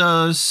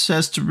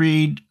says to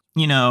Reed,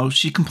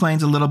 she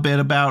complains a little bit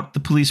about the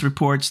police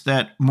reports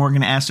that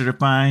Morgan asked her to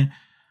find.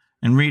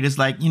 And Reed is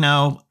like,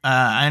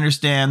 I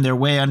understand they're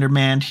way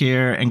undermanned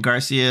here. And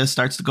Garcia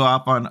starts to go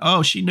off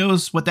on, she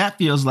knows what that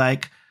feels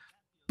like.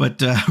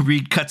 But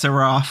Reed cuts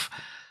her off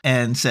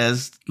and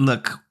says,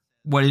 look,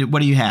 what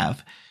do you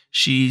have?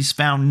 She's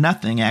found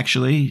nothing,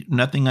 actually.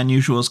 Nothing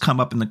unusual has come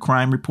up in the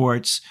crime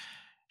reports.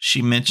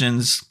 She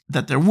mentions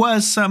that there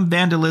was some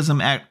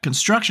vandalism at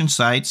construction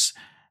sites,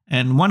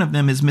 and one of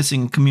them is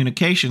missing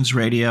communications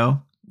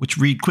radio, which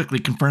Reed quickly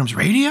confirms,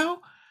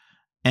 radio?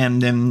 And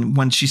then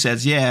when she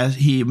says, yeah,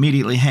 he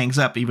immediately hangs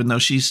up, even though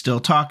she's still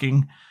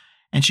talking,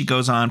 and she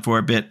goes on for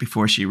a bit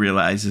before she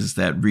realizes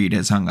that Reed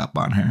has hung up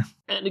on her.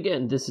 And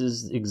again, this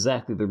is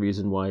exactly the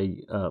reason why,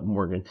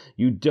 Morgan,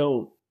 you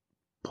don't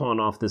pawn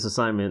off this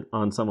assignment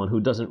on someone who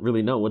doesn't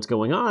really know what's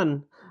going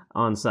on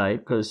site,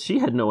 because she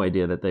had no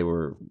idea that they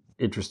were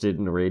interested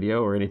in the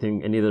radio or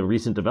anything, any of the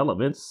recent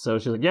developments. So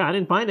she's like, yeah, I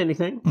didn't find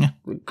anything,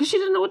 because she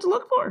didn't know what to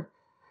look for.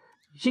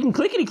 She can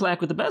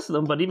clickety-clack with the best of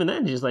them, but even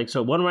then, she's like,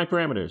 so what are my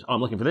parameters? Oh,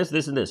 I'm looking for this,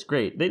 this, and this.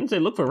 Great. They didn't say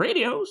look for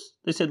radios.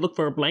 They said look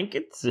for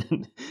blankets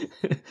and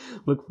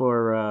look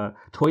for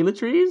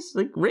toiletries.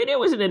 Like,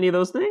 radio isn't any of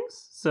those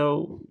things.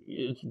 So,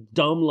 it's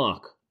dumb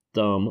luck.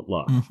 Dumb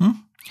luck. Mm-hmm.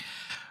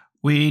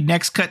 We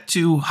next cut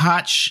to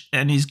Hotch,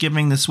 and he's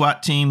giving the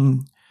SWAT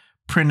team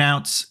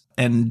printouts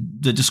and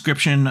the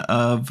description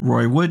of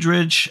Roy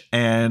Woodridge,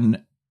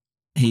 and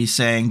he's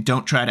saying,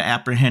 don't try to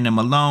apprehend him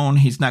alone.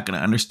 He's not going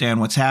to understand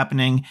what's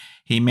happening.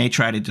 He may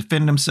try to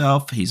defend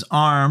himself. He's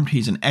armed.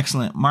 He's an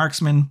excellent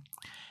marksman.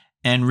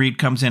 And Reed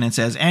comes in and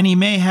says, and he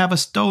may have a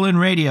stolen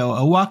radio,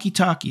 a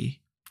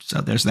walkie-talkie. So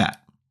there's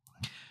that.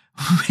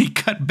 We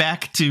cut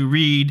back to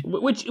Reed.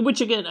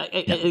 Which again,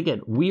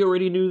 again, we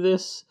already knew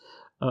this.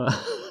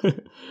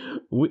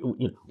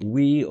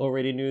 We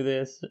already knew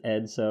this,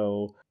 and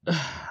so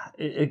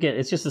again,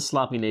 it's just the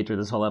sloppy nature of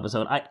this whole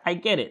episode. I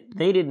get it.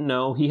 They didn't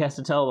know. He has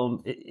to tell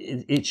them.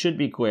 It should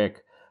be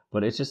quick,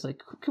 but it's just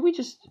like, could we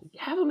just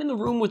have him in the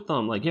room with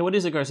them? Like, yeah, what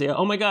is it, Garcia?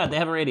 Oh my God, they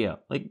have a radio.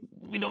 Like,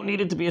 we don't need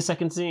it to be a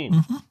second scene.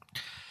 Mm-hmm.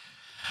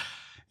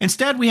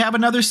 Instead, we have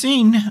another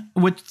scene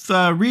with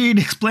Reed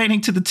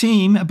explaining to the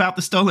team about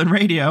the stolen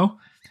radio.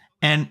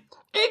 And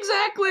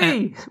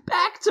exactly.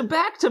 Back to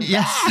back to back.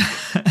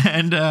 Yes.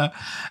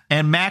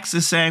 And Max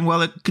is saying,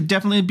 well, it could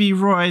definitely be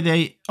Roy.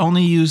 They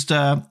only used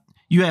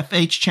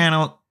UHF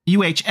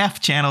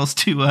channels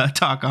to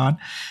talk on.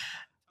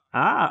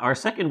 Our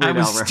second Weird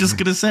Al I was just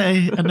going to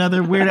say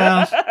another Weird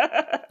Al.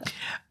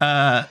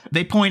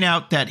 They point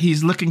out that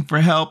he's looking for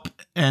help,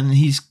 and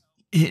he's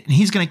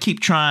going to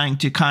keep trying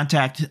to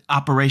contact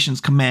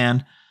Operations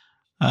Command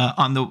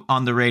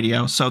on the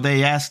radio. So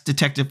they ask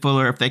Detective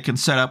Fuller if they can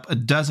set up a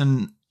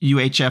dozen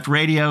UHF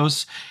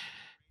radios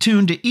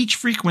tuned to each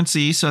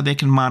frequency so they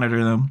can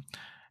monitor them.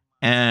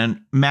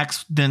 And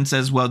Max then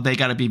says, well, they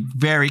got to be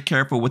very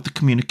careful with the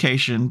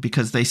communication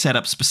because they set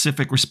up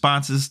specific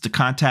responses to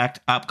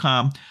contact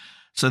OPCOM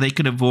so they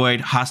could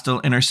avoid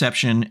hostile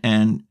interception.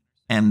 And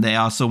they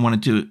also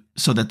wanted to,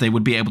 so that they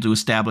would be able to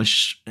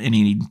establish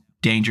any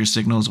danger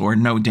signals or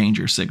no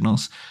danger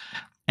signals.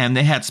 And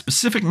they had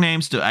specific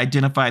names to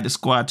identify the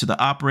squad to the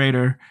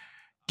operator.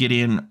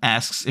 Gideon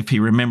asks if he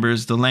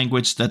remembers the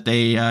language that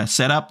they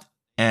set up.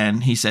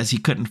 And he says he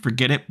couldn't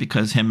forget it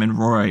because him and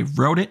Roy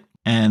wrote it.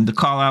 And the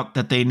call out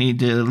that they need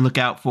to look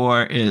out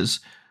for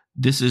is,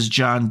 this is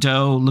John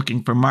Doe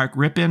looking for Mark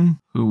Rippon,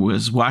 who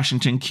was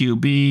Washington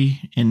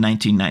QB in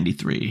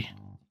 1993.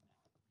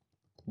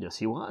 Yes,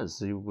 he was.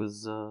 He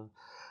was.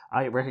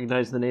 I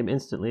recognized the name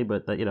instantly,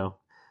 but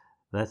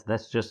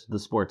that's just the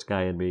sports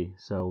guy in me.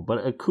 So,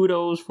 but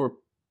kudos for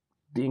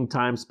being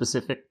time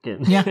specific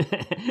and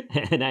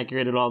and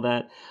accurate and all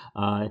that.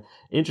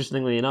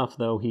 Interestingly enough,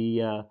 though,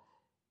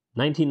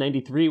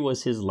 1993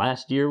 was his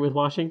last year with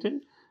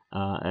Washington.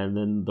 And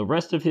then the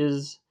rest of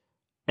his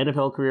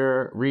NFL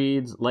career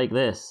reads like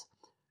this: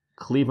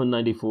 Cleveland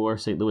 94,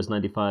 St. Louis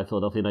 95,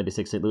 Philadelphia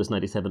 96, St. Louis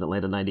 97,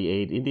 Atlanta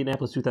 98,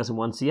 Indianapolis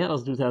 2001, Seattle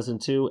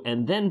 2002,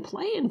 and then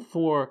playing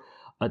for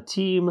a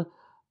team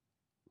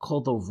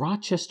called the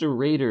Rochester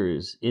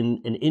Raiders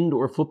in an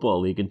indoor football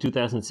league in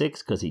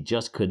 2006 because he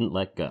just couldn't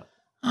let go.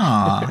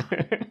 Aw.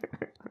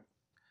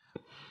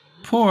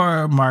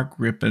 Poor Mark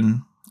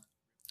Rippon.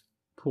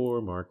 Poor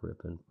Mark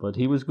Rippon. But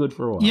he was good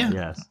for a while,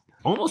 yes.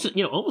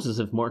 Almost as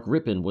if Mark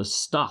Rippon was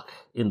stuck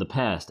in the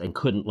past and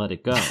couldn't let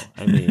it go.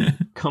 I mean,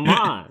 come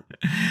on.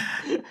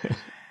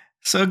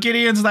 So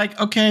Gideon's like,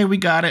 okay, we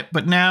got it.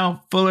 But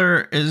now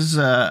Fuller is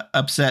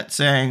upset,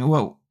 saying,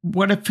 well,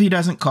 what if he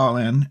doesn't call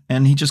in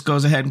and he just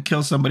goes ahead and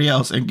kills somebody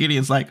else? And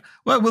Gideon's like,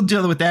 well, we'll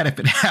deal with that if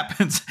it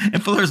happens.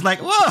 And Fuller's like,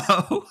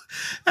 whoa,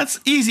 that's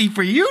easy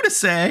for you to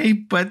say,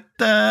 but,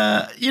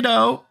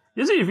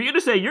 It's easy for you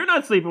to say you're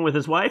not sleeping with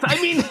his wife.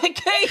 I mean,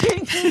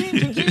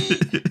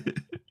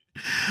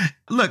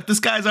 look, this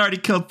guy's already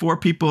killed 4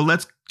 people.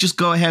 Let's just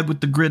go ahead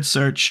with the grid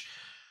search.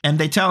 And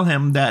they tell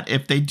him that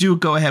if they do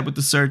go ahead with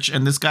the search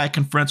and this guy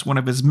confronts one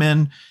of his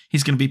men,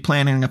 he's going to be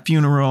planning a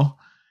funeral.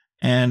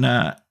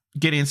 And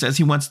Gideon says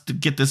he wants to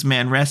get this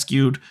man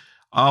rescued.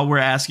 All we're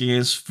asking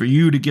is for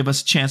you to give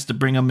us a chance to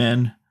bring him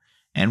in.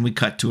 And we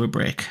cut to a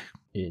break.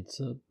 It's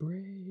a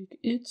break.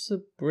 It's a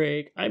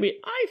break. I mean,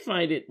 I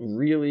find it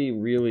really,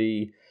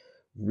 really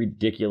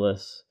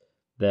ridiculous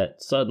that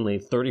suddenly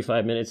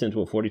 35 minutes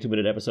into a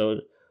 42-minute episode,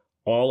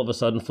 all of a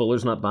sudden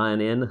Fuller's not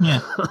buying in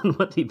on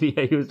what the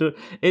BAU is doing.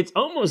 It's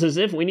almost as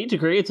if we need to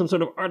create some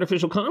sort of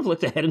artificial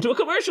conflict to head into a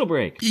commercial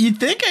break. You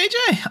think,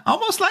 AJ?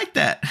 Almost like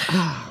that.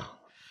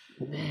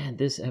 Man,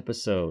 this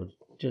episode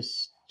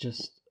just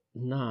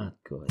not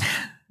good.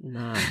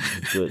 Not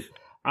good.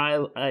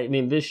 I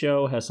mean, this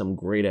show has some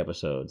great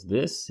episodes.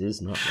 This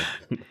is not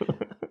one.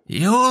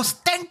 You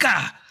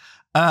stinker!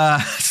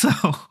 So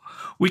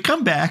we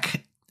come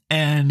back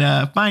and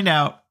find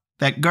out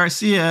that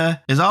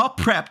Garcia is all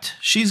prepped.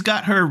 She's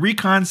got her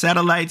recon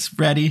satellites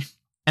ready.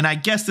 And I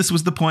guess this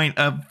was the point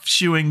of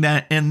showing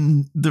that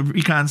in the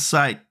recon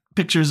site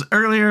pictures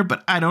earlier,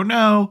 but I don't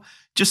know.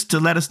 Just to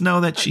let us know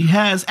that she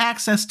has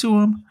access to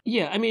them.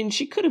 Yeah, I mean,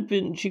 she could have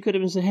been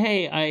saying,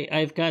 hey,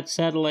 I've got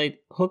satellite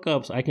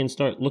hookups. I can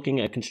start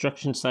looking at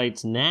construction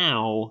sites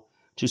now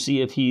to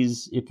see if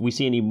we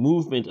see any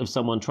movement of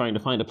someone trying to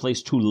find a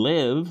place to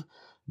live.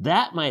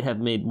 That might have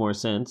made more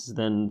sense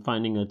than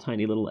finding a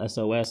tiny little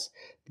SOS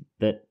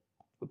that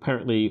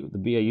apparently the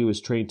BAU is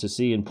trained to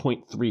see in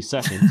 0.3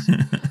 seconds.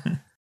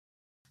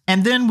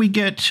 And then we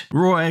get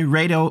Roy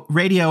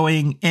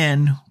radioing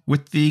in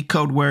with the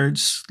code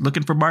words,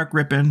 looking for Mark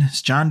Rippon.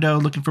 It's John Doe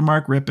looking for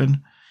Mark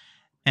Rippon.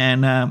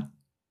 And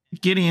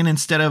Gideon,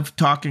 instead of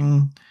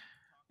talking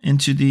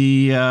into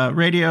the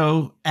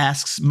radio,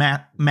 asks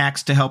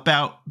Max to help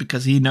out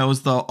because he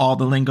knows all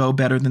the lingo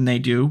better than they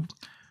do.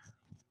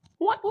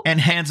 What? And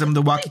hands him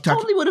the walkie-talkie. They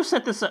totally would have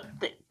set this up.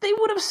 They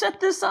would have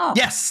set this up.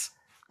 Yes.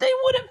 They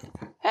would have.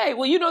 Hey,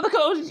 well, you know the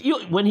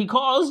code. When he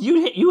calls,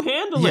 you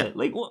handle it.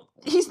 Like, well,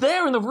 he's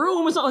there in the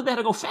room. It's not like they had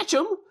to go fetch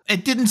him.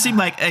 It didn't seem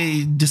like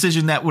a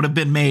decision that would have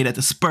been made at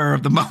the spur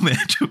of the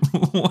moment.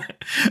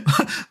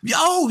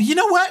 Oh, you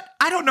know what?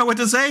 I don't know what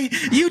to say.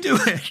 You do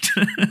it.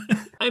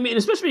 I mean,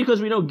 especially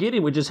because we know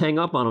Gideon would just hang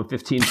up on him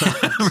 15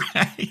 times.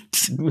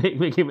 Right.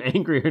 Make him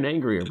angrier and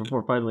angrier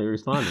before finally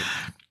responding.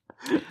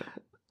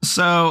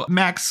 So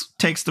Max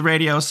takes the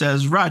radio,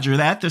 says, "Roger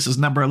that. This is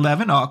number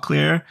 11, all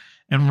clear."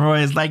 And Roy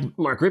is like,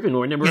 "Mark Rippon,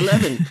 number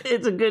 11.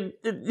 It's a good."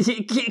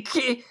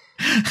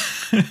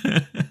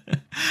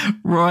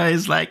 Roy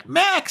is like,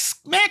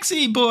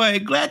 "Maxie boy,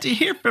 glad to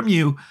hear from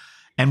you."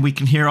 And we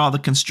can hear all the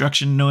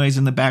construction noise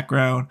in the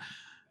background.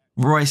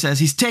 Roy says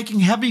he's taking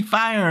heavy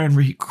fire and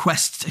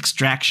requests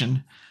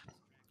extraction.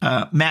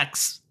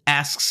 Max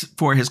asks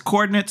for his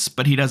coordinates,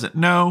 but he doesn't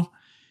know.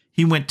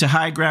 He went to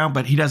high ground,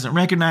 but he doesn't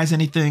recognize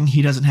anything.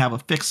 He doesn't have a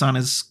fix on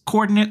his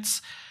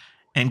coordinates.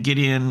 And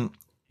Gideon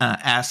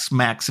asks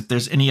Max if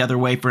there's any other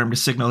way for him to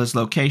signal his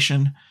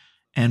location.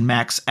 And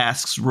Max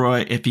asks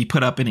Roy if he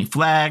put up any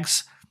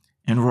flags.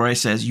 And Roy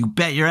says, "You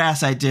bet your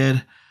ass I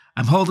did.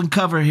 I'm holding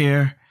cover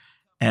here."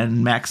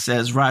 And Max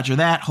says, "Roger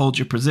that. Hold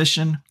your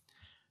position."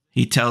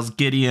 He tells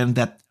Gideon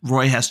that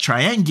Roy has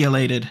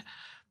triangulated.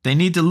 They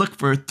need to look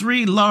for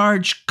 3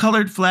 large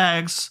colored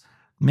flags,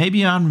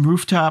 maybe on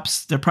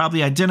rooftops. They're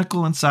probably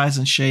identical in size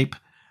and shape.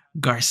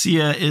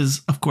 Garcia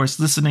is, of course,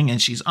 listening, and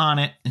she's on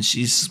it, and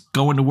she's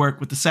going to work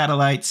with the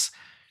satellites.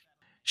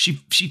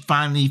 She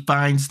finally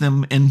finds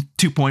them in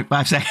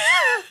 2.5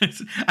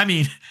 seconds. I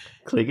mean,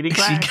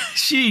 clickety-clack.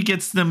 She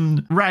gets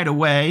them right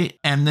away,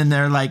 and then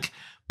they're like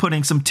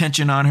putting some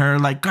tension on her,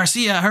 like,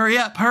 "Garcia, hurry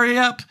up.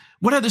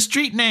 What are the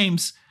street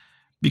names?"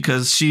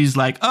 Because she's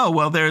like, "Oh,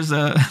 well, there's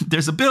a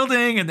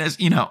building and there's,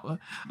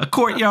 a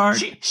courtyard."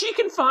 She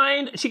can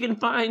find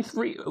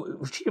 3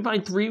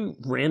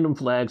 random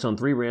flags on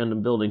 3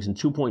 random buildings in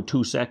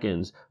 2.2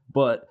 seconds,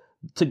 but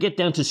to get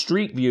down to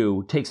Street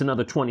View takes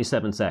another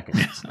 27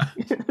 seconds.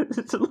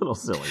 It's a little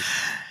silly.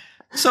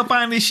 So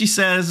finally she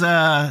says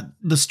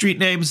the street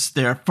names,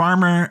 they're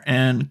Farmer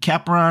and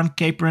Capron.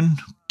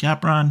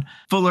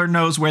 Fuller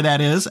knows where that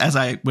is, as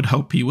I would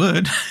hope he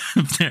would.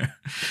 Hey,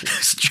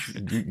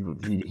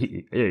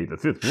 the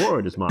 5th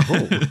Ward is my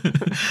home.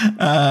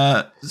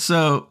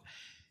 So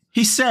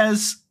he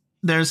says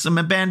there's some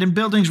abandoned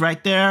buildings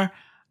right there.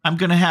 I'm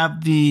going to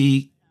have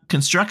the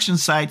construction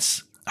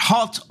sites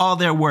halt all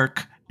their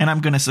work, and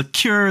I'm going to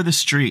secure the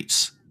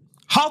streets.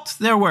 Halt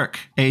their work,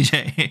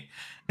 AJ,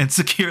 and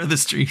secure the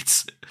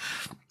streets.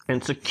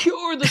 And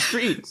secure the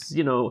streets,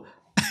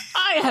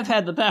 I have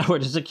had the power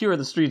to secure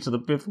the streets of the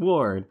 5th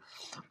Ward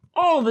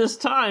all this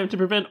time to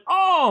prevent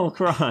all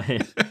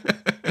crime.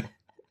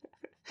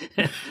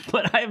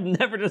 But I have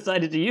never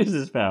decided to use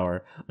this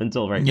power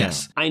until right now.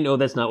 I know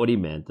that's not what he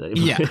meant.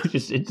 Yeah.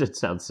 It just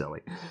sounds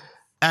silly.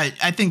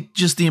 I think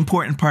just the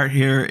important part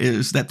here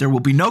is that there will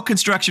be no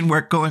construction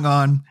work going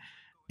on,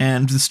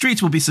 and the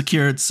streets will be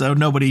secured so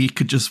nobody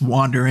could just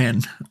wander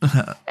in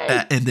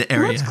the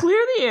area. Let's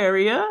clear the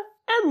area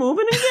and move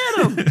in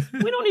and get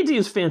them. We don't need to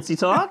use fancy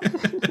talk.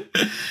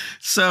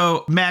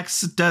 So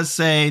Max does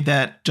say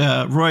that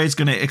Roy is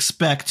going to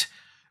expect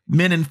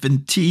men in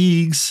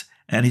fatigues,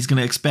 and he's going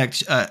to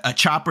expect a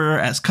chopper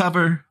as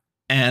cover.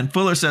 And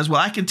Fuller says, "Well,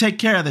 I can take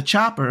care of the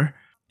chopper."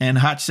 And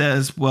Hotch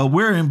says, "Well,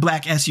 we're in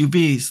black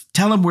SUVs.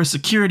 Tell them we're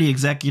security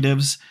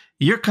executives.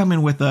 You're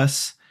coming with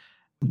us."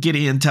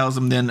 Gideon tells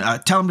him then,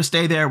 "Tell him to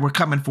stay there. We're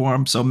coming for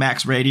him." So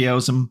Max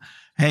radios him,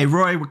 "Hey,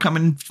 Roy, we're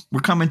coming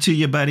to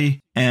you, buddy."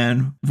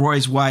 And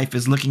Roy's wife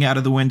is looking out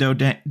of the window.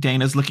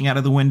 Dana's looking out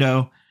of the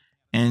window,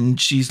 and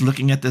she's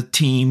looking at the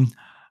team,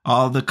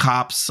 all the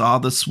cops, all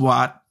the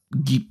SWAT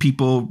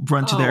people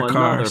run to their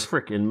cars.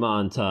 Another freaking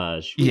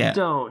montage. We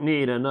don't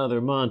need another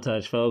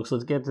montage, folks.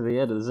 Let's get to the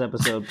end of this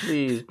episode,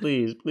 please,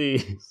 please,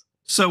 please.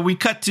 So we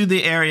cut to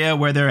the area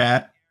where they're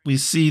at. We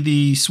see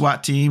the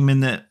SWAT team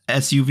and the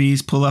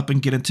SUVs pull up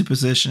and get into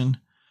position.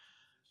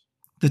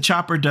 The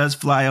chopper does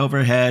fly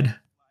overhead.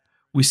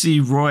 We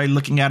see Roy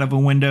looking out of a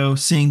window,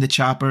 seeing the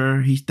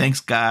chopper. He thanks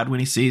God when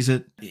he sees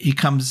it. He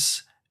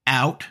comes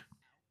out,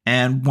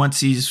 and once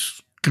he's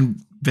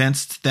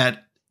convinced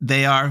that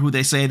they are who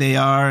they say they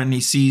are, and he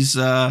sees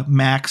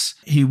Max,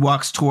 he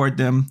walks toward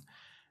them.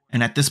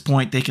 And at this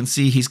point, they can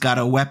see he's got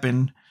a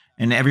weapon,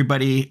 and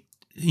everybody,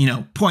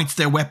 points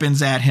their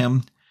weapons at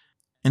him.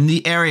 In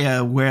the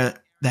area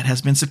where that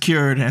has been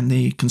secured and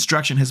the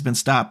construction has been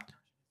stopped,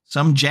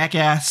 some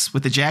jackass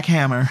with a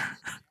jackhammer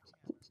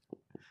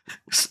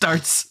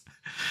starts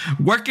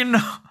working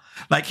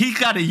like he's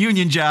got a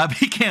union job.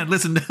 He can't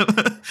listen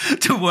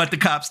to what the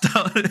cops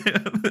tell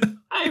him.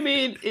 I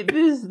mean,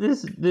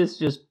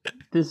 this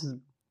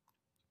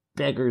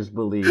beggars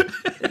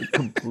belief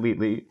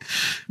completely.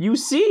 You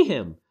see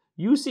him.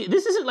 This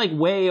isn't like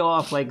way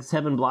off, like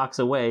 7 blocks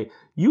away.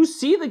 You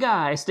see the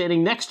guy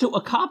standing next to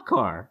a cop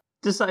car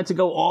decide to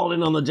go all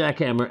in on the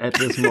jackhammer at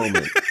this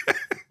moment.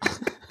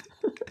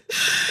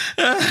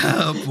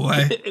 Oh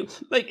boy!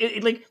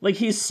 like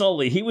he's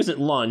Sully. He was at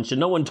lunch and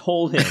no one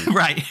told him.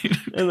 Right.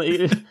 And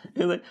he's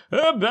like,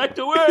 "Oh, back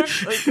to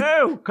work." Like,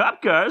 "Oh,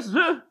 cop cars."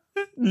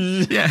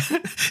 Yeah,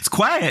 it's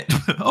quiet.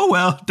 Oh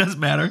well, doesn't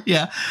matter.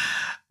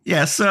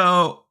 Yeah.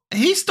 So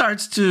he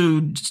starts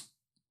to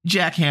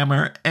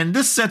jackhammer, and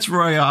this sets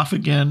Roy off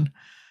again.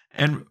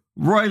 And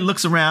Roy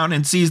looks around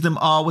and sees them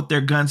all with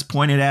their guns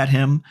pointed at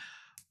him,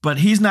 but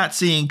he's not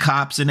seeing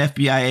cops and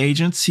FBI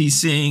agents. He's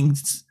seeing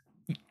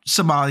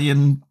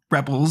Somalian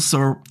rebels,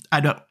 or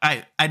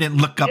I didn't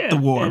look up the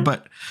war,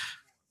 but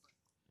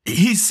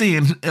he's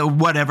seeing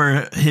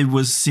whatever he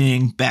was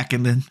seeing back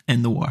in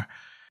the war.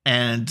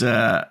 And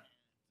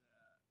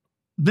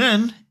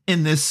then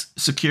in this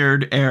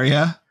secured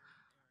area,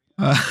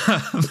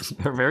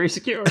 they're very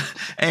secure.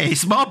 A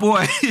small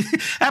boy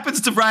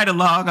happens to ride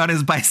along on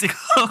his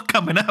bicycle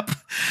coming up.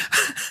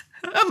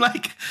 I'm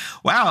like,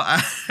 wow,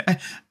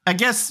 I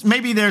guess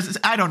maybe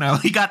I don't know.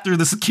 He got through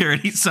the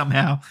security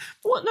somehow.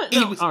 Well,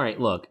 no, all right,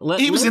 look.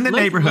 He was in the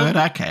neighborhood.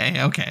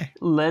 Okay.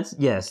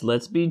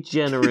 Let's be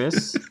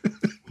generous.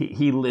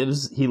 he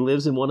lives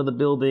in one of the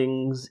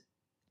buildings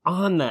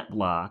on that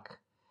block,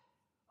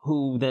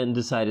 who then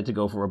decided to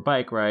go for a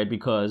bike ride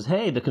because,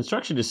 hey, the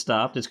construction is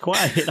stopped. It's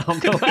quiet. I'll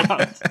go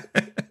out.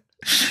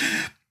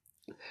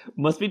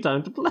 Must be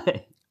time to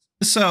play.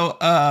 So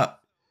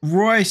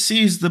Roy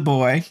sees the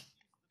boy,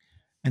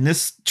 and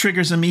this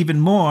triggers him even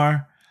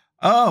more.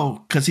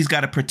 Oh, because he's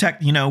got to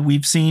protect,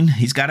 we've seen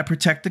he's got to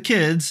protect the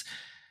kids.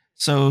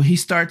 So he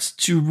starts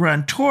to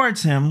run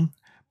towards him,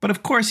 but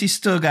of course he's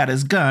still got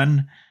his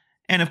gun.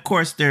 And of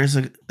course there's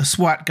a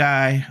SWAT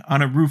guy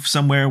on a roof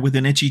somewhere with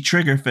an itchy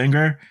trigger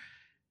finger.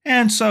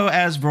 And so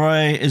as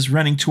Roy is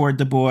running toward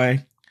the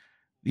boy,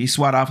 the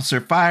SWAT officer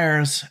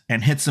fires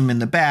and hits him in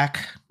the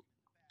back,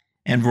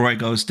 and Roy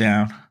goes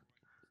down.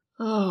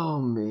 Oh,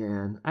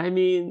 man. I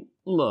mean,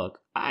 look,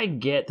 I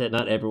get that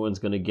not everyone's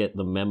going to get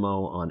the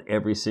memo on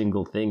every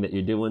single thing that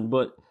you're doing,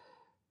 but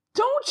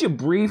don't you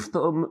brief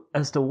them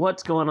as to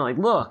what's going on? Like,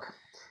 look,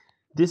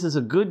 this is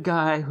a good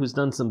guy who's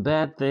done some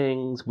bad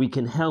things. We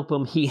can help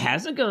him. He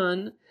has a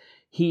gun.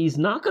 He's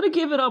not going to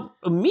give it up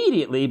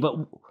immediately, but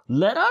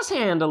let us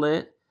handle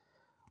it.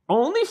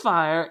 Only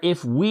fire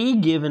if we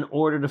give an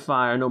order to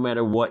fire, no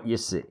matter what you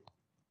see.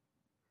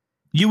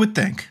 You would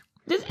think.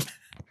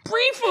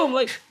 Brief him.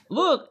 Like,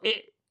 look,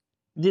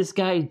 this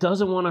guy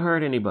doesn't want to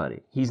hurt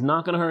anybody. He's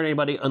not going to hurt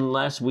anybody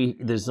unless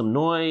there's some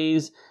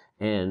noise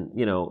and,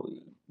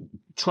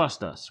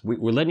 trust us.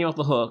 We're letting you off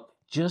the hook.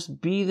 Just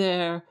be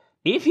there.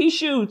 If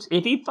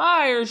he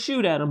fires,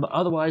 shoot at him. But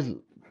otherwise,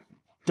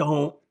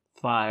 don't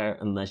fire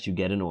unless you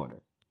get an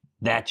order.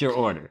 That's your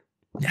order.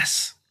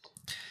 Yes.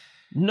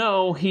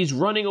 No, he's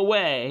running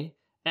away.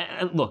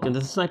 And look, and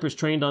the sniper's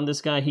trained on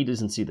this guy. He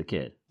doesn't see the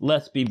kid.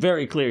 Let's be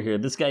very clear here.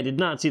 This guy did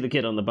not see the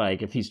kid on the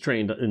bike if he's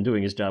trained in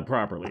doing his job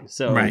properly.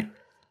 So, right.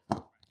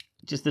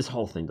 Just this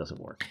whole thing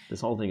doesn't work. This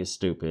whole thing is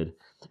stupid.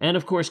 And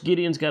of course,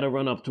 Gideon's got to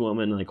run up to him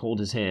and hold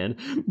his hand.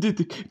 Did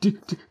the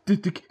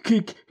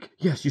kid?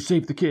 Yes, you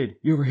saved the kid.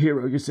 You're a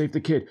hero. You saved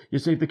the kid. You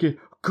saved the kid.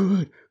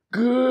 Good.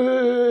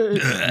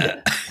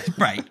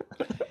 Right.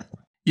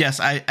 Yes,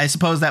 I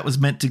suppose that was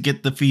meant to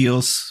get the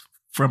feels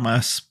from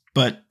us,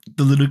 but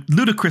the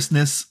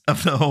ludicrousness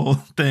of the whole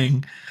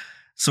thing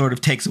sort of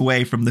takes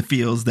away from the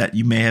feels that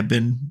you may have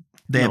been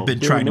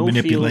trying to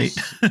manipulate.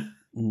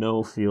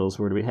 No feels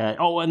were to be had.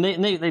 Oh, and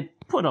they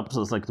put up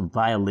like the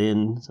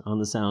violins on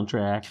the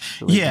soundtrack.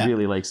 So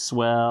really like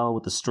swell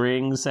with the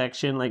string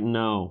section. Like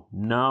no.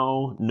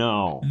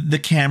 The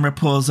camera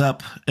pulls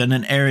up in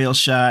an aerial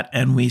shot,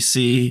 and we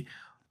see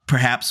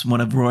perhaps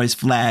one of Roy's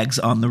flags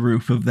on the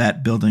roof of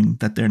that building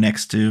that they're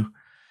next to.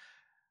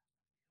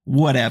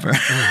 Whatever.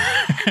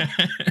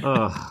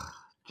 All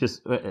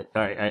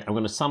right. I'm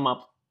going to sum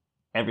up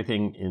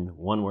everything in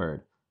one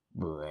word.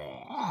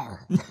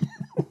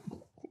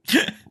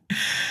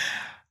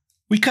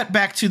 We cut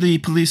back to the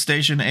police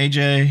station,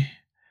 AJ,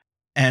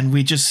 and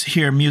we just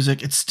hear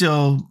music. It's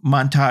still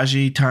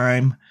montage-y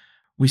time.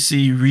 We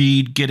see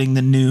Reed getting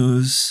the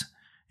news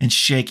and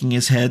shaking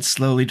his head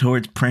slowly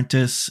towards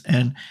Prentice.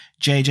 And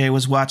JJ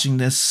was watching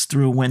this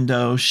through a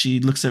window.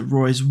 She looks at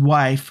Roy's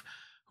wife,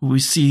 who we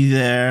see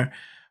there,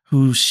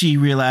 who she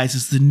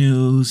realizes the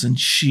news, and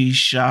she's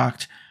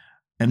shocked.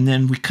 And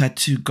then we cut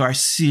to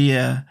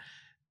Garcia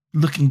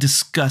looking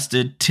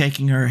disgusted,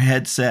 taking her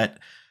headset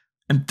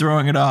and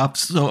throwing it off.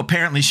 So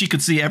apparently she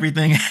could see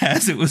everything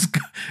as it was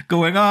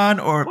going on.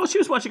 Or well, she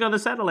was watching on the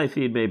satellite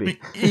feed, maybe.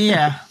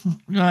 Yeah.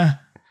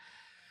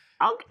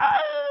 I'll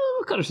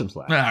cut her some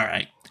slack. All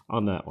right.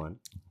 On that one.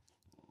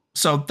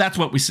 So that's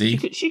what we see.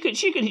 She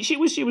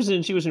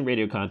was in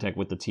radio contact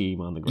with the team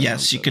on the ground.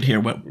 Yes, she could hear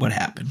what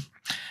happened.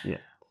 Yeah.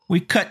 We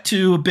cut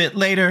to a bit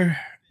later,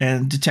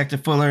 and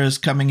Detective Fuller is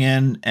coming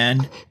in,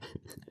 and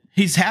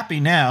he's happy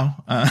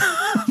now.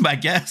 I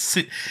guess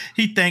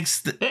he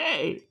thanks the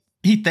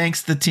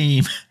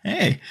team.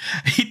 Hey,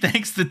 he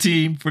thanks the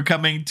team for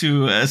coming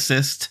to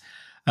assist.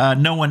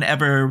 No one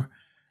ever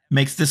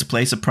makes this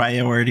place a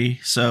priority,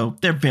 so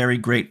they're very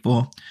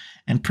grateful.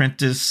 And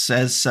Prentice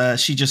says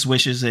she just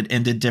wishes it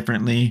ended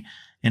differently,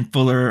 and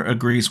Fuller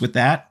agrees with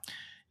that.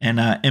 And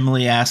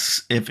Emily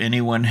asks if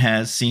anyone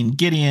has seen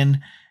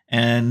Gideon.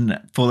 And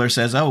Fuller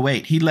says, oh,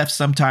 wait, he left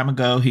some time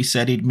ago. He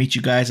said he'd meet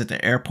you guys at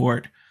the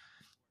airport.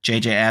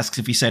 JJ asks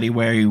if he said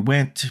where he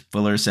went.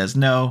 Fuller says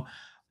no,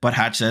 but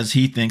Hotch says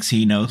he thinks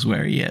he knows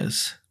where he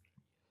is.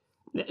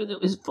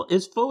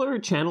 Is Fuller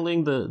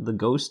channeling the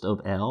ghost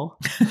of L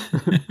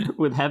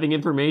with having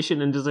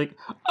information and just like,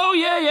 oh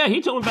yeah,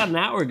 he told me about an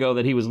hour ago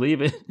that he was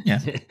leaving, Yeah.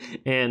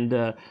 and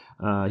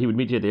he would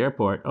meet you at the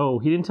airport. Oh,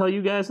 he didn't tell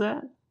you guys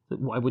that?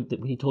 Why would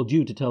he told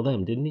you to tell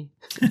them, didn't he?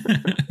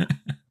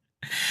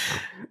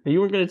 You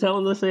weren't going to tell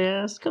him this they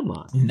asked? Come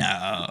on.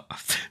 No.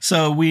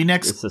 So we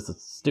next... It's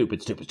just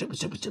stupid.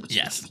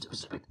 Yes.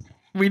 Stupid.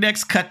 We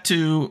next cut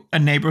to a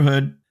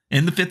neighborhood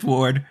in the 5th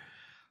Ward.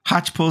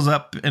 Hotch pulls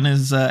up in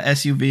his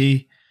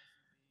SUV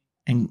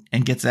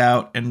and gets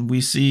out, and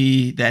we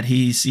see that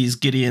he sees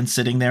Gideon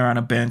sitting there on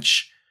a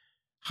bench.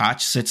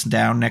 Hotch sits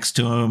down next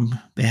to him.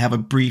 They have a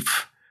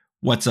brief,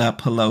 what's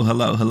up,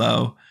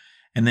 hello.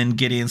 And then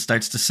Gideon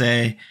starts to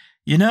say,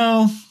 you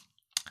know,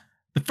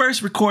 the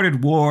first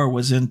recorded war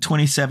was in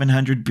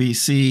 2700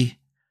 BC.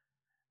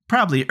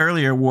 Probably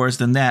earlier wars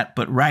than that,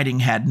 but writing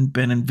hadn't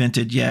been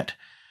invented yet.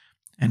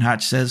 And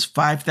Hotch says,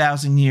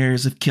 5,000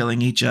 years of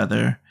killing each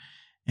other.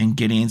 And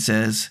Gideon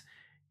says,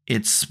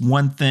 it's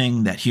one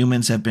thing that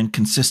humans have been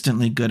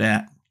consistently good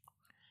at.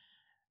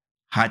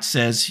 Hotch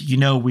says, you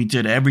know, we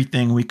did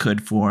everything we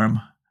could for him.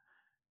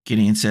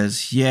 Gideon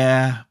says,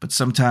 yeah, but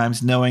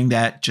sometimes knowing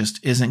that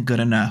just isn't good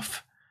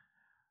enough.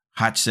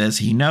 Hotch says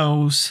he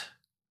knows.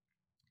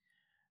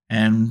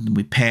 And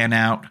we pan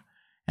out,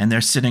 and they're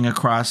sitting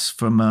across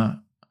from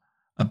a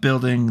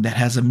building that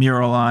has a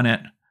mural on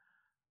it.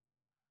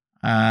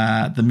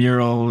 The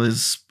mural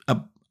is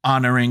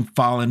honoring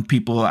fallen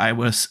people, I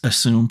would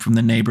assume, from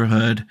the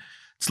neighborhood.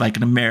 It's like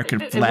an American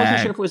flag. I wasn't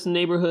sure if it was the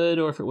neighborhood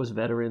or if it was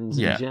veterans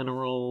in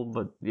general,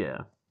 but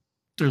yeah.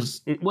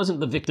 It wasn't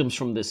the victims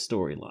from this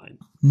storyline.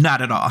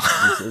 Not at all.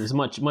 It was a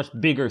much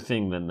bigger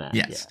thing than that.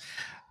 Yes.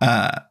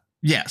 Yeah.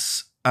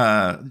 Yes.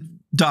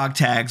 Dog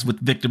tags with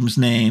victims'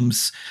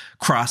 names,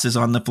 crosses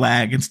on the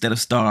flag instead of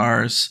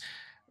stars.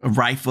 A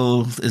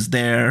rifle is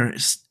there,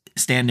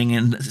 standing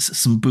in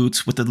some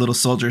boots with a little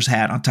soldier's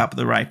hat on top of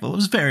the rifle. It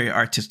was a very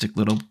artistic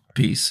little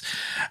piece.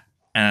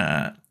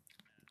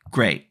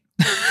 Great.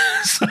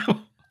 So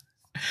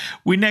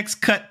we next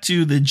cut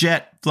to the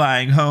jet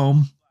flying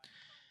home,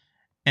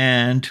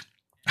 and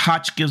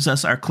Hotch gives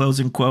us our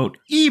closing quote,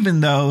 even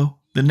though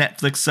the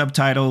Netflix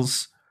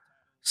subtitles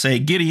say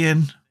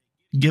Gideon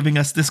giving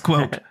us this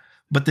quote,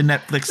 but the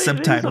Netflix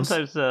subtitles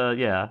they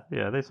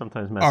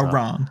sometimes mess are up.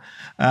 wrong.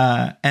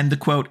 And the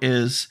quote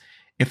is,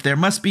 if there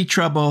must be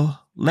trouble,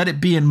 let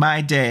it be in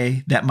my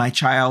day that my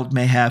child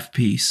may have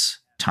peace.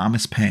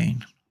 Thomas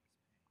Paine.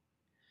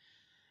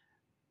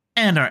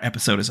 And our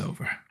episode is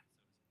over.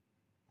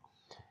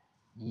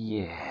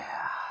 Yeah.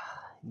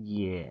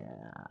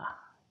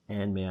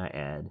 And may I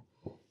add,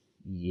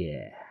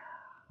 yeah.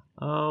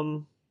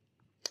 Well,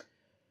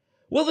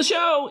 the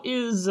show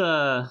is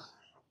not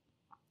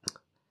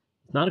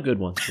a good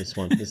one.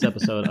 This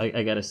episode,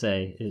 I gotta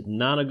say, is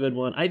not a good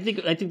one. I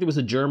think there was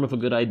a germ of a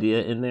good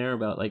idea in there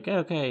about like,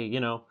 okay, you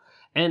know,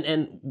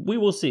 and we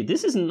will see.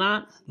 This is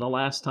not the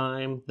last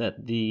time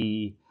that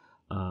the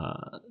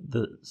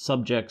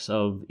subjects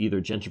of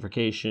either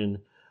gentrification,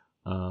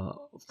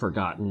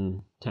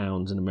 forgotten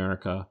towns in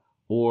America,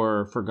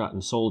 or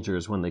forgotten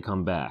soldiers when they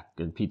come back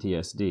and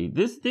PTSD.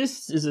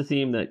 This is a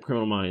theme that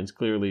Criminal Minds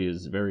clearly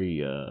is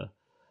very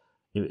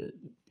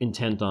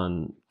intent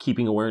on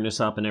keeping awareness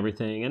up and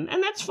everything, and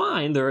that's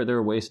fine. There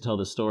are ways to tell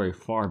the story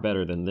far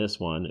better than this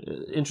one.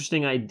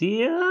 Interesting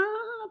idea,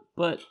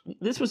 but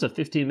this was a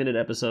 15-minute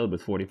episode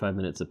with 45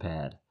 minutes of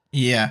pad.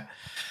 Yeah,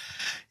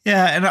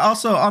 and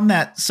also on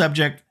that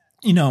subject,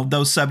 you know,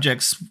 those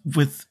subjects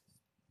with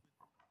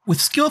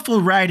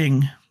skillful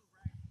writing,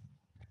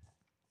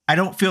 I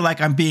don't feel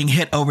like I'm being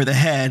hit over the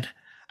head.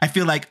 I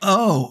feel like,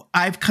 oh,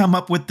 I've come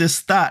up with this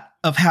thought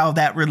of how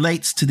that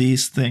relates to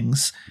these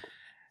things.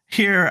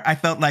 Here, I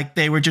felt like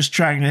they were just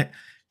trying to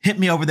hit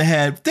me over the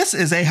head. This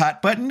is a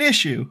hot button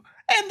issue.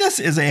 And this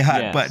is a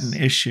hot button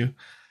issue.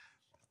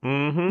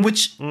 Mm-hmm.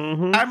 Which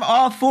I'm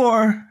all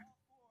for,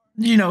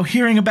 you know,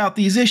 hearing about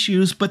these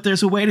issues, but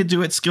there's a way to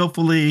do it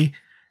skillfully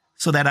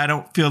so that I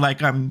don't feel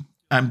like I'm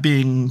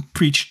being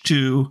preached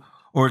to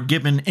or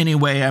given any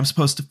way I'm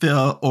supposed to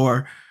feel,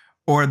 or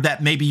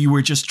that maybe you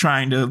were just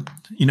trying to,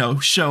 you know,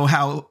 show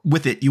how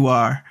with it you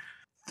are.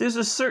 There's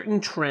a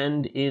certain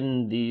trend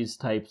in these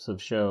types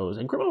of shows,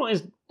 and Criminal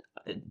Minds,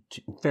 in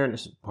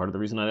fairness, part of the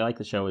reason I like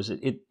the show is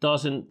it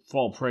doesn't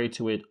fall prey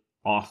to it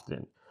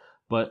often.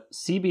 But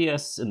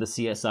CBS and the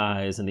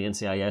CSIs and the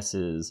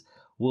NCISs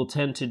will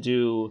tend to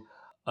do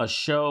a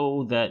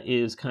show that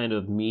is kind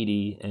of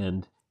meaty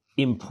and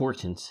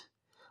important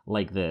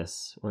like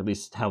this, or at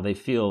least how they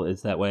feel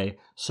is that way,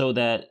 so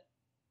that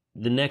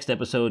the next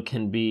episode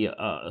can be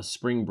a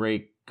spring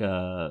break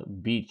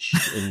beach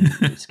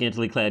and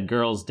scantily clad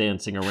girls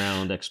dancing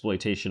around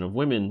exploitation of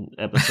women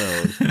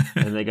episode.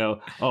 And they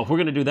go, oh, if we're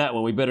going to do that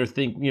one, we better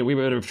think, you know, we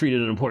better have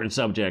treated an important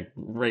subject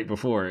right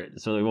before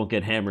it so they won't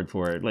get hammered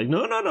for it. Like,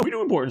 no, we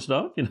do important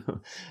stuff, you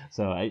know?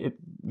 So,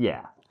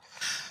 yeah.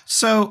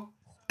 So,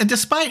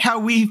 despite how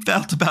we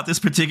felt about this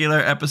particular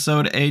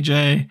episode,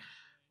 AJ,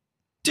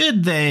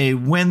 did they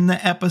win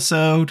the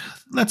episode?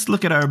 Let's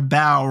look at our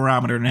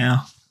barometer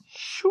now.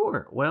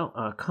 Sure.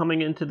 Well,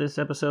 coming into this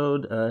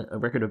episode, a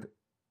record of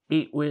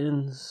 8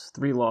 wins,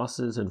 3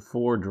 losses, and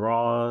 4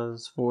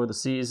 draws for the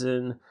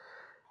season.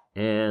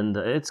 And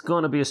it's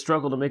going to be a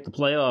struggle to make the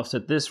playoffs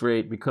at this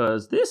rate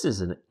because this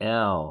is an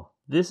L.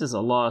 This is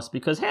a loss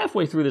because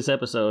halfway through this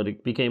episode,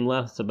 it became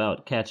less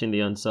about catching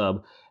the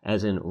unsub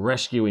as in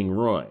rescuing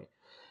Roy.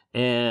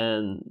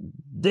 And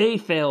they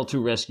failed to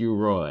rescue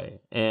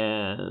Roy.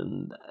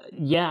 And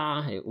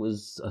yeah, it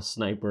was a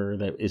sniper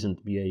that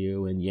isn't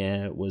BAU. And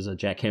yeah, it was a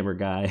jackhammer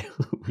guy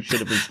who should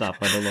have been stopped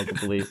by the local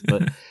police.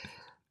 But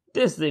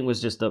this thing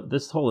was just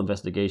this whole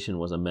investigation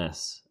was a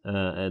mess.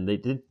 And they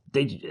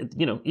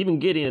even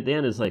Gideon at the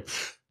end is like,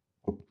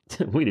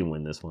 we didn't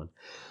win this one.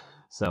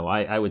 So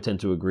I would tend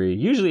to agree.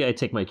 Usually I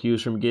take my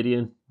cues from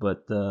Gideon,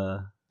 but,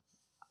 I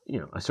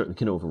certainly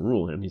can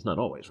overrule him. He's not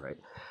always right.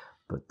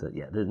 But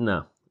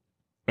no.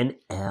 An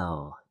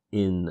L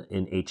in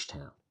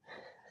H-Town.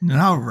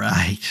 All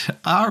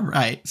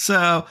right.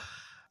 So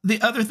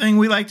the other thing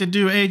we like to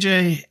do,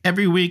 AJ,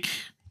 every week,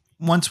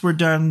 once we're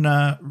done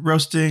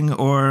roasting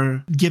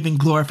or giving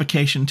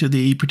glorification to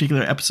the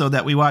particular episode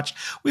that we watched,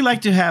 we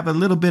like to have a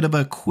little bit of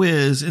a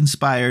quiz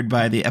inspired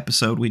by the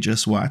episode we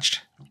just watched.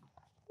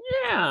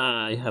 Yeah,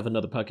 I have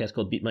another podcast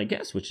called Beat My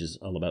Guess, which is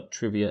all about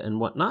trivia and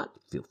whatnot.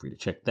 Feel free to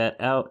check that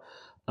out.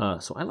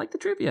 So I like the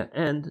trivia,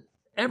 and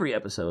every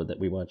episode that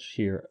we watch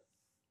here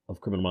of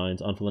Criminal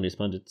Minds on Felonious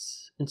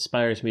Pundits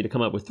inspires me to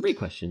come up with 3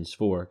 questions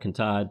for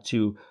Kantad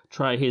to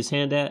try his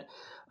hand at.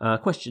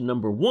 Question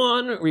number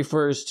 1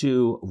 refers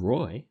to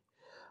Roy,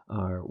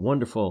 our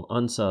wonderful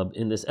unsub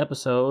in this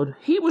episode.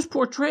 He was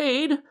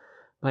portrayed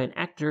by an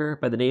actor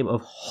by the name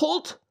of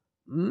Holt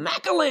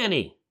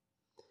McElhaney.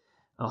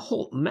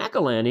 Holt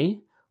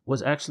McElhaney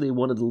was actually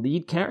one of the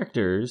lead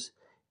characters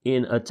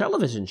in a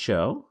television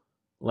show,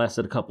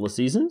 lasted a couple of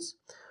seasons,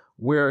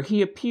 where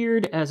he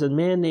appeared as a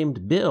man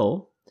named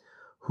Bill,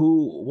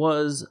 who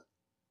was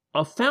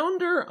a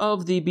founder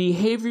of the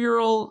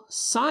Behavioral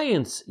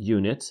Science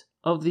Unit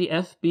of the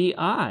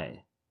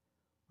FBI.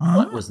 Huh?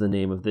 What was the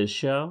name of this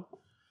show?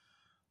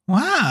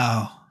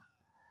 Wow.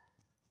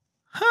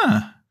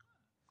 Huh.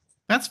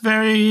 That's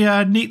very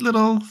neat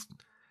little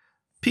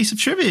piece of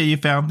trivia you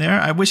found there.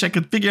 I wish I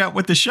could figure out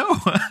what the show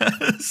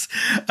was.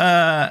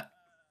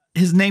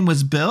 His name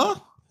was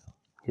Bill?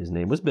 His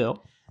name was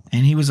Bill.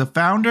 And he was a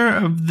founder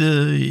of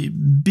the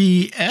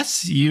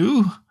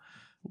BSU.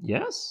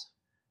 Yes.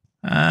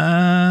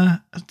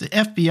 The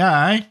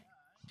FBI.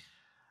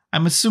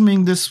 I'm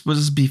assuming this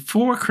was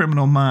before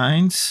Criminal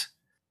Minds.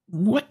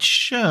 What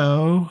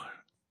show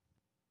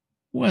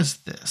was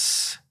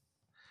this?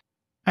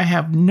 I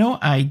have no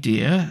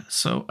idea,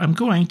 so I'm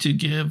going to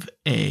give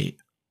a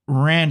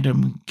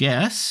random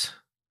guess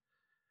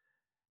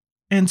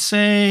and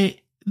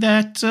say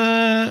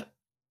that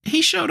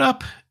he showed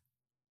up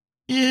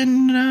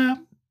in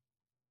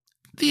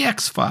The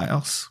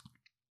X-Files.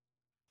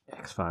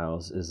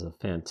 X-Files is a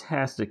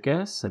fantastic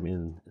guess. I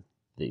mean,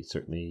 they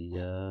certainly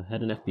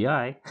had an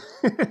FBI.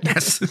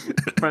 Yes.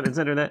 Front and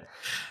center that.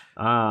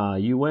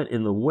 You went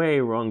in the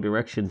way wrong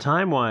direction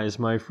time-wise,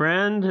 my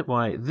friend.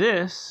 Why,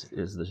 this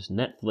is this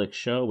Netflix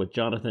show with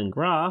Jonathan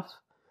Groff,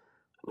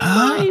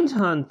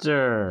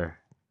 Mindhunter.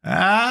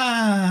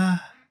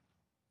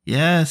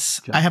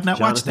 Yes. I have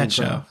not watched that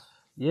show. Groff.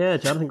 Yeah,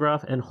 Jonathan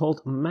Groff and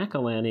Holt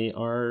McElhaney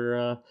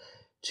are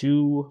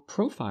 2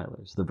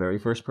 profilers, the very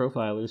first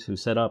profilers who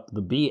set up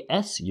the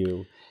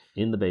BSU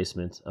in the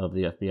basement of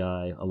the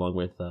FBI, along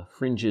with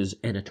Fringe's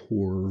Anna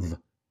Torv.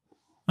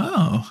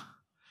 Oh,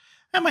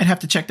 I might have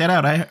to check that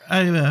out. I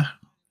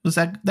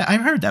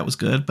heard that was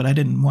good, but I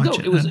didn't watch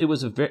it.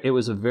 It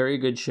was a very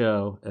good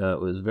show. It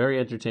was very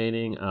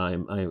entertaining.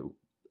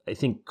 I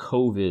think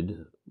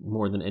COVID,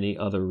 more than any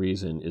other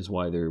reason, is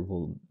why there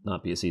will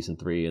not be a season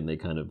 3, and they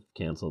kind of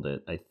canceled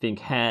it. I think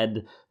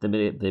had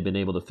they been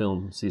able to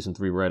film season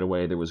 3 right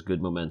away, there was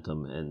good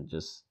momentum, and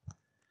just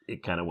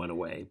it kind of went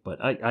away.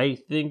 But I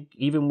think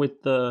even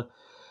with the,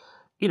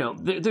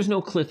 there's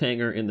no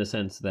cliffhanger in the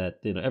sense that,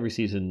 every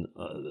season,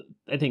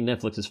 I think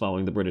Netflix is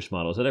following the British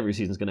model, so that every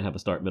season's going to have a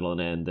start, middle,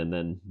 and end, and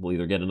then we'll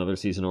either get another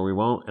season or we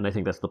won't. And I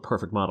think that's the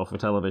perfect model for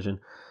television.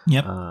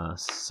 Yep.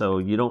 So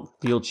you don't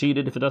feel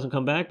cheated if it doesn't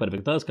come back, but if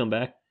it does come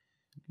back,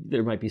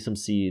 there might be some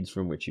seeds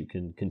from which you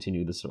can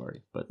continue the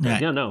story. But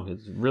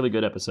it's a really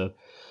good episodes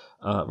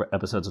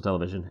of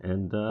television.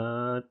 And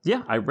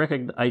I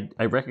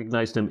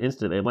recognized him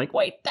instantly. I'm like,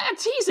 wait,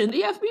 he's in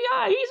the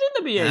FBI. He's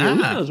in the BAU.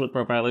 He knows what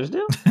profilers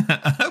do.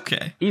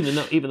 Okay. Even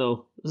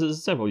though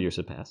several years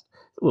have passed.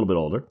 A little bit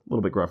older, a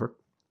little bit gruffer.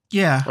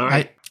 Yeah,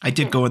 right. I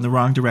did go in the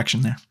wrong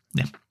direction there.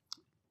 Yeah.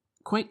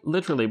 Quite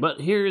literally.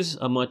 But here's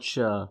a much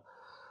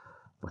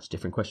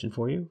different question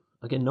for you.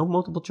 Again, no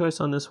multiple choice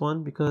on this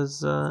one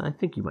because I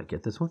think you might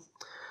get this one.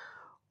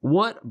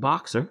 What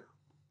boxer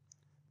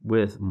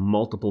with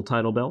multiple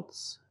title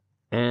belts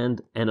and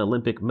an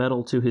Olympic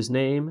medal to his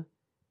name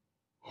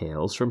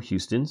hails from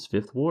Houston's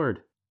 5th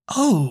Ward?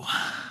 Oh,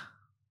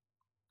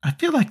 I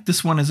feel like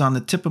this one is on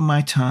the tip of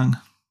my tongue.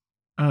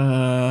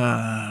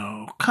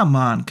 Come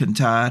on,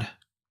 Kantad.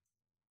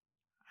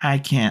 I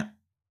can't.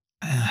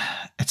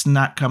 It's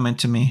not coming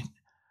to me.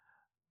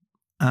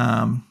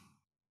 Dang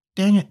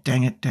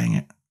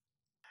it.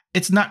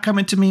 It's not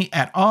coming to me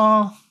at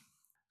all.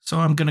 So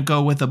I'm going to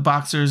go with a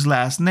boxer's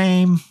last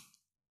name.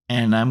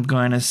 And I'm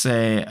going to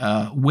say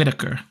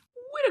Whitaker.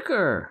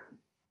 Whitaker.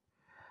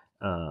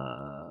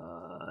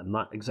 I'm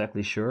not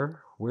exactly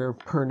sure where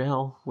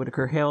Pernell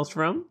Whitaker hails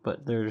from,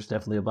 but there's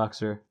definitely a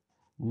boxer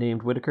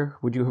named Whitaker.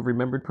 Would you have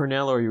remembered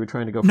Pernell, or you were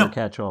trying to go for a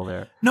catch-all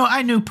there? No,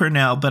 I knew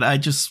Pernell, but I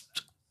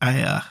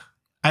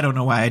don't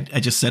know why I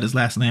just said his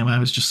last name. I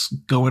was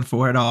just going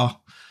for it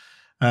all.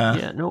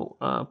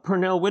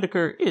 Pernell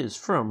Whitaker is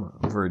from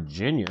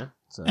Virginia.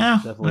 So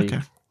definitely,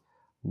 okay.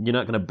 You're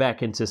not going to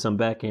back into some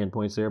backhand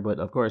points there, but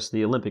of course,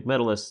 the Olympic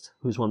medalist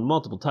who's won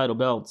multiple title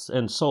belts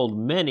and sold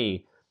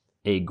many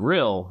a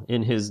grill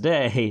in his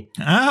day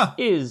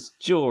is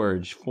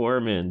George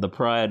Foreman, the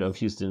pride of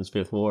Houston's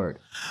Fifth Ward.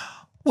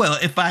 Well,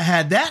 if I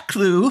had that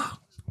clue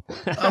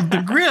of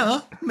the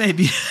grill,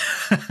 maybe.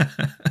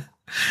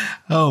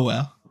 Oh,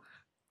 well.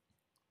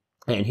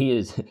 And he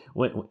is,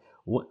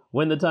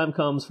 when the time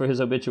comes for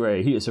his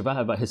obituary, he is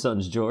survived by his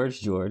sons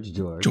George.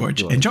 Yes.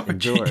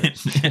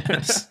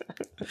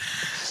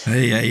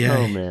 Hey.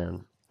 Oh,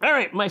 man. All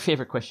right, my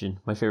favorite question,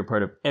 my favorite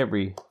part of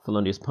every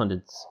Felonious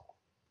Pundits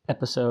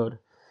episode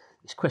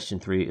is question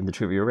 3 in the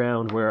trivia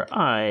round, where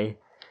I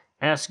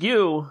ask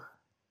you,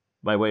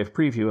 by way of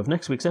preview of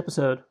next week's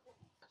episode,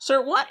 sir,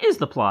 what is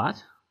the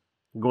plot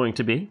going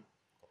to be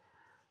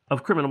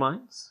of Criminal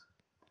Minds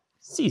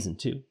Season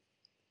 2,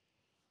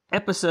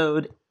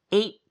 Episode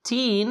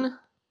 18,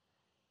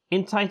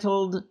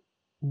 entitled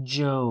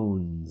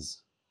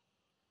Jones?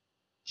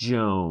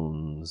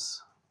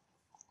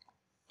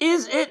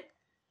 Is it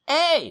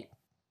A,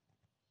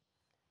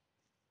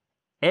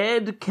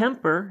 Ed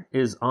Kemper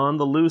is on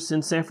the loose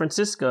in San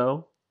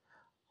Francisco,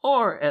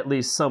 or at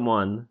least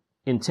someone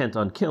intent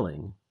on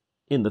killing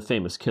in the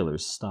famous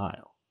killer's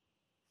style?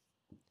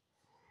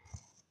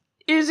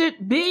 Is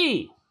it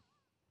B,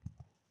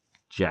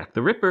 Jack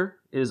the Ripper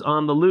is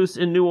on the loose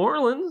in New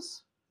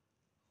Orleans,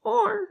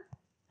 or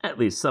at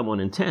least someone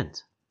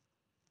intent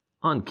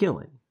on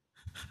killing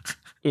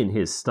in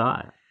his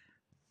style?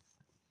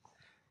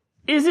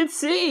 Is it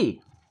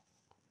C,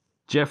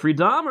 Jeffrey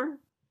Dahmer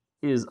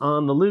is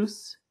on the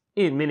loose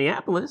in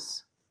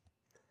Minneapolis,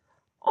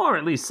 or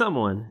at least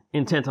someone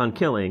intent on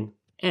killing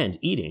and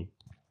eating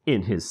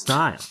in his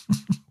style?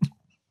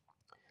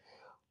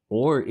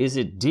 Or is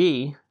it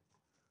D,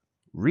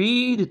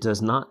 Reed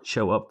does not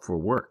show up for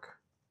work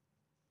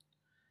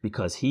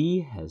because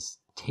he has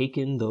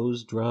taken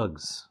those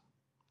drugs,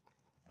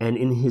 and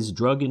in his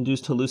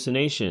drug-induced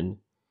hallucination,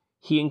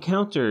 he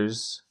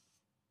encounters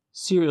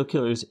serial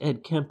killers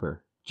Ed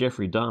Kemper,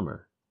 Jeffrey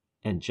Dahmer,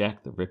 and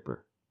Jack the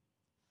Ripper?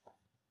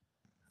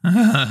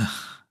 I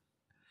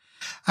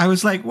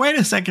was like, wait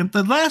a second,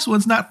 the last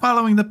one's not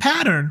following the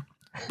pattern,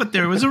 but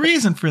there was a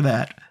reason for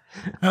that.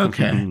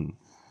 Okay.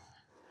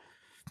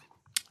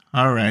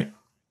 All right.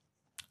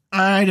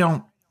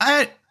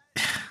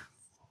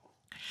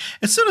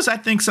 As soon as I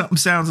think something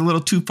sounds a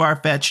little too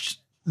far-fetched,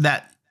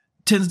 that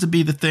tends to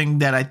be the thing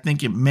that I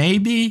think it may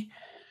be.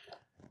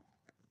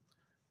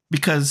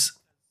 Because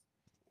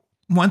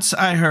once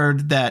I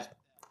heard that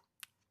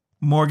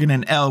Morgan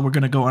and Elle were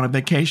going to go on a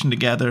vacation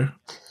together,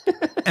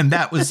 and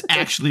that was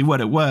actually what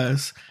it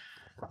was,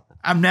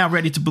 I'm now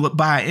ready to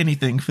buy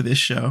anything for this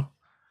show.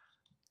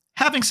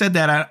 Having said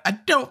that, I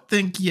don't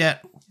think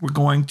yet we're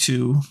going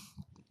to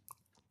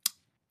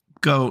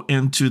go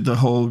into the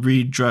whole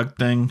Reed drug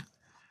thing.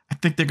 I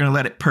think they're going to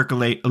let it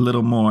percolate a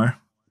little more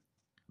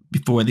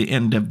before the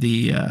end of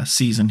the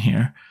season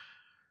here.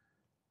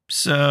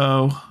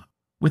 So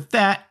with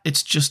that,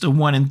 it's just a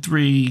 1 in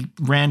 3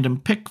 random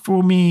pick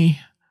for me.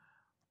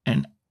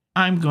 And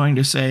I'm going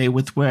to say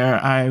with where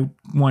I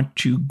want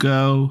to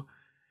go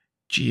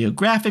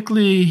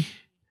geographically,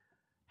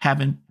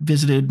 haven't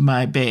visited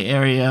my Bay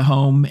Area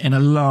home in a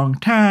long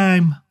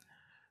time.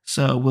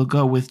 So we'll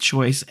go with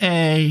choice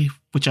A,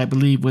 which I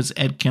believe was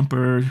Ed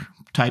Kemper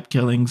type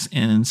killings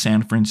in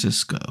San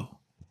Francisco.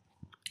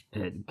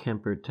 Ed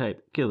Kemper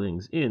type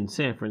killings in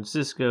San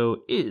Francisco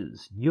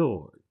is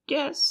your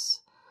guess.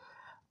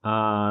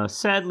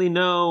 Sadly,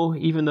 no,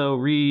 even though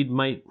Reed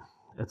might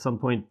at some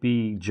point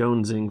be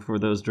jonesing for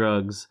those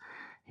drugs,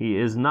 he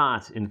is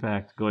not, in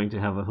fact, going to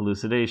have a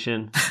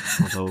hallucination,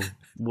 although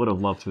would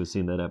have loved to have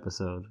seen that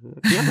episode.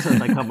 The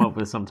episodes I come up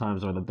with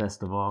sometimes are the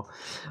best of all.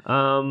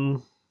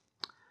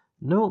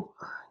 No,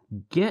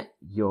 get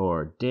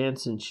your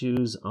dancing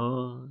shoes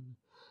on.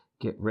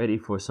 Get ready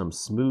for some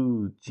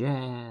smooth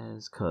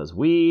jazz, because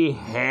we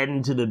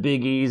heading to the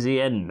Big Easy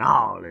in New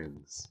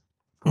Orleans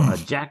for a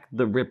Jack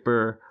the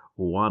Ripper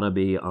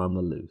wannabe on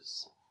the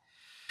loose.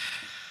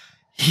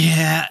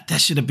 Yeah, that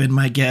should have been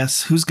my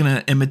guess. Who's going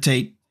to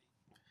imitate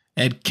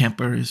Ed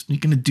Kemper? You're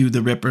going to do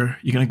the Ripper.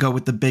 You're going to go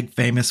with the big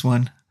famous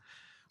one.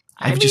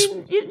 I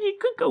mean, you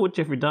could go with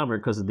Jeffrey Dahmer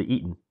because of the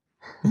eating.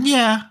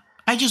 Yeah,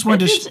 I just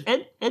wanted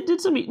to... Ed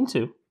did some eating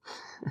too.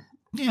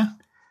 Yeah,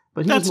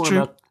 but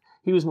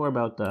he was more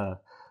about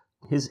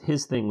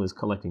his thing was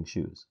collecting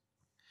shoes.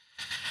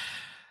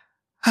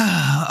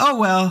 Oh,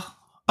 well.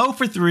 0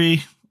 for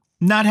 3.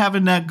 Not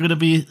having that good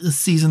of a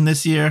season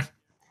this year.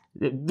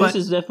 This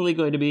is definitely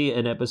going to be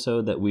an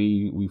episode that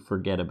we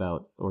forget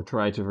about or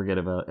try to forget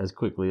about as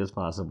quickly as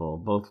possible,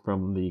 both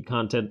from the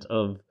content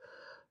of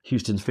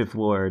Houston's Fifth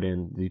Ward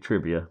and the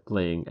trivia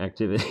playing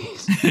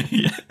activities.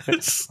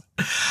 Yes.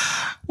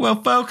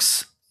 Well,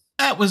 folks,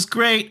 that was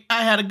great.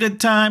 I had a good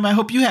time. I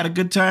hope you had a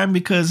good time,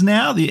 because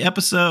now the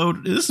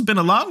episode, this has been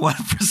a long one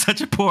for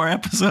such a poor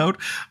episode,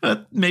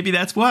 but maybe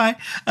that's why.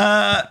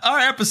 Our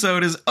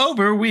episode is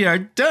over. We are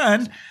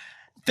done.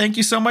 Thank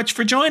you so much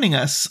for joining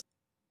us.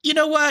 You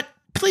know what?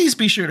 Please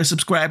be sure to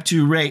subscribe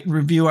to, rate, and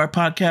review our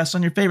podcast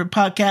on your favorite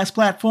podcast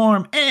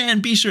platform,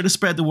 and be sure to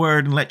spread the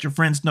word and let your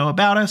friends know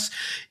about us.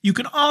 You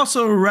can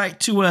also write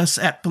to us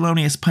at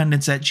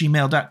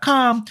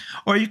feloniouspundits@gmail.com,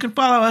 or you can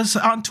follow us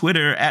on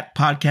Twitter at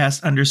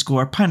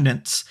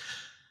podcast_pundits.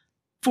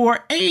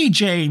 For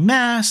AJ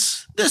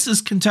Mass, this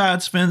is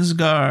Kentad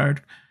Svensgaard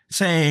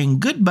saying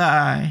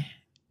goodbye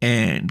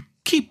and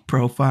keep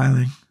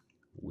profiling.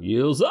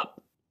 Wheels up.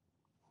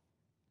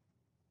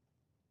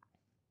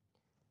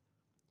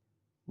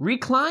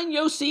 Recline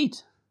your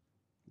seat.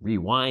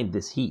 Rewind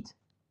this heat.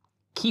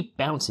 Keep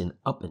bouncing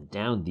up and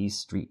down these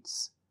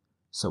streets.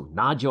 So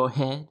nod your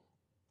head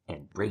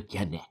and break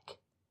your neck.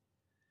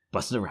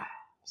 Bust a ride.